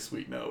on a really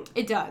sweet note.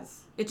 It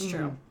does. It's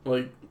true.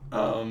 Like,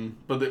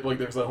 but like,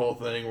 there's that whole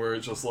thing where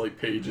it's just like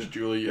Paige is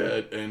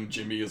Juliet and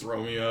Jimmy is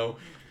Romeo,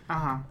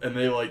 and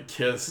they like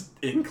kiss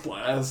in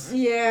class.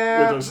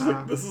 Yeah. Which I was just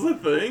like, this is a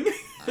thing.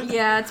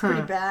 Yeah, it's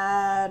pretty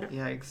bad.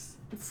 Yikes.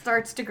 It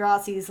starts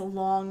Degrassi's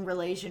long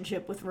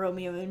relationship with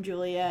Romeo and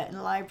Juliet and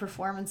a live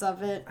performance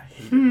of it. I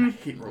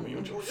hate Romeo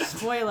and Juliet.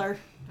 Spoiler.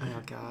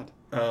 Oh God.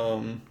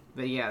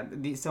 But yeah,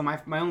 so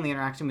my only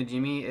interaction with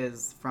Jimmy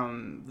is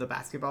from the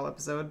basketball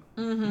episode.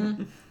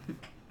 Mm-hmm.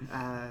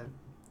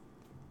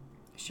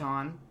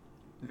 Sean,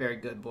 very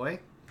good boy.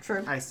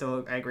 True. I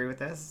agree with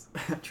this.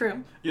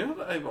 True. You know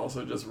what I've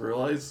also just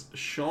realized?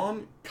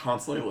 Sean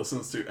constantly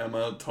listens to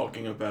Emma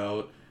talking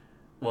about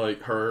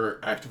like her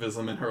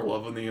activism and her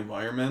love of the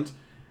environment.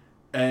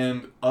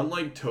 And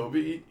unlike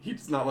Toby,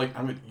 he's not like,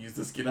 I'm going to use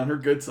this, get on her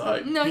good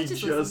side. No, he he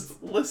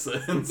just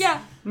listens.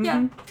 Yeah.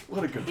 Yeah.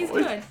 What a good He's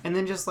boy. good. And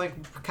then just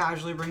like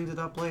casually brings it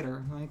up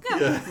later. Like,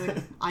 Yeah. like,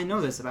 I know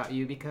this about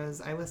you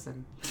because I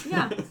listen.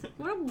 Yeah.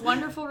 What a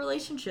wonderful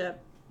relationship.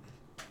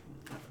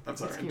 I'm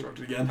sorry, I cute.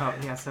 interrupted again. Oh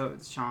yeah, so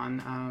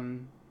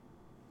Sean,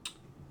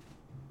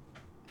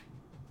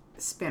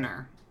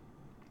 Spinner.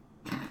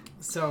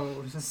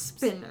 So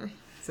Spinner.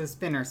 So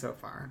Spinner so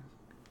far.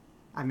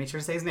 I made sure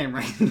to say his name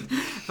right.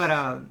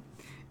 But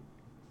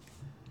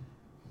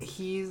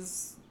he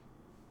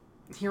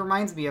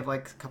reminds me of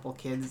like a couple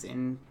kids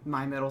in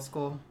my middle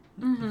school.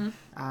 Mm-hmm.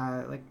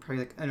 Like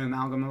probably like an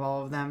amalgam of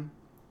all of them.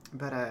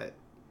 But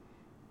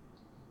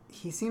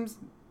he seems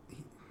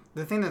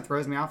the thing that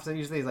throws me off is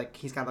usually is like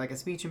he's got like a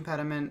speech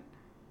impediment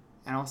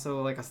and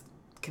also like a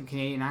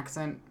Canadian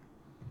accent.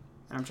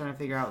 And I'm trying to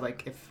figure out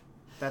like if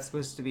that's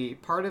supposed to be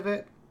part of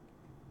it.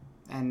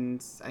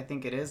 And I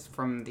think it is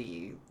from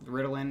the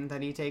Ritalin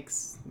that he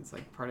takes. It's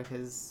like part of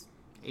his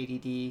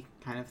ADD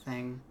kind of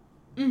thing.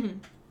 Mm-hmm.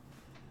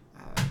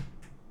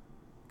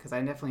 Because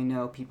I definitely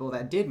know people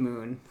that did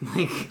moon,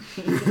 like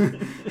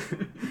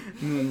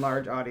moon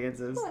large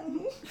audiences.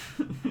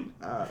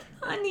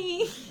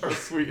 Honey. Our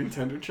sweet and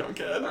tender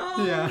chunkhead.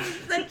 Oh, Yeah.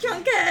 The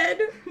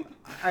chunkhead.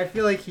 I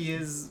feel like he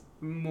is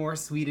more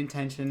sweet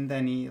intentioned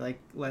than he like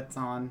lets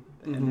on.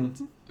 And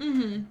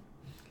Mm-hmm.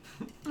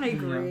 I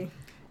agree.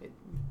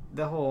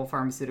 the whole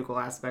pharmaceutical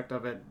aspect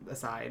of it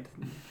aside.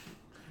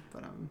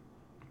 But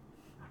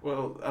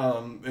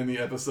Well, in the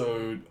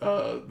episode,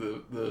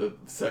 the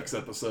sex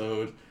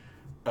episode,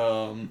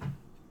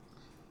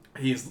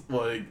 he's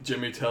like,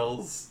 Jimmy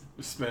tells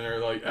Spinner,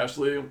 like,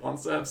 Ashley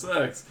wants to have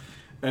sex.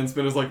 And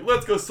Spinner's like,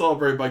 let's go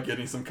celebrate by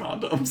getting some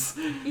condoms.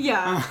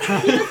 Yeah.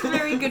 He has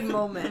very good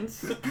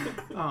moments.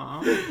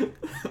 aw.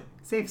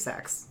 Safe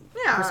sex.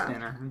 Yeah. For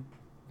Spinner.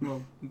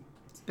 Well,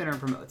 Spinner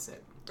promotes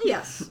it.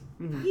 Yes.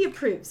 He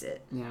approves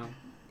it. Yeah.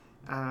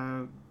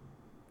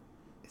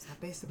 Is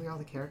that basically all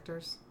the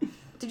characters?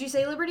 Did you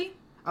say Liberty?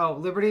 Oh,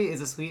 Liberty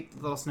is a sweet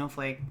little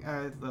snowflake,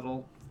 I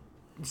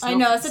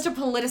know, it's such a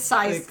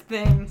politicized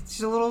thing.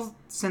 She's a little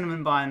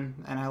cinnamon bun,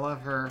 and I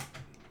love her.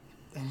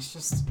 And it's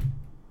just,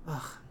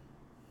 ugh.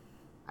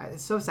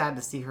 It's so sad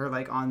to see her,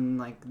 like, on,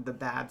 like, the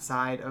bad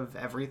side of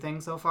everything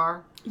so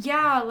far.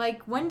 Yeah,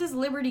 like, when does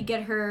Liberty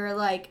get her,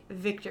 like,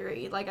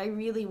 victory? Like, I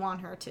really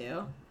want her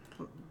to.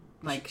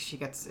 Like, she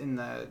gets in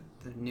the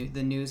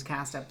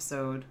newscast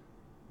episode.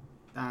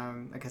 I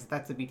guess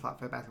that's the B plot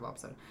for the basketball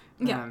episode.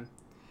 Yeah.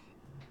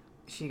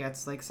 She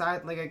gets like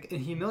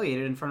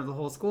humiliated in front of the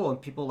whole school,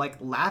 and people like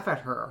laugh at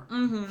her.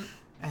 Mm-hmm.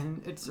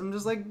 And I'm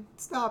just like,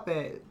 stop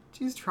it.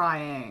 She's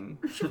trying.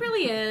 She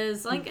really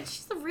is. Like,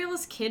 she's the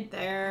realest kid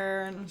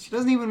there. And She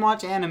doesn't even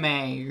watch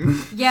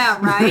anime. yeah,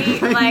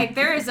 right? Like,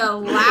 there is a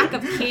lack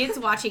of kids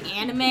watching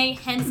anime,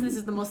 hence this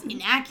is the most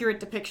inaccurate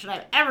depiction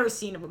I've ever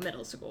seen of a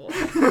middle school.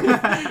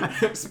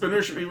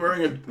 Spinner should be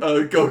wearing a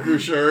Goku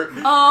shirt.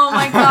 Oh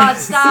my god,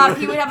 stop.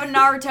 He would have a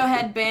Naruto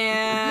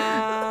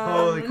headband.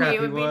 Holy crap, He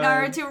would be would.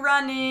 Naruto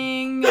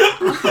running.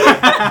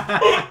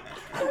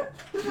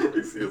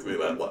 Excuse me,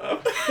 that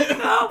laugh.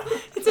 No,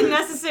 it's a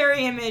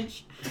necessary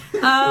image.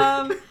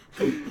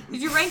 Did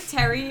you rank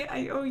Terry?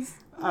 I always...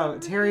 Oh,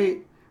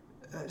 Terry,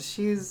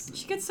 she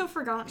gets so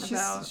forgotten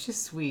about. she's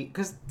sweet,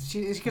 because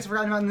she gets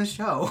forgotten about in the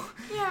show.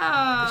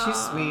 Yeah. She's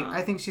sweet.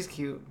 I think she's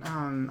cute.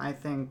 I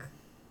think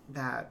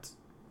that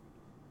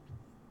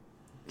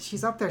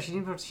she's up there. She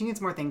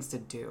needs more things to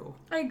do.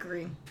 I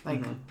agree.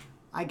 Like,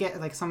 I get,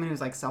 like, someone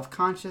who's, like,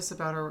 self-conscious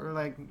about her,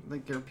 like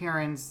your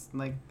appearance.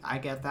 Like, I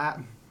get that.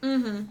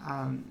 Mm-hmm.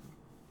 I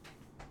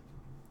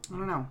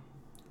don't know.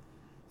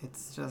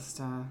 It's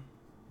just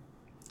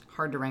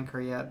hard to rank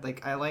her yet.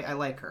 Like, I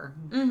like her.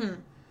 Mm-hmm.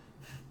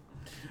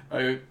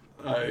 I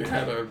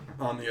had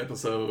on the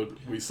episode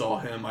we saw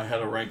him. I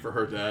had a rank for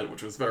her dad,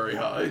 which was very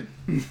high,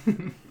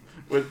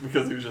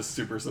 because he was just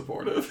super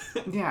supportive.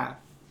 Yeah.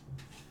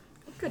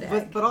 Good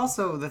egg. But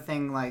also the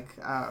thing, like,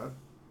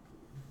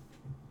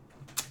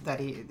 that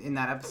he, in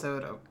that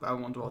episode, I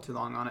won't dwell too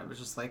long on it, was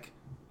just like,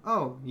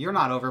 oh, you're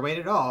not overweight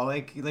at all.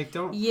 Like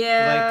don't...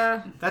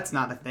 Yeah. Like, that's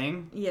not a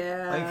thing.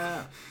 Yeah.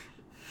 Like...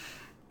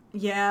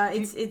 Yeah,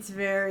 it's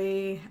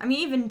very... I mean,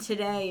 even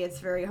today, it's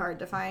very hard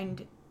to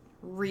find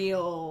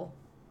real...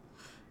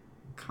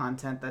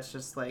 content that's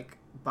just, like,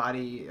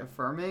 body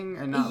affirming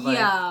and not, like...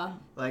 Yeah.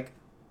 Like,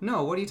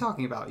 no, what are you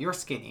talking about? You're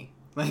skinny.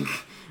 Like...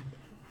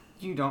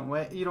 You're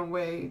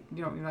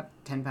not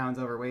 10 pounds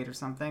overweight or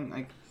something.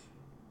 Like,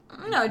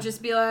 no,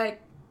 just be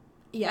like,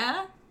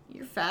 yeah,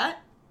 you're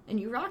fat and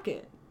you rock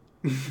it.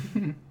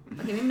 Okay,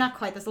 maybe not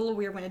quite. That's a little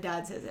weird when a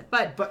dad says it,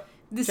 but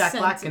Jack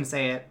Black can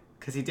say it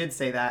because he did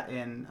say that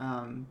in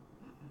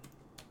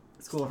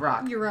School of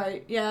Rock. You're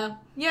right. Yeah,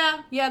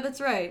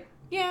 that's right.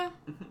 Yeah.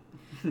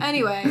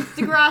 Anyway,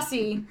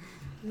 Degrassi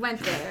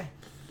went there.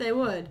 They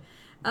would.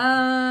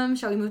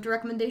 Shall we move to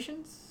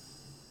recommendations?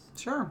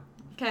 Sure.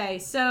 Okay,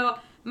 so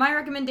my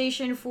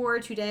recommendation for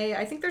today,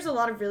 I think there's a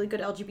lot of really good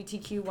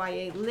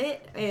LGBTQIA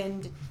lit,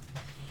 and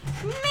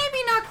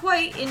maybe not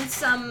quite in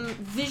some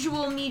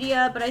visual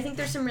media, but I think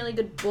there's some really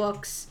good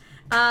books.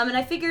 And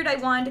I figured I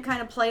wanted to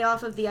kind of play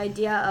off of the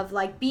idea of,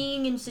 like,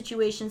 being in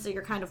situations that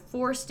you're kind of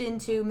forced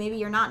into. Maybe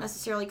you're not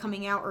necessarily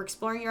coming out or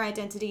exploring your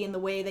identity in the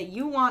way that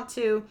you want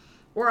to,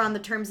 or on the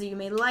terms that you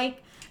may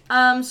like.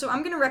 So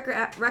I'm going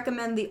to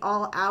recommend the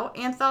All Out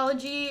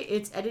anthology.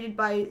 It's edited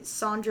by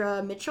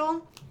Sandra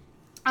Mitchell.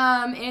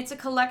 And it's a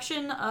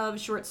collection of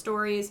short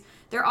stories.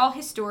 They're all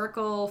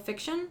historical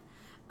fiction.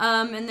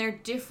 And they're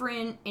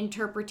different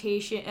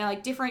interpretation,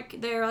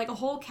 they're like a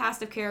whole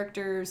cast of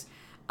characters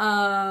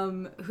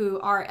who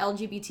are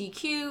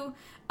LGBTQ.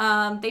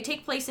 They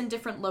take place in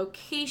different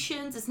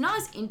locations. It's not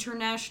as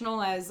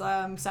international as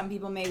some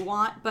people may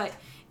want, but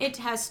it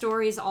has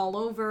stories all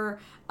over.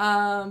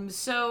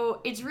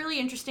 So it's really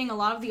interesting. A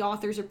lot of the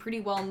authors are pretty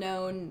well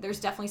known. There's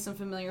definitely some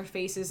familiar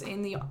faces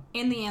in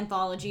the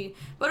anthology,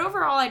 but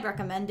overall I'd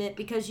recommend it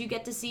because you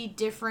get to see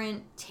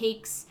different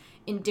takes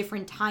in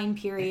different time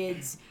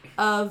periods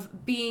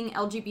of being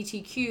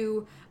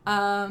LGBTQ.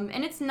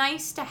 And it's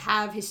nice to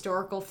have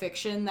historical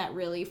fiction that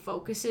really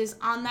focuses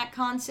on that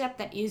concept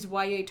that is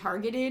YA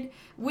targeted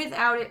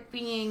without it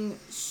being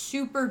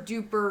super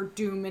duper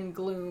doom and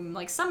gloom.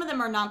 Like, some of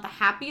them are not the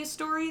happiest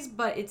stories,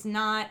 but it's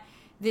not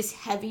this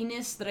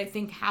heaviness that I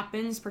think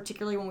happens,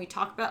 particularly when we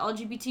talk about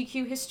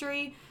LGBTQ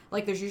history.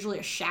 Like, there's usually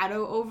a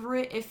shadow over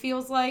it, it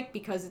feels like,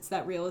 because it's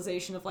that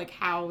realization of, like,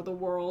 how the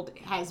world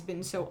has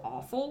been so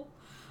awful.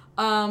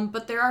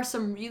 But there are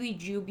some really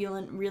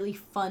jubilant, really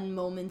fun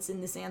moments in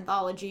this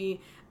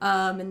anthology,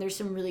 and there's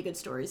some really good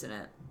stories in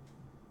it.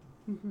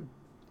 Mm-hmm.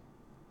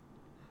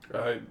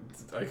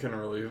 I couldn't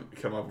really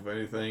come up with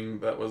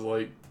anything that was,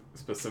 like,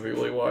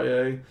 specifically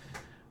YA,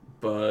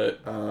 but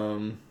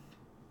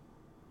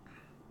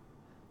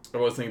I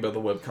was thinking about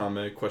the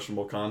webcomic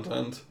Questionable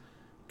Content,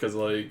 because,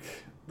 like,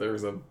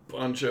 there's a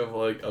bunch of,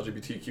 like,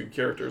 LGBTQ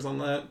characters on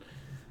that,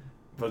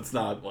 but it's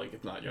not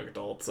young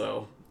adult,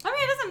 so... I mean,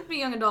 it doesn't have to be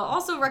young adult.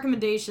 Also,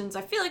 recommendations.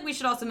 I feel like we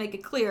should also make it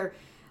clear,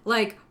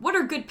 like, what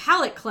are good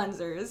palate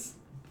cleansers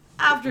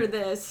after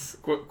this?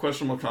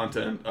 Questionable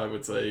Content, I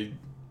would say,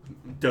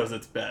 does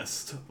its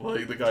best.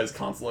 Like, the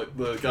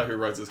guy who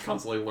writes is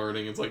constantly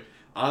learning. It's like,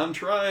 I'm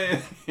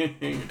trying,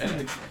 and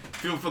I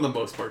feel for the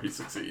most part he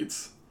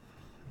succeeds.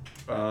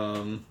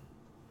 Yeah.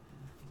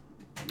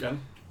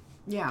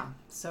 Yeah,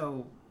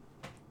 so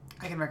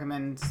I can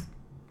recommend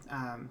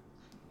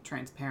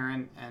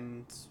Transparent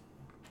and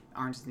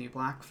Orange is the New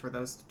Black for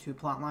those two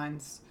plot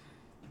lines.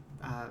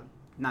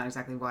 Not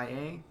exactly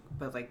YA,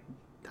 but, like,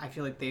 I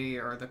feel like they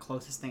are the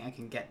closest thing I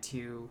can get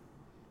to,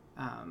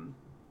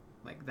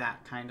 like,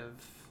 that kind of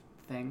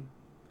thing.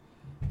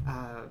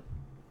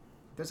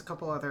 There's a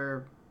couple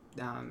other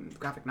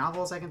graphic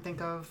novels I can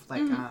think of,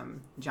 like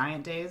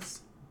Giant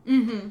Days.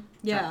 Mm-hmm.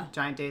 Yeah.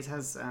 Giant Days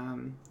has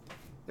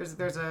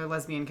there's a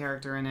lesbian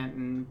character in it,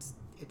 and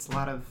it's a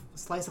lot of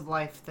slice of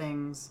life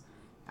things.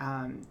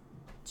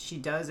 She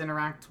does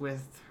interact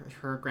with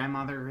her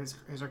grandmother, who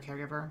is her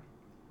caregiver,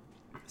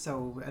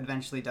 so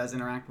eventually does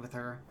interact with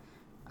her,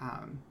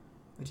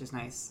 which is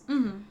nice.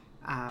 Mm-hmm.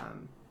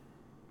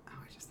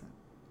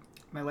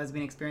 My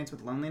lesbian experience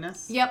with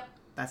loneliness. Yep.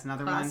 That's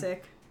another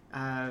classic.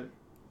 One.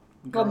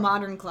 Well,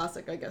 modern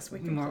classic, I guess we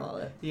can call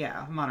it.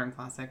 Yeah, modern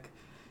classic.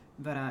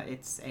 But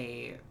it's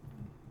a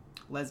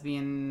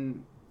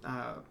lesbian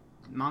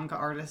manga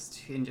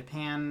artist in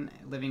Japan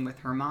living with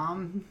her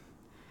mom,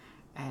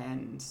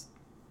 and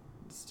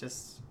it's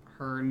just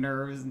her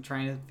nerves and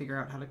trying to figure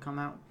out how to come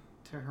out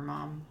to her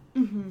mom.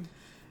 Mm-hmm.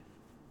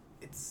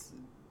 It's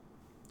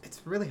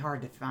really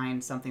hard to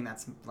find something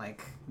that's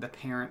like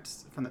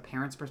from the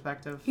parents'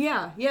 perspective.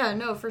 Yeah,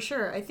 no, for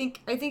sure. I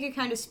think it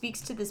kind of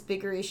speaks to this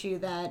bigger issue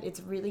that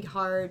it's really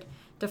hard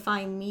to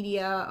find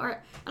media, and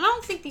I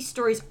don't think these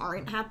stories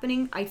aren't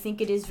happening. I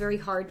think it is very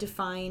hard to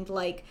find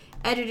like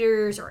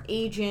editors or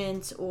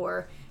agents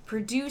or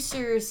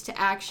producers to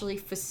actually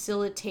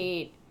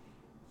facilitate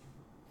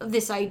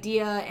this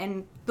idea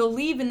and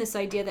believe in this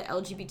idea that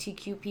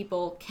LGBTQ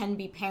people can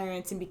be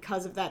parents, and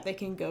because of that they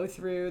can go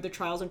through the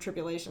trials and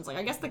tribulations. Like,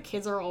 I guess The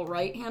Kids Are All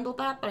Right handled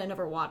that, but I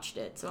never watched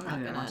it, so I'm not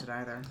didn't watch it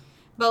either.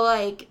 But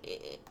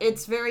like,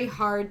 it's very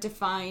hard to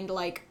find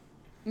like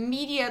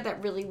media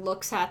that really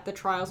looks at the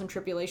trials and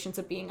tribulations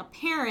of being a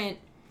parent.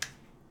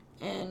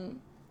 And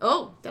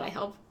did I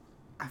help?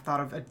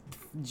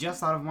 Just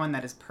thought of one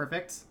that is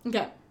perfect.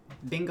 Okay.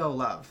 Bingo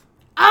Love.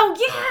 Oh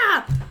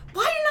yeah!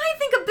 Why didn't I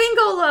think of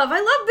Bingo Love? I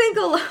love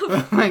Bingo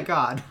Love. Oh my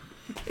god.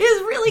 It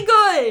is really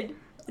good.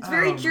 It's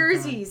very Oh my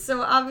Jersey,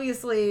 so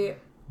obviously,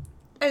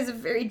 as a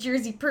very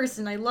Jersey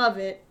person, I love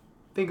it.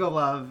 Bingo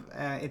Love.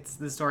 It's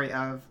the story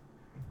of.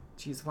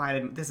 Jeez, why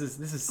didn't this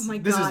is Oh my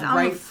this God, is I'm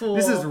right a fool.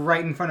 This is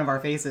right in front of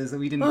our faces, and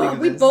we didn't think of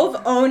We this. both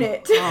own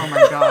it. Oh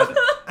my god,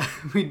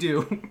 we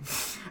do.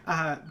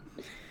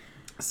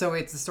 So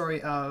it's the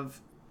story of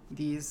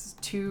these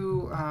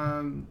two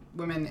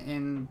women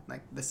in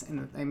like this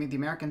in the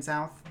American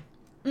South.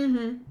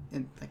 Mm-hmm.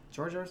 In like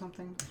Georgia or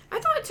something.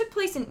 I thought it took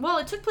place in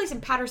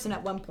Patterson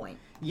at one point.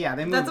 Yeah,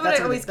 they moved. That's what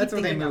I always keep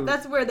where they thinking of. moved.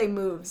 That's where they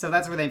moved. So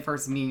that's where they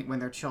first meet when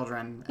they're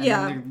children. And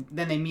Yeah.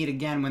 Then they meet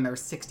again when they're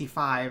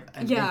 65,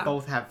 and Yeah. they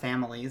both have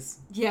families.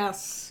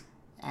 Yes.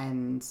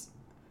 And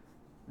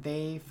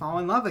they fall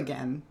in love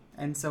again.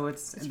 And so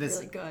it's this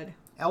really good.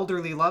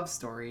 elderly love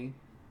story,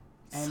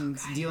 and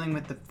So good. dealing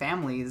with the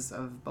families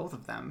of both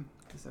of them.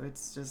 So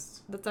it's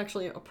just... That's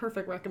actually a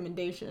perfect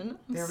recommendation.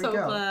 I'm There we so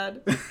go.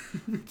 glad.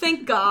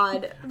 Thank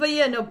God. But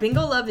yeah, no,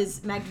 Bingo Love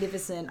is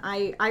magnificent.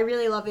 I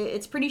really love it.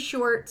 It's pretty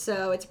short,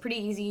 so it's pretty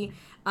easy.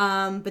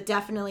 But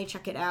definitely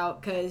check it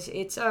out, because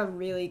it's a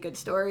really good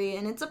story,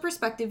 and it's a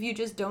perspective you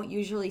just don't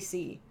usually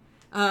see,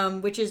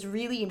 which is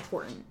really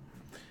important.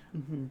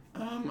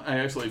 Mm-hmm. I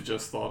actually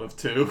just thought of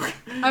two.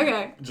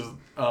 Okay. Just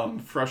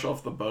Fresh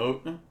Off the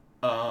Boat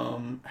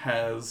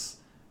has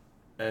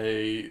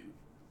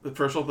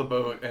Fresh Off the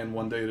Boat and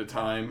One Day at a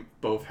Time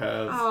both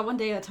have One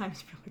Day at a Time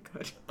is really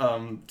good.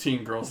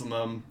 teen girls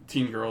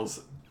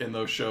in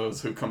those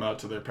shows who come out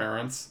to their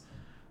parents.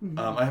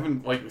 I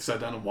haven't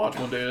sat down and watched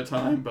One Day at a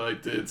Time, but I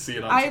did see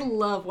it on. I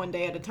love One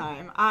Day at a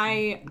Time.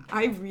 I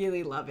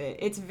really love it.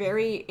 It's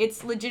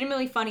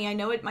legitimately funny. I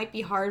know it might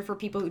be hard for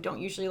people who don't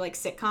usually like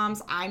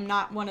sitcoms. I'm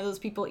not one of those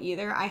people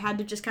either. I had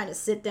to just kind of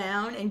sit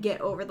down and get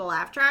over the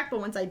laugh track, but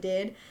once I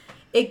did,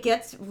 it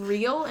gets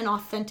real and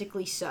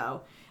authentically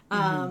so.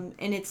 And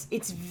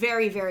it's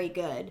very, very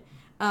good.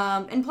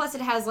 And plus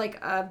it has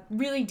like a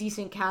really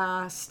decent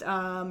cast.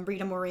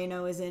 Rita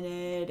Moreno is in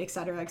it, et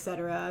cetera, et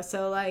cetera.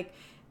 So like,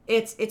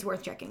 it's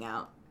worth checking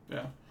out.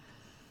 Yeah.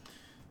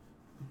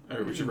 All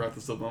right, we should wrap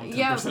this up on 10%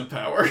 Yeah.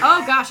 power.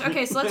 Oh gosh,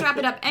 okay, so let's wrap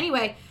it up.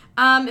 Anyway,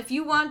 if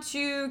you want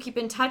to keep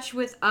in touch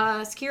with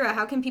us, Kira,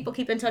 how can people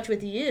keep in touch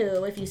with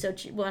you if you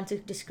want to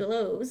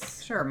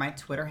disclose? Sure, my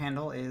Twitter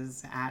handle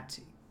is at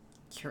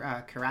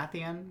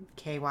Kyrathion,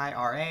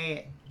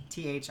 Kyrathion.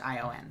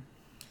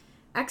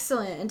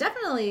 Excellent, and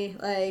definitely,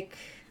 like,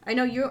 I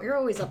know you're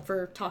always up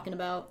for talking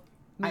about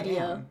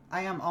media.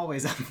 I am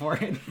always up for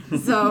it.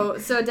 So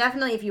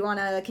definitely, if you want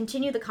to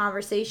continue the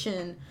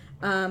conversation,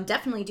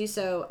 definitely do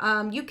so.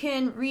 You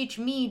can reach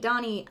me,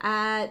 Donnie,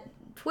 at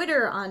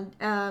Twitter on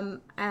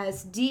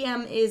as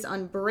DM is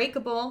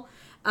Unbreakable.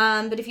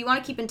 But if you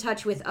want to keep in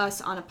touch with us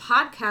on a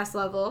podcast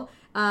level,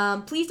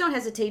 please don't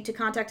hesitate to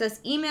contact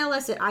us. Email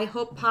us at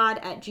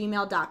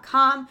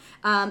ihopepod@gmail.com,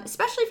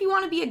 especially if you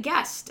want to be a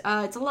guest.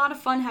 It's a lot of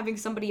fun having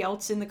somebody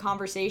else in the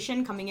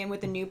conversation, coming in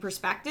with a new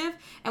perspective,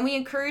 and we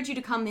encourage you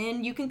to come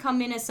in. You can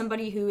come in as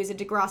somebody who is a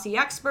Degrassi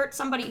expert,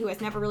 somebody who has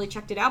never really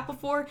checked it out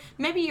before.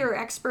 Maybe you're an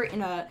expert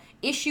in a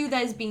issue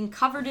that is being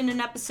covered in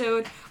an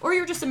episode, or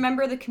you're just a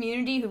member of the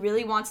community who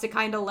really wants to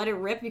kind of let it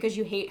rip because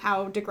you hate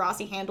how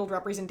Degrassi handled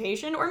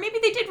representation, or maybe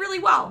they did really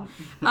well.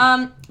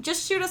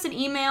 Just shoot us an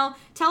email,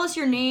 tell us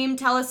your name,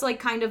 tell us like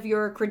kind of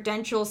your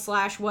credentials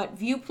 / what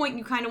viewpoint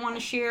you kind of want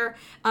to share,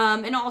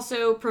 and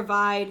also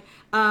provide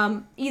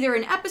either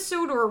an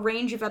episode or a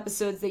range of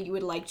episodes that you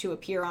would like to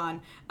appear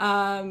on.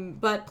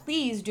 But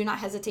please do not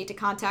hesitate to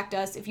contact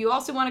us. If you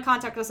also want to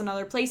contact us in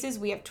other places,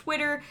 we have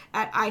Twitter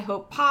at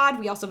ihopepod.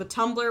 We also have a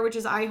Tumblr, which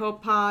is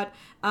ihopepod,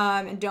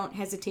 and don't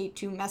hesitate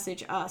to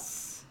message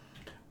us.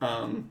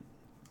 I'm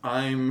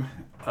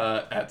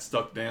at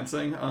Stuck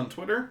Dancing on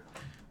Twitter.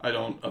 I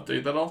don't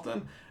update that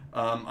often.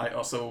 I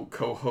also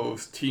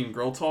co-host Teen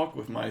Girl Talk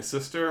with my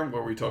sister,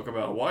 where we talk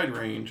about a wide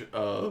range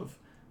of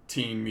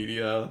teen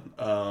media,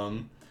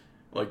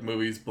 like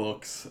movies,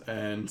 books,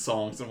 and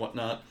songs and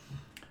whatnot.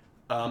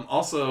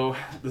 Also,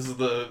 this is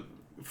the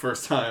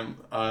first time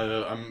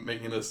I'm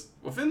making this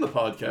within the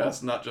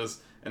podcast, not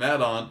just an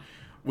add-on.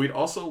 We'd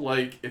also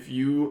like if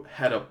you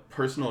had a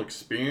personal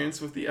experience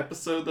with the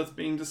episode that's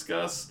being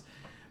discussed,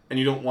 and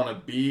you don't want to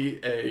be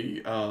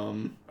a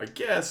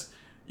guest,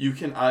 you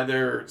can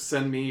either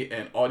send me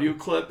an audio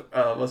clip.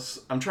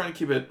 I'm trying to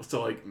keep it to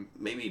like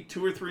maybe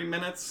 2 or 3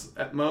 minutes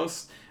at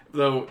most.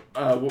 Though,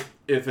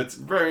 if it's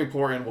very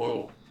important,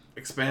 we'll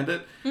expand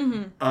it.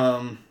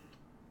 Mm-hmm.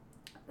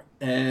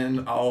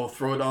 And I'll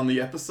throw it on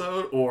the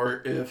episode.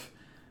 Or if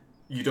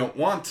you don't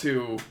want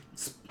to,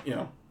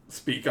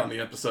 speak on the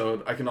episode,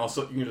 you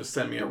can just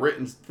send me a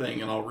written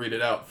thing and I'll read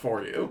it out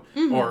for you,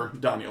 or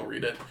Donnie will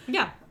read it.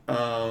 Yeah.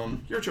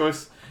 Your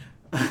choice.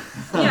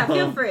 Yeah,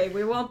 feel free.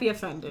 We won't be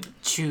offended.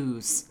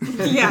 Choose.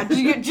 Yeah,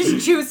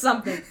 just choose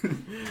something.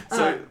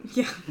 So,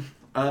 yeah.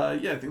 I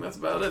think that's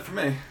about it for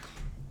me.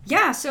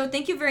 Yeah, so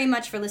thank you very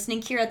much for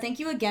listening. Kira, thank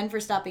you again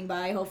for stopping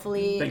by.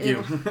 Hopefully Thank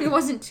you. It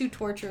wasn't too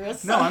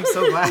torturous. No, I'm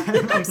so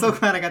glad. I'm so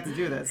glad I got to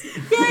do this.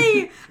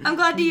 Yay! I'm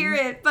glad to hear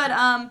it.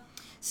 But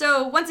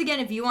so once again,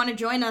 if you want to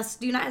join us,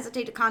 do not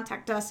hesitate to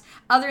contact us.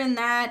 Other than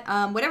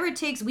that, whatever it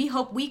takes, we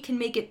hope we can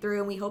make it through,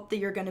 and we hope that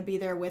you're going to be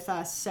there with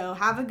us. So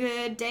have a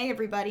good day,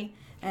 everybody,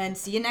 and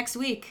see you next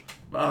week.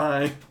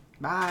 Bye.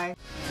 Bye.